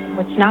know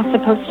what's not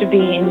supposed to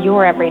be in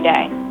your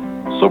everyday.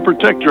 So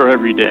protect your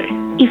everyday.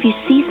 If you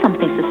see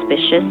something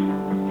suspicious,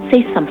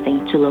 say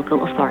something to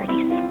local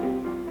authorities.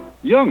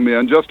 Young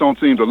men just don't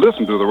seem to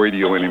listen to the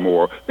radio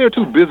anymore. They're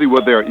too busy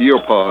with their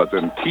earpods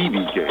and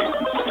TV games.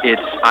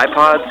 It's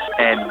iPods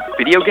and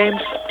video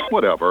games?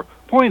 Whatever.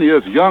 Point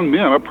is, young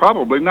men are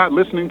probably not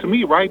listening to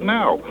me right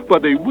now,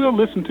 but they will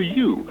listen to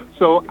you.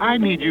 So I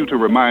need you to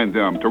remind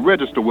them to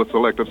register with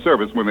Selective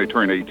Service when they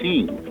turn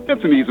 18.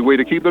 It's an easy way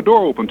to keep the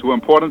door open to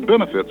important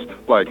benefits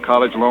like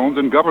college loans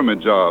and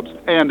government jobs,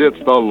 and it's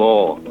the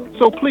law.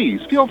 So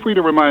please, feel free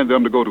to remind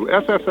them to go to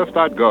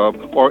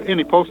sss.gov or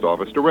any post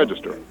office to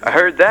register. I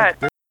heard that.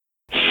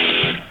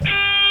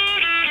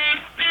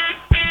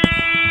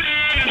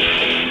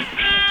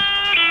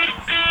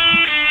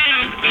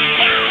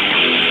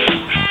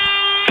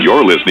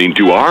 You're listening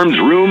to Arms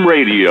Room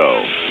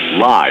Radio,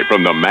 live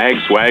from the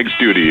MagSwag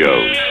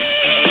studios.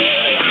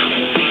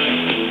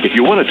 If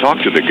you want to talk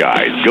to the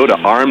guys, go to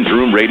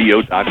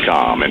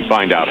armsroomradio.com and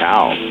find out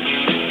how.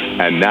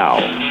 And now,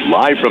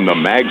 live from the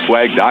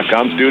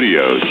magswag.com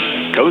studios,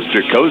 coast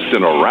to coast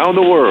and around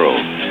the world,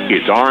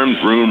 it's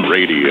Arms Room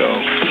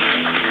Radio.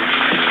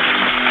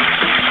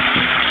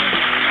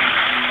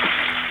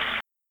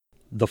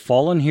 The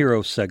Fallen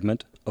Hero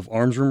segment of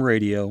Arms Room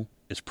Radio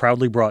is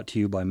proudly brought to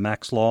you by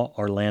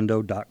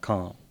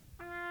MaxLawOrlando.com.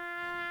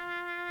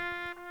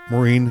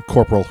 Marine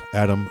Corporal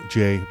Adam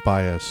J.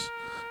 Baez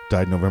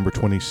died November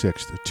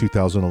 26,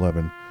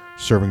 2011,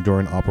 serving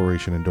during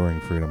Operation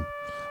Enduring Freedom.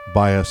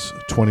 Baez,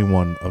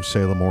 21, of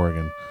Salem,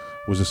 Oregon,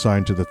 was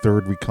assigned to the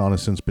 3rd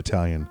Reconnaissance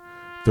Battalion,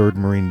 3rd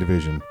Marine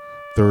Division,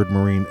 3rd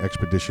Marine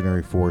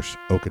Expeditionary Force,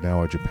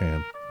 Okinawa,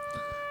 Japan.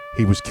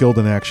 He was killed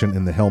in action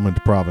in the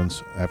Helmand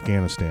Province,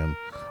 Afghanistan,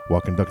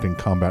 while conducting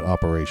combat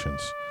operations.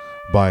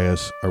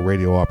 Baez, a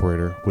radio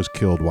operator, was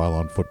killed while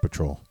on foot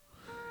patrol.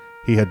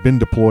 He had been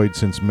deployed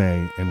since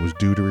May and was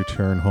due to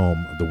return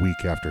home the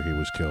week after he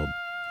was killed.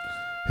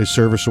 His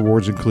service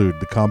awards include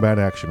the Combat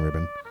Action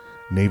Ribbon,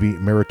 Navy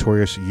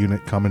Meritorious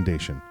Unit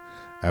Commendation,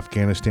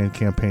 Afghanistan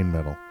Campaign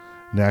Medal,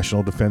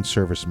 National Defense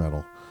Service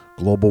Medal,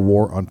 Global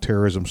War on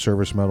Terrorism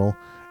Service Medal,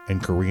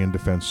 and Korean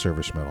Defense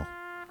Service Medal.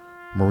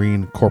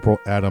 Marine Corporal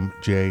Adam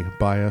J.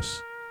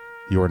 Baez,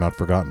 you are not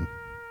forgotten.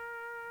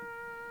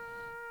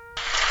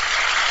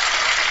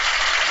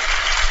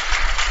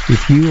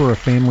 If you or a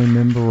family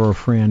member or a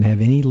friend have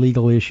any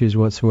legal issues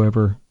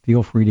whatsoever,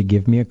 feel free to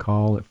give me a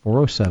call at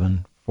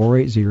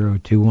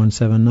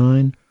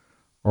 407-480-2179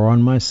 or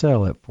on my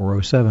cell at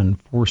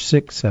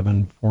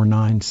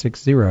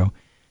 407-467-4960,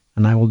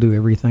 and I will do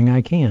everything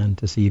I can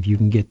to see if you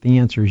can get the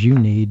answers you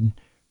need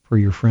for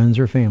your friends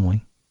or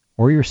family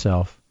or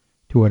yourself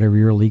to whatever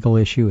your legal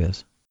issue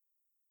is.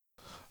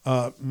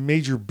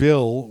 Major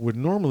Bill would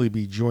normally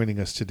be joining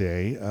us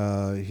today.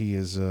 He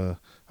is, I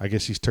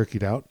guess he's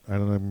turkeyed out. I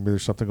don't know, maybe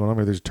there's something going on.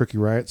 Maybe there's a turkey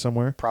riot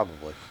somewhere.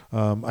 Probably.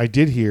 I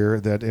did hear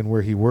that in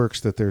where he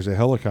works that there's a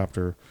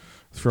helicopter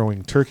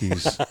throwing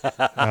turkeys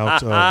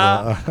out of...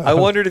 I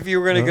wondered if you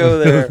were going to go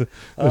there.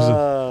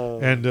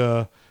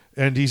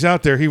 And he's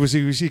out there.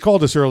 He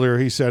called us earlier.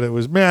 He said it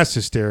was mass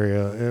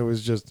hysteria. It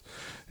was just...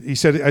 He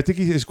said, I think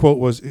his quote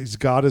was,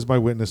 "God is my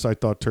witness, I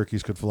thought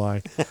turkeys could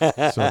fly."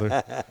 So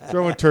they're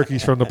throwing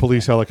turkeys from the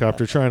police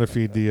helicopter, trying to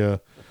feed the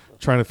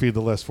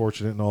less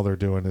fortunate, and all they're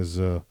doing is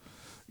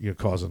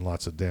causing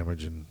lots of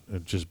damage and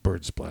just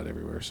bird splat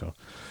everywhere. So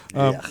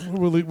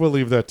we'll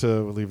leave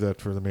that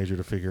for the major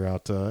to figure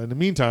out. In the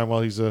meantime,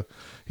 while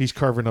he's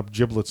carving up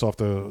giblets off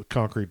the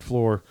concrete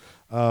floor,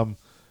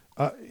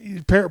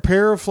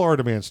 pair of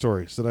Florida man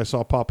stories that I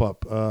saw pop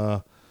up,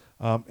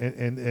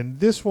 and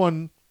this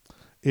one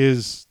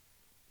is,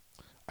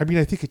 I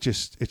think it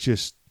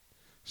just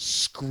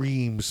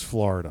screams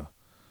Florida.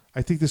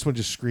 I think this one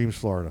just screams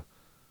Florida.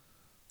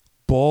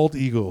 Bald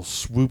eagle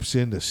swoops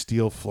in to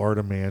steal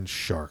Florida man's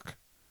shark.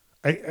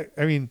 I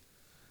mean,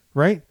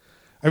 right?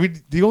 I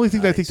mean, the only thing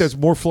that I think that's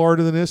more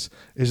Florida than this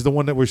is the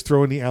one that was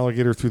throwing the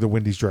alligator through the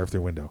Wendy's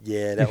drive-thru window.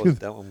 Yeah, that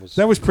one was.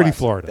 That was pretty classic.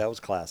 Florida. That was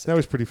classic. That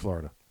was pretty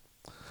Florida.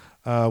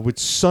 With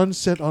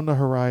sunset on the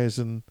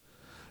horizon,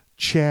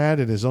 Chad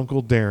and his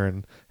uncle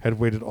Darren had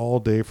waited all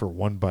day for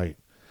one bite.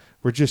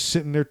 We're just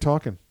sitting there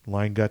talking.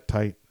 Line got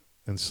tight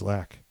and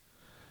slack.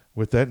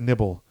 With that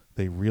nibble,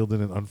 they reeled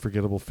in an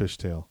unforgettable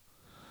fishtail.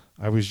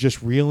 I was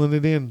just reeling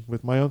it in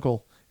with my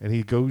uncle, and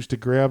he goes to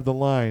grab the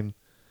line.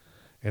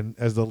 And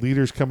as the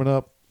leader's coming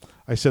up,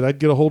 I said I'd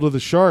get a hold of the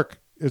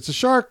shark. It's a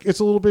shark. It's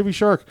a little baby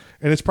shark,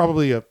 and it's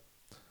probably a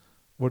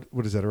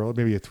what is that, Earl?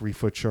 Maybe a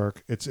 3-foot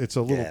shark. It's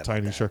a little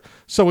tiny shark.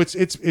 So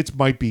it's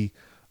might be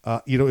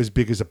as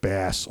big as a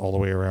bass all the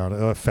way around,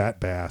 a fat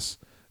bass.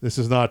 This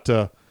is not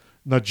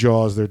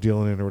Jaws they're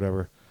dealing in or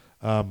whatever.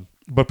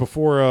 But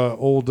before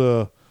old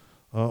Uncle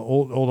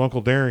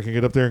Darren can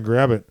get up there and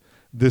grab it,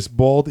 this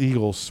bald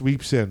eagle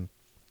sweeps in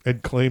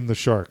and claimed the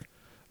shark.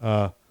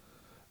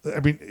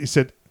 He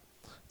said,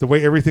 the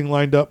way everything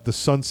lined up, the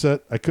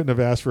sunset, I couldn't have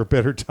asked for a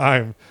better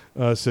time,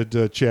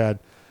 said Chad.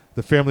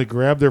 The family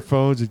grabbed their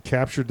phones and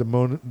captured the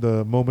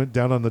moment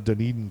down on the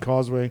Dunedin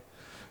Causeway.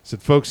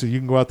 Said, folks, so you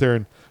can go out there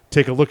and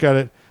take a look at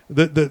it.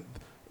 The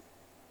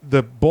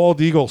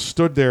bald eagle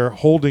stood there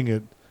holding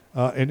it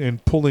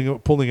and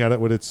pulling at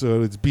it with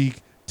its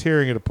beak,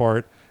 tearing it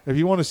apart. If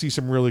you want to see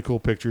some really cool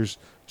pictures,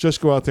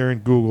 just go out there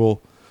and Google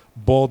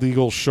bald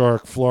eagle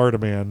shark Florida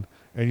man,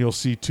 and you'll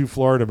see two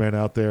Florida men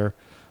out there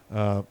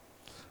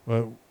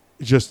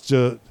just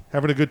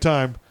having a good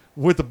time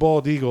with the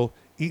bald eagle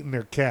eating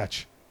their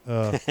catch.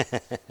 I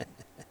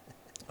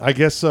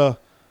guess the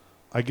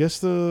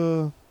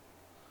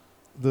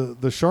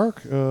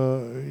shark, he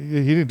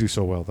didn't do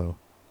so well though.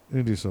 He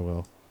didn't do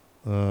so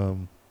well.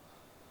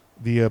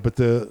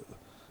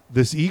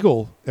 This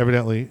eagle,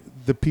 evidently,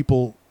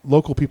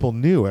 local people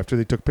knew after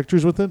they took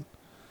pictures with it.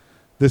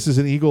 This is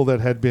an eagle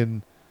that had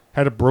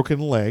a broken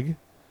leg,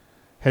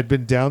 had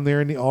been down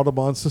there in the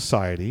Audubon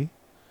Society,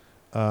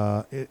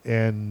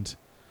 and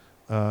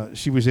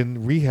she was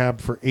in rehab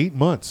for 8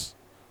 months.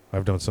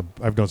 I've known some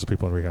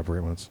people in rehab for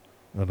 8 months.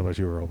 I don't know about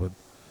you, Earl, but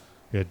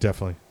yeah,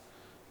 definitely.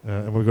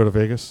 And when we go to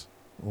Vegas,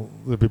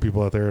 there'll be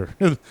people out there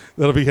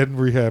that'll be heading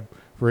rehab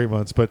for 8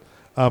 months. But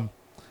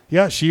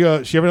she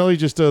evidently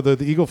just the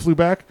eagle flew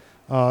back,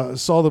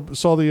 saw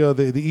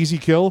the easy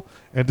kill,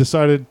 and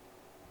decided,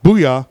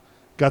 booyah,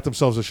 got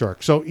themselves a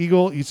shark. So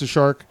eagle eats a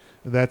shark.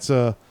 That's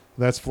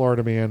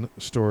Florida man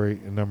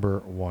story number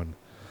 1.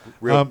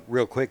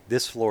 Real quick,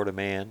 this Florida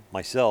man,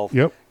 myself,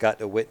 got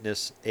to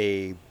witness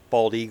a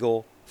bald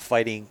eagle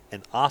fighting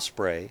an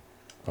osprey,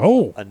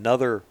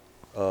 another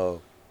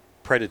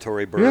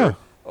predatory bird,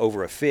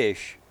 over a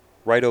fish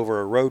right over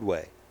a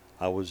roadway.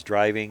 I was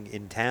driving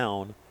in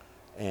town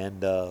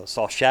and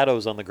saw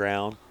shadows on the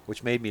ground,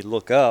 which made me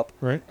look up.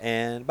 Right.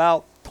 And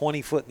about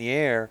 20 foot in the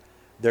air,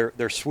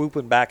 they're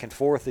swooping back and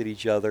forth at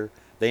each other.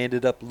 They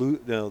ended up,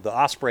 the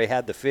osprey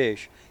had the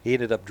fish. He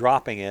ended up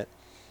dropping it.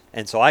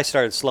 And so I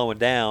started slowing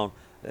down,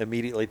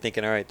 immediately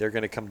thinking, all right, they're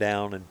going to come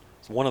down, and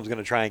one of them's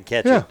going to try and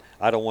catch it.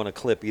 I don't want to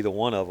clip either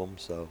one of them.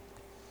 So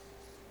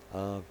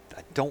I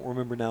don't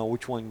remember now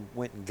which one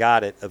went and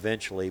got it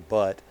eventually,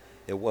 but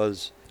it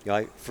was,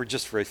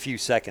 for a few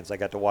seconds, I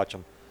got to watch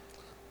them.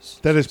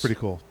 That is pretty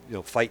cool.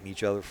 Fighting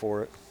each other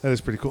for it. That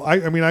is pretty cool.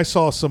 I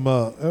saw some,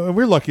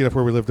 we're lucky enough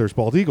where we live, there's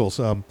bald eagles.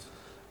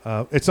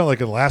 It's not like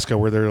in Alaska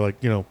where they're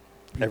like, everywhere.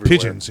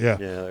 Pigeons. Yeah.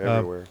 Yeah,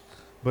 everywhere.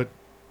 But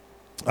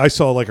I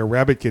saw like a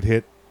rabbit get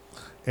hit,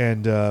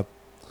 and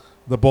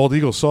the bald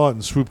eagle saw it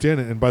and swooped in,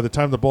 and by the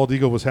time the bald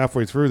eagle was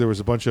halfway through, there was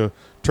a bunch of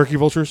turkey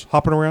vultures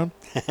hopping around.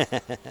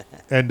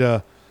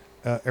 And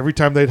every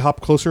time they'd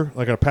hop closer,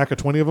 like a pack of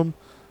 20 of them,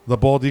 the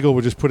bald eagle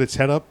would just put its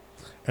head up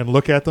and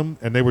look at them,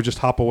 and they would just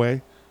hop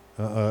away.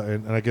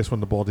 And I guess when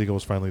the bald eagle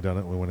was finally done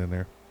it, we went in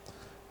there,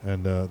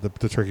 and the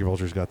turkey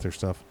vultures got their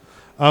stuff.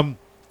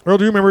 Earl,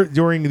 do you remember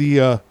during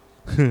the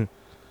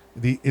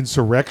the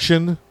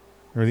insurrection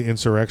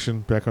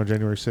back on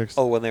January 6th?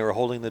 Oh, when they were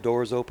holding the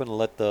doors open and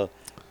let the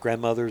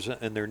grandmothers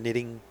and their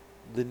knitting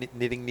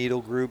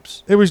needle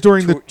groups. It was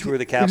during the tour of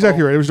the Capitol.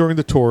 Exactly right. It was during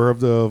the tour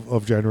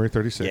of January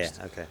 36th.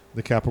 Yeah. Okay.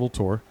 The Capitol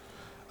tour.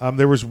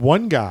 There was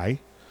one guy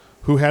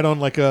who had on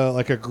like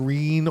a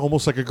green,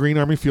 almost like a green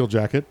Army field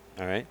jacket.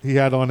 All right. He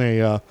had on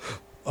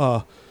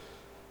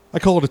I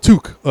call it a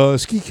toque, a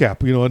ski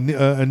cap,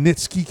 a knit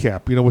ski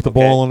cap, with a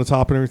ball on the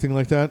top and everything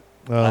like that.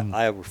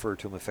 I refer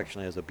to him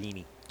affectionately as a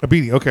beanie. A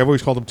beanie. Okay, I've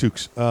always called them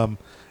toques.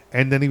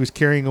 And then he was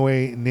carrying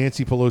away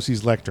Nancy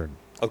Pelosi's lectern.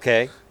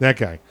 Okay. That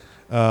guy.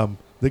 There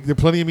are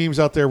plenty of memes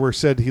out there where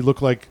said he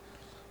looked like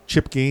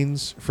Chip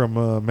Gaines from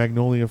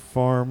Magnolia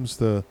Farms,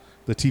 the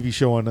TV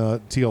show on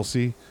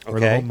TLC, or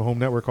the Home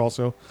Network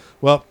also.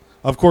 Well,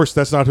 of course,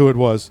 that's not who it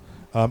was.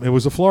 It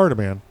was a Florida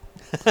man.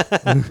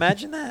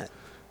 Imagine that.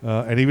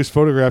 And he was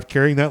photographed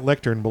carrying that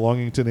lectern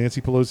belonging to Nancy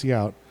Pelosi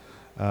out.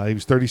 He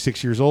was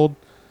 36 years old.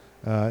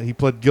 He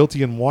pled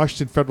guilty in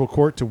Washington federal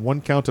court to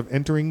one count of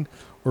entering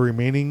or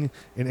remaining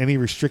in any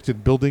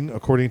restricted building,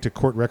 according to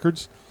court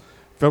records.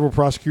 Federal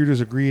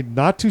prosecutors agreed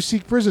not to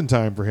seek prison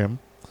time for him,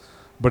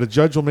 but a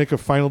judge will make a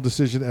final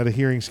decision at a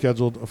hearing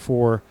scheduled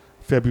for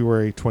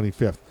February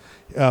 25th.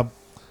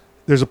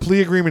 There's a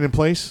plea agreement in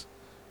place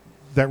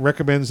that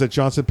recommends that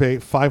Johnson pay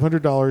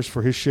 $500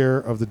 for his share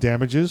of the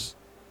damages.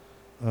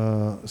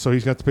 So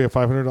he's got to pay a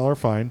 $500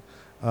 fine.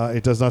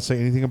 It does not say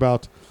anything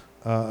about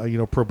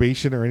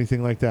probation or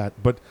anything like that.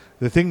 But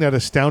the thing that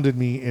astounded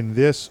me in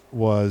this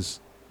was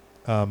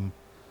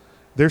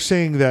they're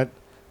saying that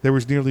there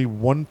was nearly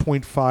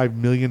 $1.5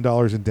 million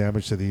in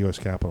damage to the U.S.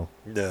 Capitol.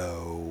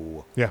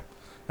 No. Yeah.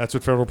 That's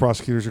what federal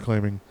prosecutors are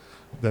claiming,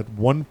 that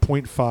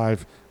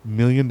 $1.5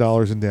 million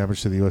in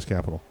damage to the U.S.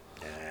 Capitol.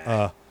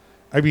 I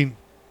mean,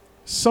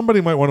 somebody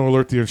might want to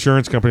alert the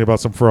insurance company about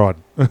some fraud,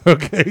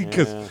 okay?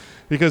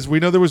 Because we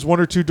know there was one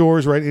or two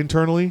doors right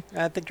internally.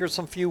 I think there's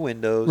some few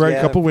windows. Right,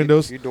 a couple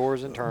windows. A few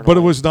doors internally. But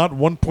it was not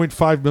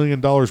 $1.5 million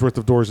worth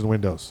of doors and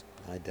windows.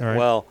 Right?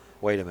 Well,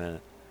 wait a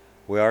minute.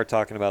 We are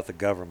talking about the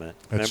government.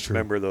 That's true.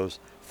 Remember those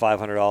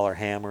 $500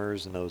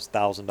 hammers and those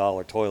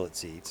 $1,000 toilet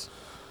seats.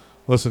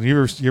 Listen,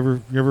 you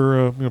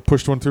ever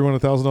pushed one through on a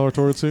 $1,000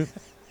 toilet seat?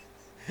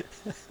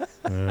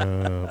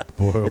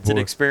 Boy, it's an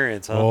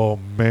experience, huh? Oh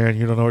man,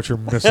 you don't know what you're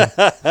missing.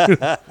 You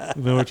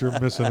know what you're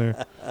missing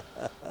there.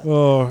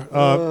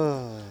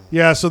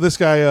 Yeah. So this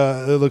guy,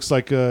 it looks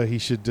like he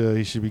should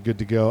be good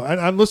to go.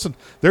 And listen,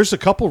 there's a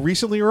couple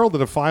recently, Earl,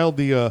 that have filed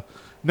the.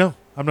 No,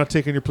 I'm not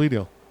taking your plea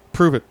deal.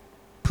 Prove it.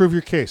 Prove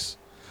your case.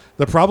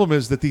 The problem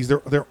is that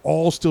they're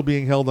all still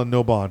being held on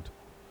no bond.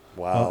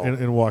 Wow.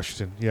 In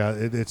Washington, yeah,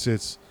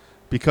 it's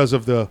because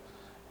of the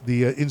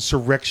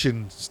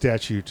insurrection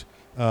statute.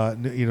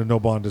 No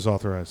bond is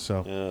authorized.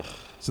 So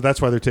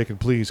that's why they're taking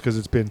pleas, because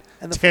it's been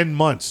 10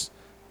 months.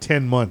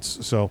 10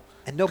 months. So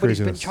and nobody's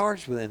been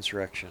charged with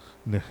insurrection.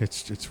 No,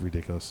 it's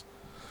ridiculous.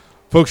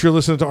 Folks, you're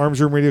listening to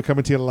Arms Room Radio,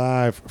 coming to you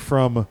live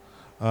from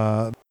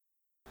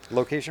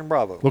Location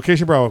Bravo.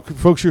 Location Bravo.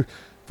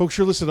 Folks,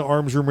 you're listening to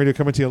Arms Room Radio,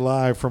 coming to you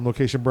live from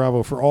Location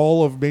Bravo. For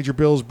all of Major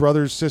Bill's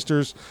brothers,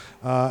 sisters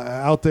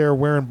out there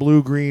wearing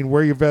blue, green,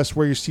 wear your vest,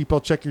 wear your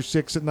seatbelt, check your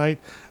 6 at night,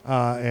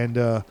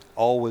 and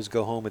always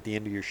go home at the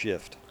end of your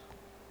shift.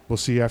 We'll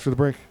see you after the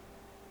break.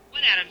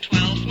 1 Adam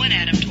 12, 1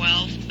 Adam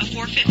 12, a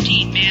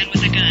 415 man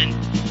with a gun.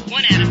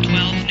 1 Adam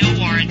 12, no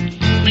warrant.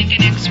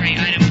 Lincoln X-ray,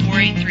 item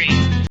 483.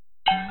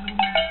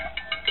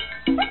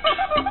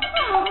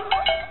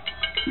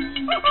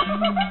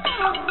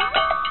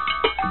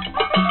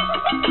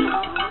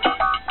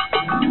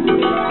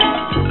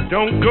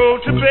 Don't go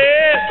to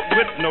bed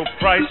with no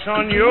price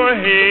on your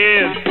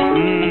head.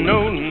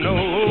 No, no.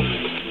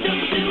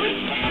 Don't do it.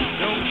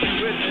 Don't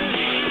do it.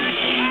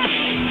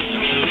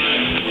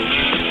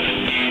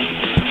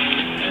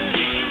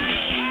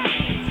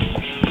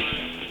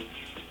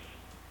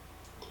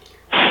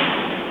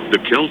 The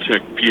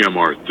Kel-Tec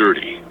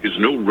PMR-30 is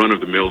no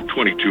run-of-the-mill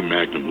 .22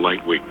 Magnum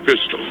lightweight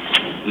pistol,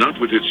 not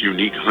with its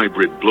unique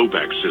hybrid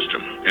blowback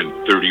system and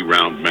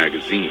 30-round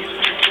magazine.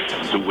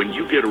 So when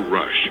you get a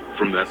rush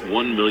from that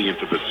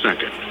 1/1,000,000th of a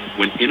second,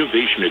 when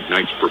innovation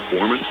ignites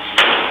performance,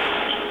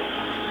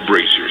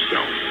 brace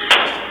yourself.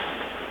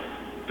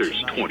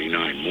 There's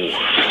 29 more.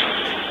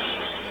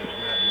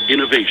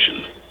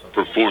 Innovation,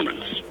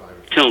 performance,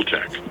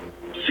 Kel-Tec.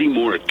 See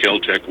more at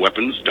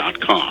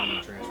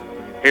keltecweapons.com.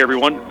 Hey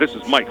everyone, this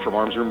is Mike from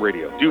Arms Room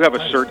Radio. Do you have a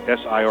CERT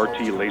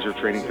SIRT laser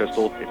training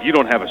pistol? If you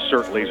don't have a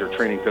CERT laser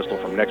training pistol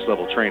from Next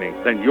Level Training,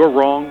 then you're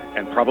wrong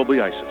and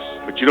probably ISIS.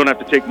 But you don't have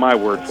to take my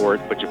word for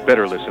it, but you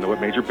better listen to what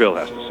Major Bill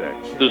has to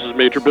say. This is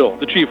Major Bill,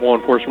 the Chief Law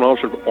Enforcement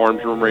Officer of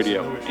Arms Room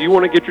Radio. Do you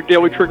want to get your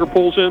daily trigger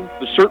pulls in?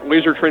 The CERT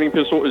laser training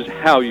pistol is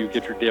how you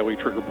get your daily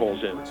trigger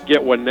pulls in.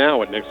 Get one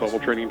now at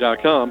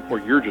nextleveltraining.com, or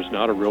you're just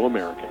not a real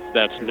American.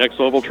 That's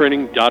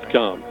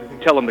nextleveltraining.com.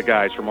 Tell them the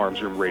guys from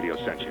Arms Room Radio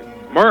sent you.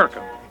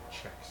 America.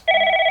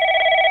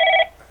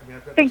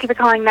 Thank you for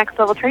calling Next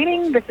Level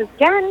Training. This is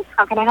Jen.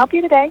 How can I help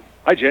you today?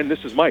 Hi Jen, this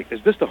is Mike.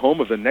 Is this the home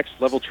of the Next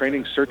Level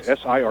Training CERT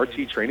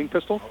SIRT training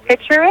pistol?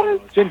 It sure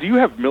is. Jen, do you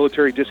have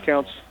military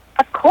discounts?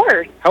 Of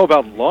course. How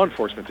about law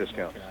enforcement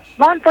discounts?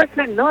 Law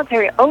enforcement and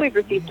military always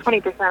receive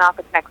 20% off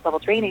its Next Level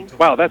Training.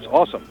 Wow, that's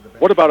awesome.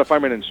 What about if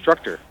I'm an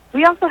instructor?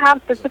 We also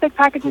have specific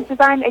packages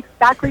designed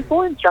exactly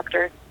for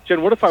instructors.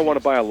 Jen, what if I want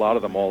to buy a lot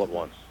of them all at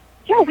once?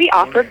 Yeah, we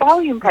offer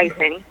volume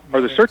pricing.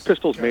 Are the CERT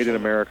pistols made in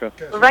America?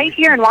 Right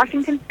here in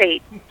Washington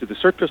State. Do the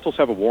CERT pistols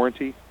have a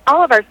warranty?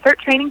 All of our CERT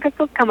training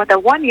pistols come with a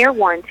 1-year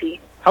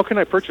warranty. How can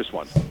I purchase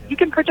one? You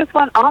can purchase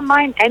one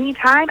online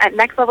anytime at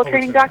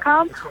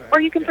nextleveltraining.com, or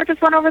you can purchase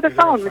one over the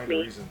phone with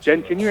me.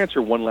 Jen, can you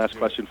answer one last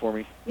question for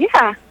me?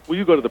 Yeah. Will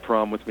you go to the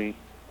prom with me?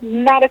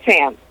 Not a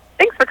chance.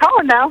 Thanks for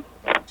calling, though.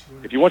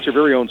 If you want your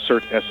very own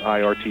CERT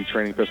SIRT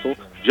training pistol,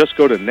 just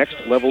go to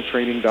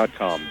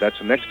nextleveltraining.com. That's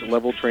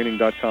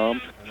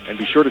nextleveltraining.com. And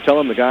be sure to tell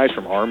them the guys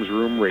from Arms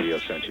Room Radio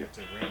sent you.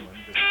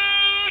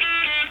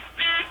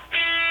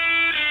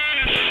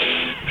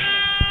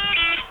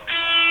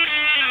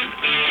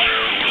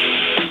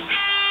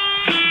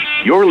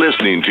 You're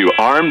listening to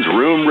Arms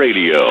Room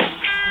Radio,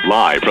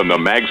 live from the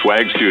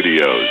MagSwag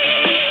studios.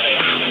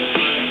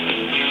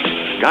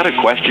 Got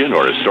a question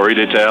or a story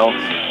to tell?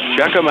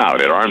 Check them out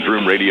at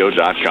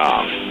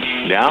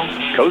armsroomradio.com.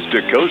 Now, coast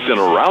to coast and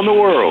around the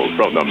world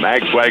from the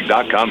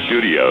magswag.com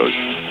studios,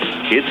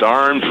 it's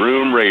Arms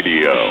Room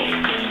Radio.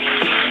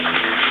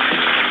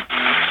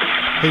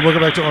 Hey, welcome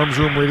back to Arms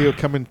Room Radio,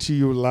 coming to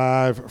you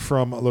live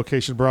from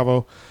Location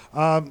Bravo.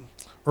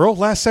 Earl,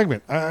 last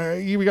segment.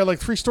 We got like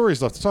 3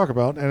 stories left to talk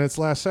about, and it's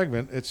last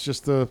segment. It's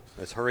just the...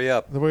 Let's hurry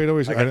up. The way it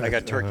always... I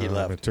got turkey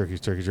left. Turkey's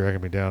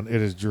dragging me down.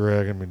 It is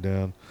dragging me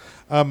down.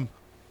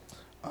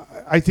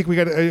 I think we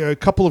got a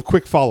couple of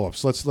quick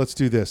follow-ups. Let's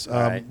do this.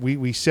 Right.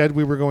 We said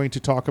we were going to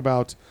talk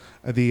about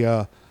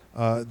the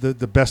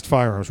best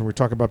firearms. When we were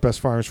talking about best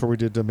firearms before we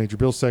did the Major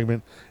Bill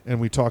segment, and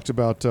we talked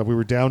about we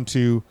were down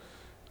to,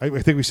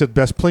 I think we said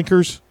best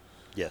plinkers.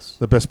 Yes.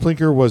 The best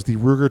plinker was the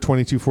Ruger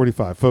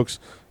 2245. Folks,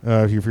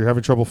 if you're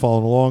having trouble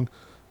following along,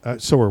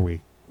 so are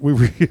we.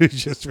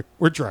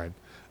 We're trying.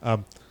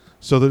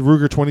 So the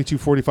Ruger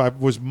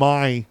 2245 was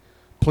my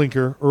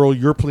plinker. Earl,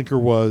 your plinker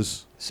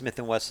was? Smith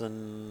 &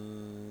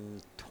 Wesson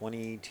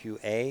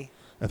 22A.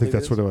 I think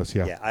that's what it was,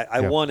 yeah. Yeah,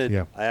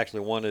 I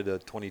actually wanted a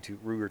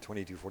Ruger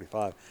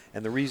 2245.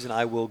 And the reason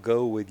I will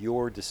go with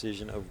your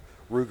decision of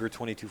Ruger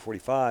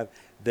 2245,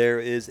 there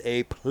is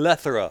a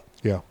plethora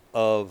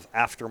of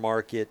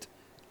aftermarket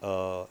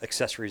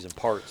accessories and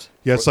parts.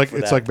 Yeah, it's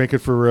like making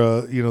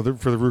for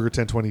for the Ruger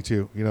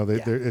 1022.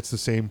 It's the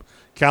same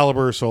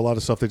caliber, so a lot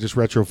of stuff they just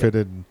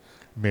retrofitted and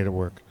made it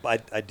work.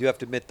 But I do have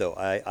to admit though,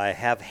 I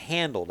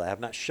have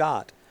not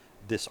shot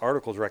this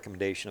article's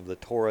recommendation of the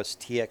Taurus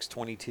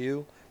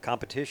TX22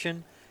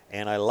 competition,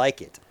 and I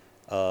like it.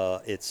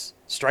 It's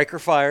striker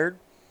fired,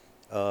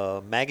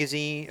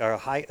 magazine or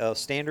high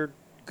standard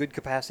good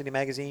capacity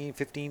magazine,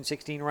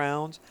 15-16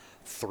 rounds,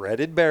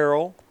 threaded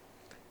barrel.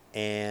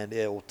 And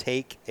it will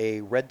take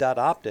a red dot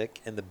optic,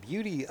 and the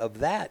beauty of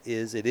that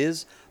is it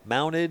is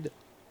mounted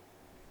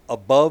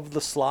above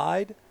the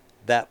slide.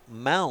 That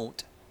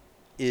mount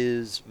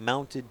is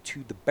mounted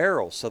to the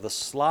barrel, so the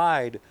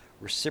slide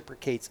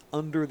reciprocates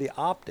under the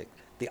optic.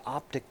 The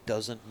optic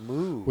doesn't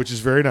move, which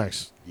is very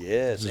nice.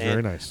 Yes,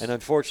 very nice. And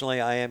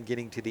unfortunately, I am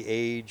getting to the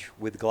age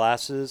with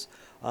glasses.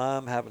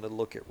 I'm having to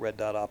look at red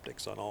dot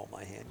optics on all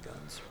my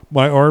handguns.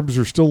 My arms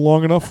are still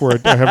long enough where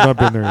I have not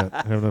been there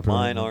yet.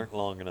 Mine aren't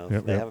long enough.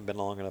 Yep, they haven't been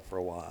long enough for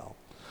a while.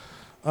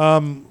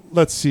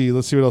 Let's see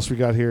what else we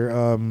got here.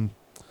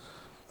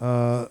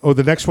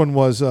 The next one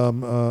was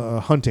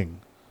a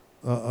hunting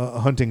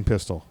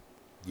pistol.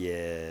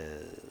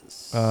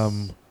 Yes.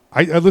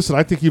 Listen,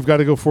 I think you've got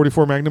to go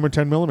 44 Magnum or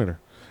 10 millimeter.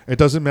 It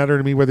doesn't matter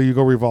to me whether you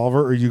go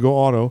revolver or you go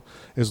auto,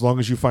 as long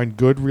as you find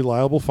good,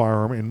 reliable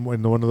firearm in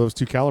one of those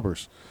 2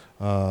 calibers.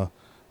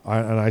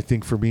 I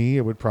think for me,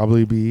 it would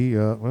probably be,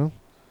 I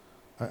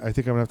think I'm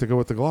going to have to go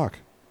with the Glock.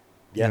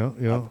 Yeah,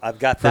 I've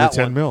got for that the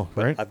 10 one. mil,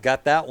 right? I've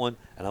got that one,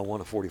 and I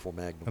want a 44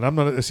 Magnum. And I'm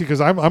not, because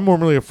I'm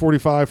normally a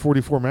 45,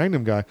 44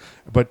 Magnum guy,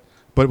 but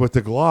with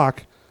the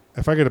Glock,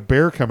 if I get a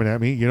bear coming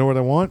at me, you know what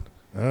I want?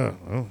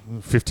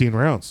 15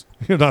 rounds,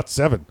 not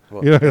 7.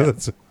 Well,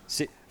 That's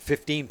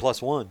 15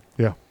 plus 1.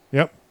 Yeah.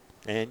 Yep.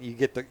 And you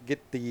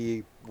get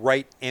the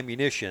right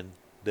ammunition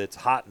that's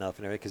hot enough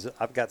and everything, because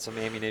I've got some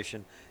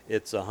ammunition.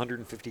 It's a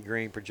 150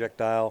 grain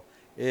projectile.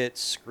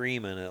 It's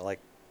screaming at like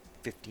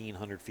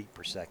 1,500 feet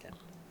per second.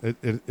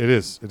 It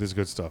is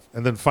good stuff.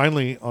 And then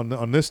finally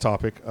on this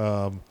topic,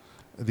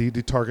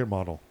 the target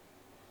model,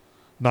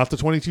 not the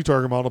 22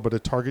 target model, but a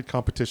target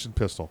competition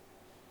pistol.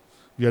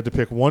 You had to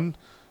pick one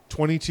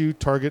 22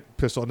 target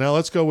pistol. Now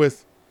let's go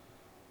with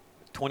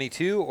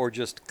 22 or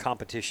just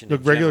competition.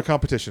 Regular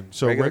competition.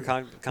 So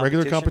competition?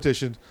 Regular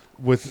competition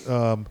with.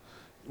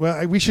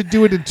 Well, we should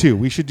do it in two.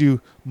 We should do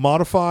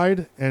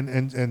modified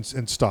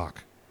and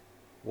stock.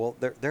 Well,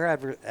 they're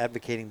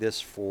advocating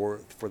this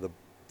for the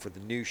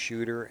new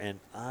shooter, and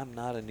I'm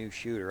not a new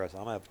shooter, so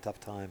I'm gonna have a tough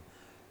time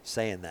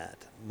saying that.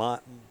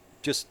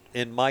 Just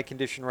in my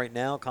condition right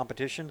now,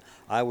 competition,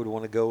 I would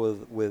want to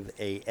go with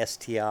a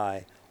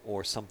STI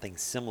or something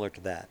similar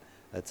to that.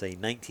 That's a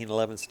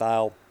 1911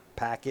 style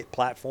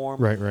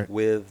platform, right,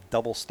 with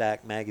double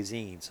stack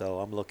magazine. So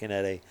I'm looking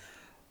at a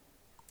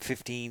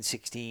 15,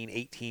 16,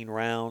 18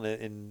 round,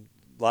 and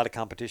a lot of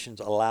competitions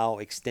allow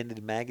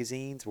extended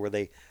magazines where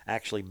they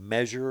actually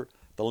measure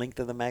the length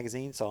of the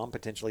magazine. So I'm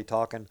potentially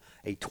talking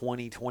a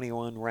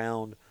 20-21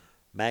 round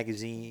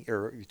magazine,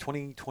 or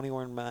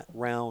 20-21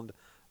 round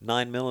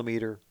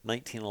 9mm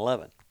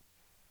 1911,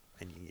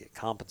 and you can get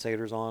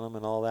compensators on them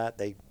and all that.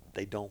 They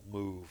don't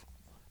move;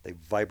 they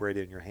vibrate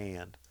in your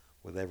hand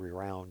with every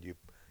round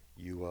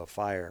you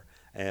fire.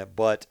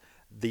 But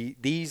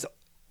these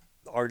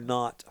are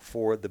not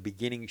for the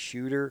beginning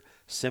shooter,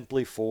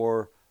 simply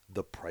for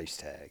the price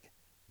tag.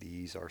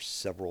 These are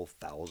several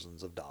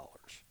thousands of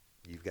dollars.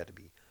 You've got to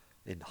be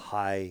in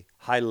high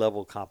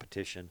level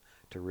competition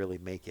to really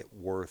make it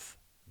worth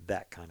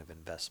that kind of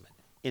investment,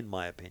 in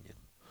my opinion.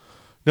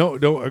 No,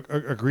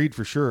 agreed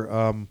for sure.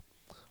 I'm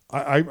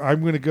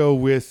going to go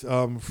with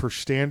for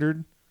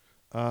standard,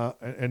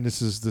 and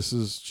this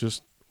is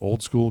just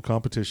old school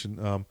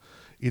competition.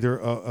 Either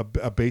a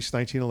base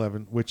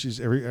 1911, which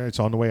is it's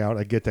on the way out.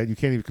 I get that you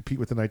can't even compete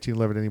with the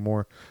 1911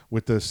 anymore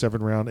with the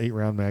 7-round,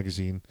 8-round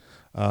magazine.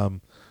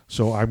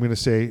 So I'm going to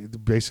say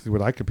basically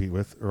what I compete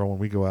with, Earl, when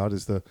we go out,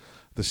 is the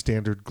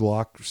standard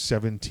Glock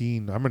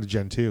 17. I'm in a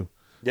Gen 2.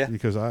 Yeah.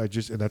 Because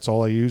and that's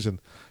all I use, and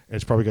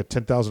it's probably got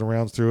 10,000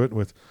 rounds through it,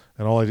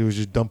 and all I do is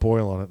just dump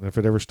oil on it, and if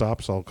it ever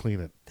stops, I'll clean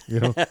it.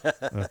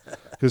 Because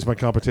it's my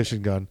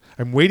competition gun.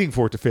 I'm waiting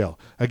for it to fail.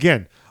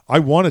 Again, I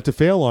want it to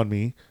fail on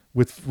me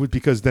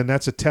because then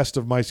that's a test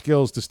of my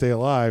skills to stay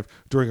alive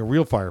during a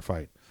real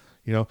firefight.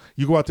 You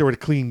go out there with a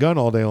clean gun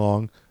all day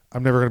long,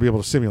 I'm never going to be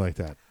able to simulate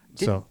that.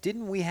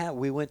 Didn't we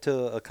went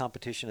to a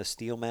competition, a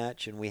steel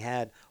match, and we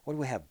had, what did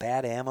we have,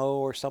 bad ammo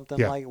or something?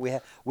 Yeah. Like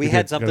we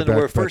had something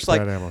where first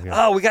like, ammo,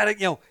 yeah. Oh, we got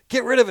to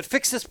get rid of it,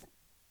 fix this.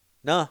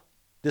 No,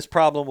 this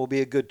problem will be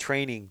a good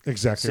training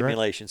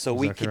simulation. Right. So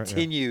we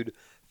continued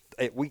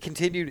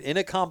in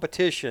a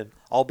competition,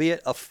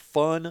 albeit a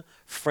fun,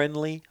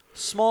 friendly,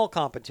 small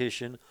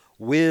competition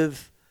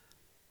with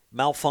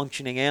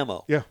malfunctioning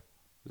ammo. Yeah.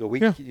 So we're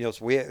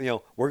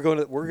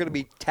going to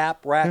be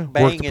tap rack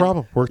banging.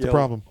 Work the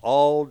problem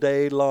all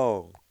day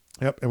long.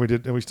 Yep, and we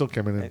did, and we still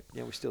came in.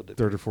 Yeah, we still did.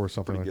 Third or fourth,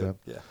 something like good.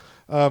 that.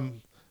 Yeah.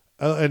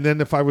 And then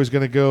if I was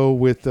going to go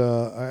with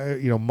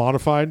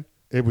modified,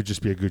 it would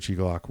just be a Gucci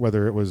Glock,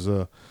 whether it was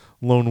a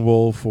Lone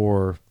Wolf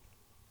or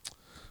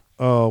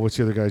what's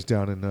the other guys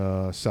down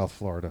in South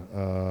Florida?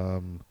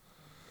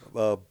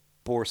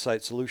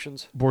 Boresight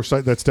Solutions.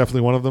 Boresight, that's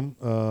definitely one of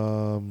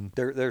them.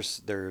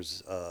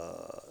 There's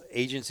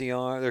Agency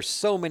R. There's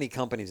so many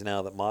companies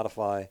now that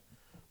modify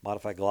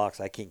Glocks.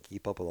 I can't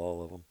keep up with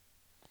all of them.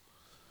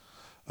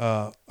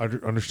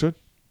 Understood.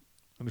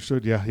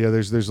 Yeah.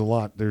 There's a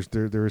lot.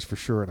 There is for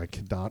sure, and I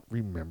cannot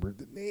remember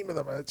the name of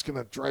them. It's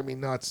gonna drive me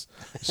nuts.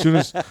 As soon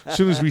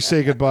as we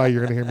say goodbye,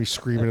 you're gonna hear me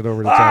screaming it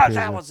over the top.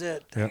 That was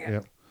it.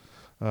 Yep.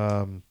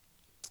 All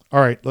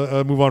right.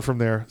 Move on from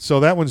there. So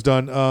that one's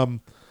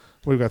done.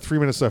 We've got 3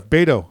 minutes left.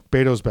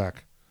 Beto's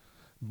back.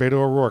 Beto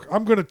O'Rourke.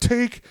 I'm going to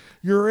take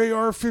your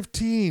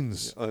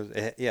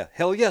AR-15s. Yeah.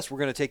 Hell yes, we're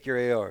going to take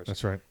your ARs.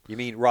 That's right. You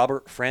mean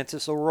Robert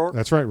Francis O'Rourke?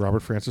 That's right,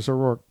 Robert Francis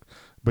O'Rourke.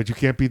 But you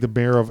can't be the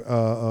mayor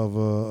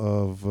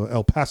of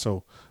El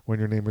Paso when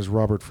your name is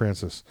Robert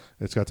Francis.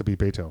 It's got to be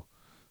Beto.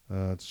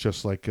 It's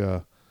just like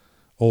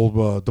old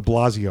de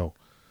Blasio.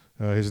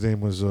 His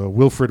name was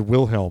Wilfred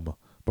Wilhelm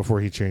before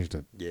he changed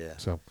it. Yeah.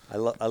 So I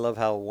love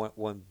how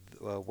when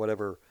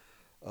whatever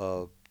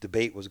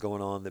debate was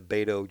going on, that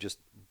Beto just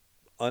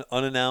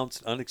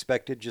unannounced,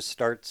 unexpected, just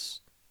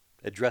starts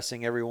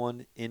addressing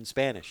everyone in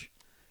Spanish,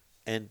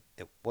 and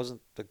it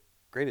wasn't the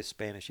greatest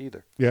Spanish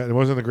either. Yeah, it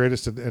wasn't the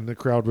greatest, and the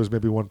crowd was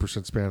maybe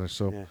 1% Spanish.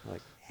 So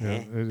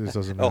it just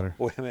doesn't matter.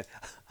 Oh, wait a minute.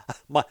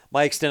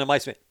 my extent of my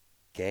Spanish.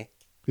 Okay.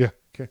 Yeah.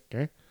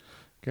 Okay.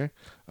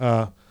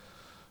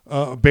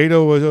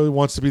 Beto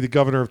wants to be the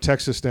governor of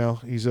Texas now.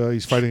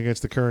 He's fighting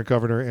against the current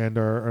governor and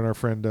our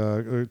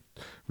friend,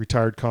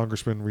 retired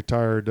congressman,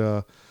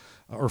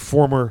 or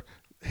former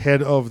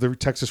head of the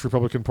Texas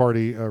Republican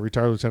Party,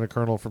 retired lieutenant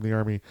colonel from the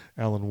Army,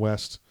 Alan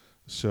West.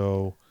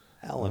 So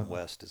Alan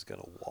West is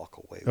going to walk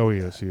away. Oh, he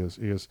is.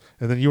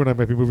 And then you and I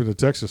might be moving to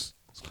Texas.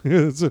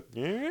 That's it.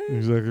 Yeah.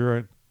 Exactly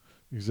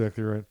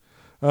right.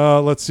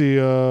 Let's see.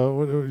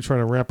 We're trying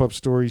to wrap up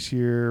stories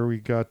here. We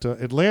got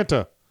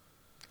Atlanta.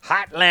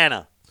 Hot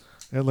Atlanta.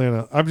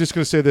 Atlanta. I'm just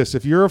going to say this.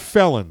 If you're a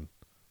felon,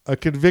 a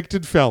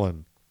convicted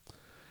felon,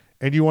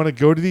 and you want to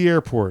go to the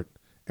airport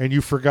and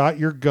you forgot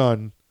your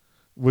gun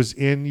was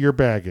in your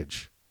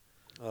baggage,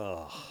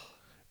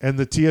 and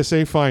the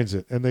TSA finds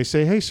it, and they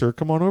say, hey, sir,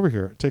 come on over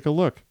here. Take a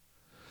look.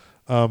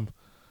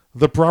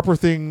 The proper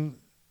thing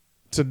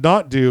to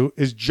not do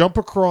is jump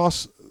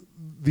across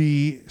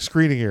the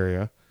screening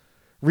area,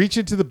 reach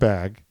into the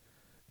bag,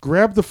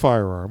 grab the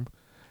firearm,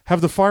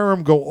 have the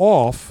firearm go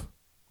off.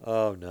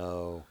 Oh,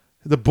 no.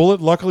 The bullet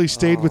luckily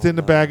stayed within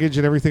the baggage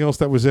and everything else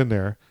that was in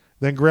there.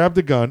 Then grab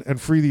the gun and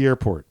flee the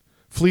airport.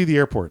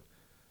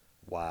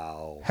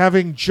 Wow.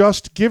 Having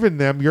just given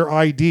them your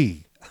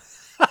ID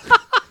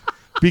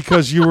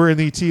because you were in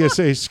the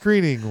TSA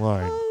screening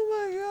line.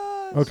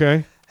 Oh, my gosh.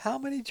 Okay. How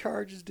many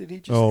charges did he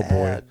just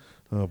add?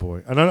 Oh,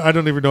 boy. And I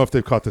don't even know if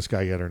they've caught this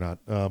guy yet or not.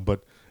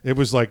 But it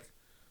was like,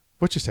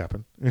 what just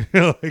happened?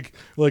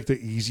 like the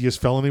easiest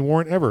felony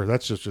warrant ever.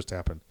 That's just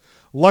happened.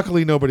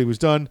 Luckily, nobody was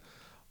done.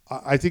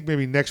 I think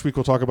maybe next week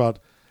we'll talk about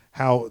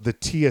how the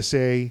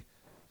TSA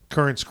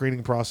current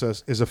screening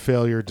process is a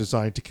failure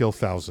designed to kill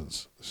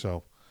thousands.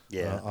 So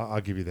yeah,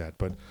 I'll give you that.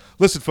 But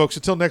listen, folks,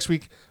 until next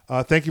week,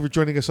 thank you for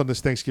joining us on this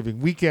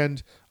Thanksgiving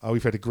weekend.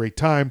 We've had a great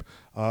time.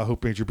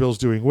 Hope Major Bill's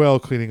doing well,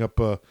 cleaning up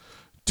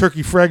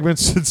turkey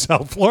fragments in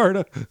South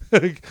Florida.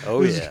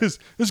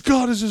 As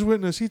God is his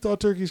witness, he thought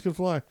turkeys could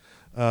fly.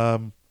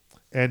 And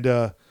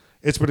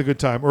it's been a good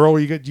time. Earl,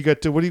 you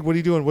got what are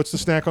you doing? What's the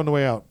snack on the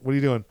way out? What are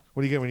you doing?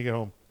 What do you get when you get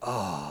home?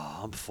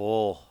 Oh, I'm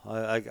full.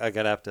 I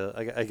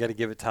gotta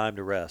give it time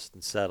to rest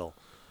and settle.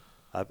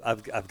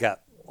 I've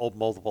got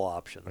multiple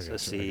options.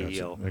 Let's see,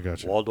 I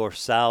got you. Waldorf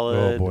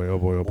salad. Oh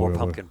boy, more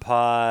pumpkin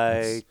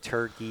pie,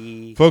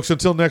 turkey. Folks,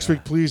 until next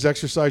week, please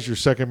exercise your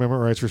Second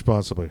Amendment rights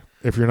responsibly.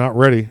 If you're not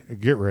ready,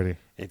 get ready.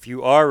 If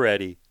you are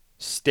ready,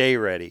 stay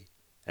ready,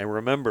 and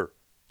remember,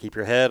 keep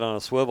your head on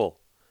a swivel.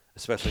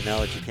 Especially now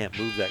that you can't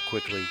move that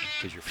quickly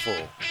because you're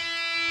full.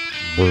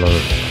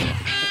 Blur.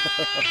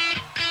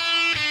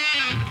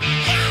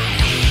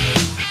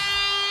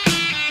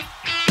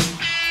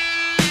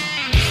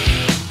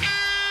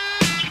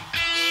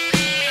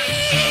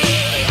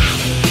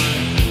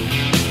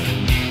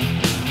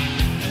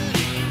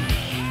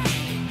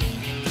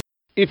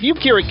 If you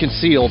carry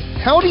concealed,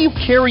 how do you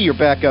carry your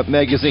backup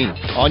magazine?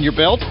 On your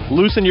belt?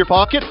 Loose in your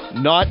pocket?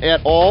 Not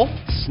at all?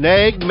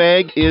 Snag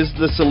Mag is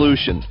the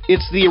solution.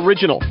 It's the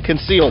original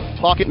concealed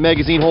pocket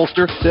magazine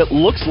holster that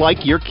looks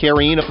like you're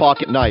carrying a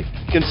pocket knife.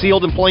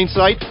 Concealed in plain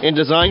sight and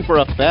designed for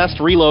a fast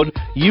reload,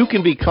 you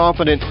can be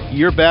confident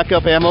your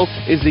backup ammo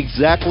is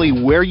exactly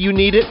where you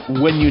need it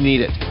when you need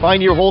it.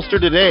 Find your holster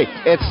today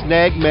at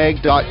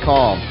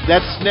snagmag.com.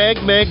 That's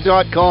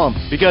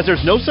snagmag.com, because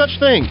there's no such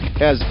thing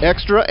as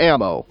extra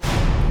ammo.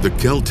 The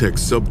Kel-Tec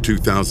Sub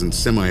 2000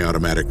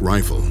 semi-automatic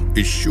rifle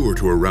is sure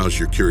to arouse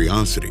your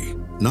curiosity,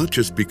 not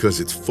just because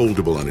it's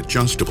foldable and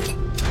adjustable,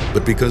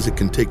 but because it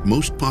can take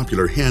most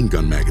popular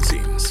handgun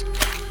magazines.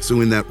 So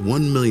in that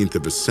 1/1,000,000th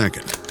of a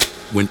second,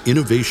 when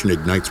innovation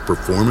ignites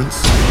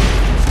performance,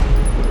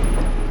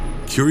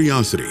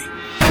 curiosity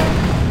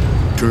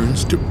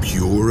turns to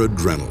pure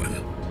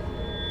adrenaline.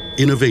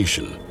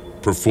 Innovation,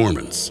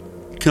 performance,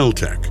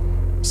 Kel-Tec.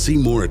 See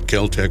more at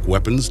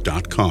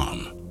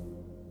keltecweapons.com.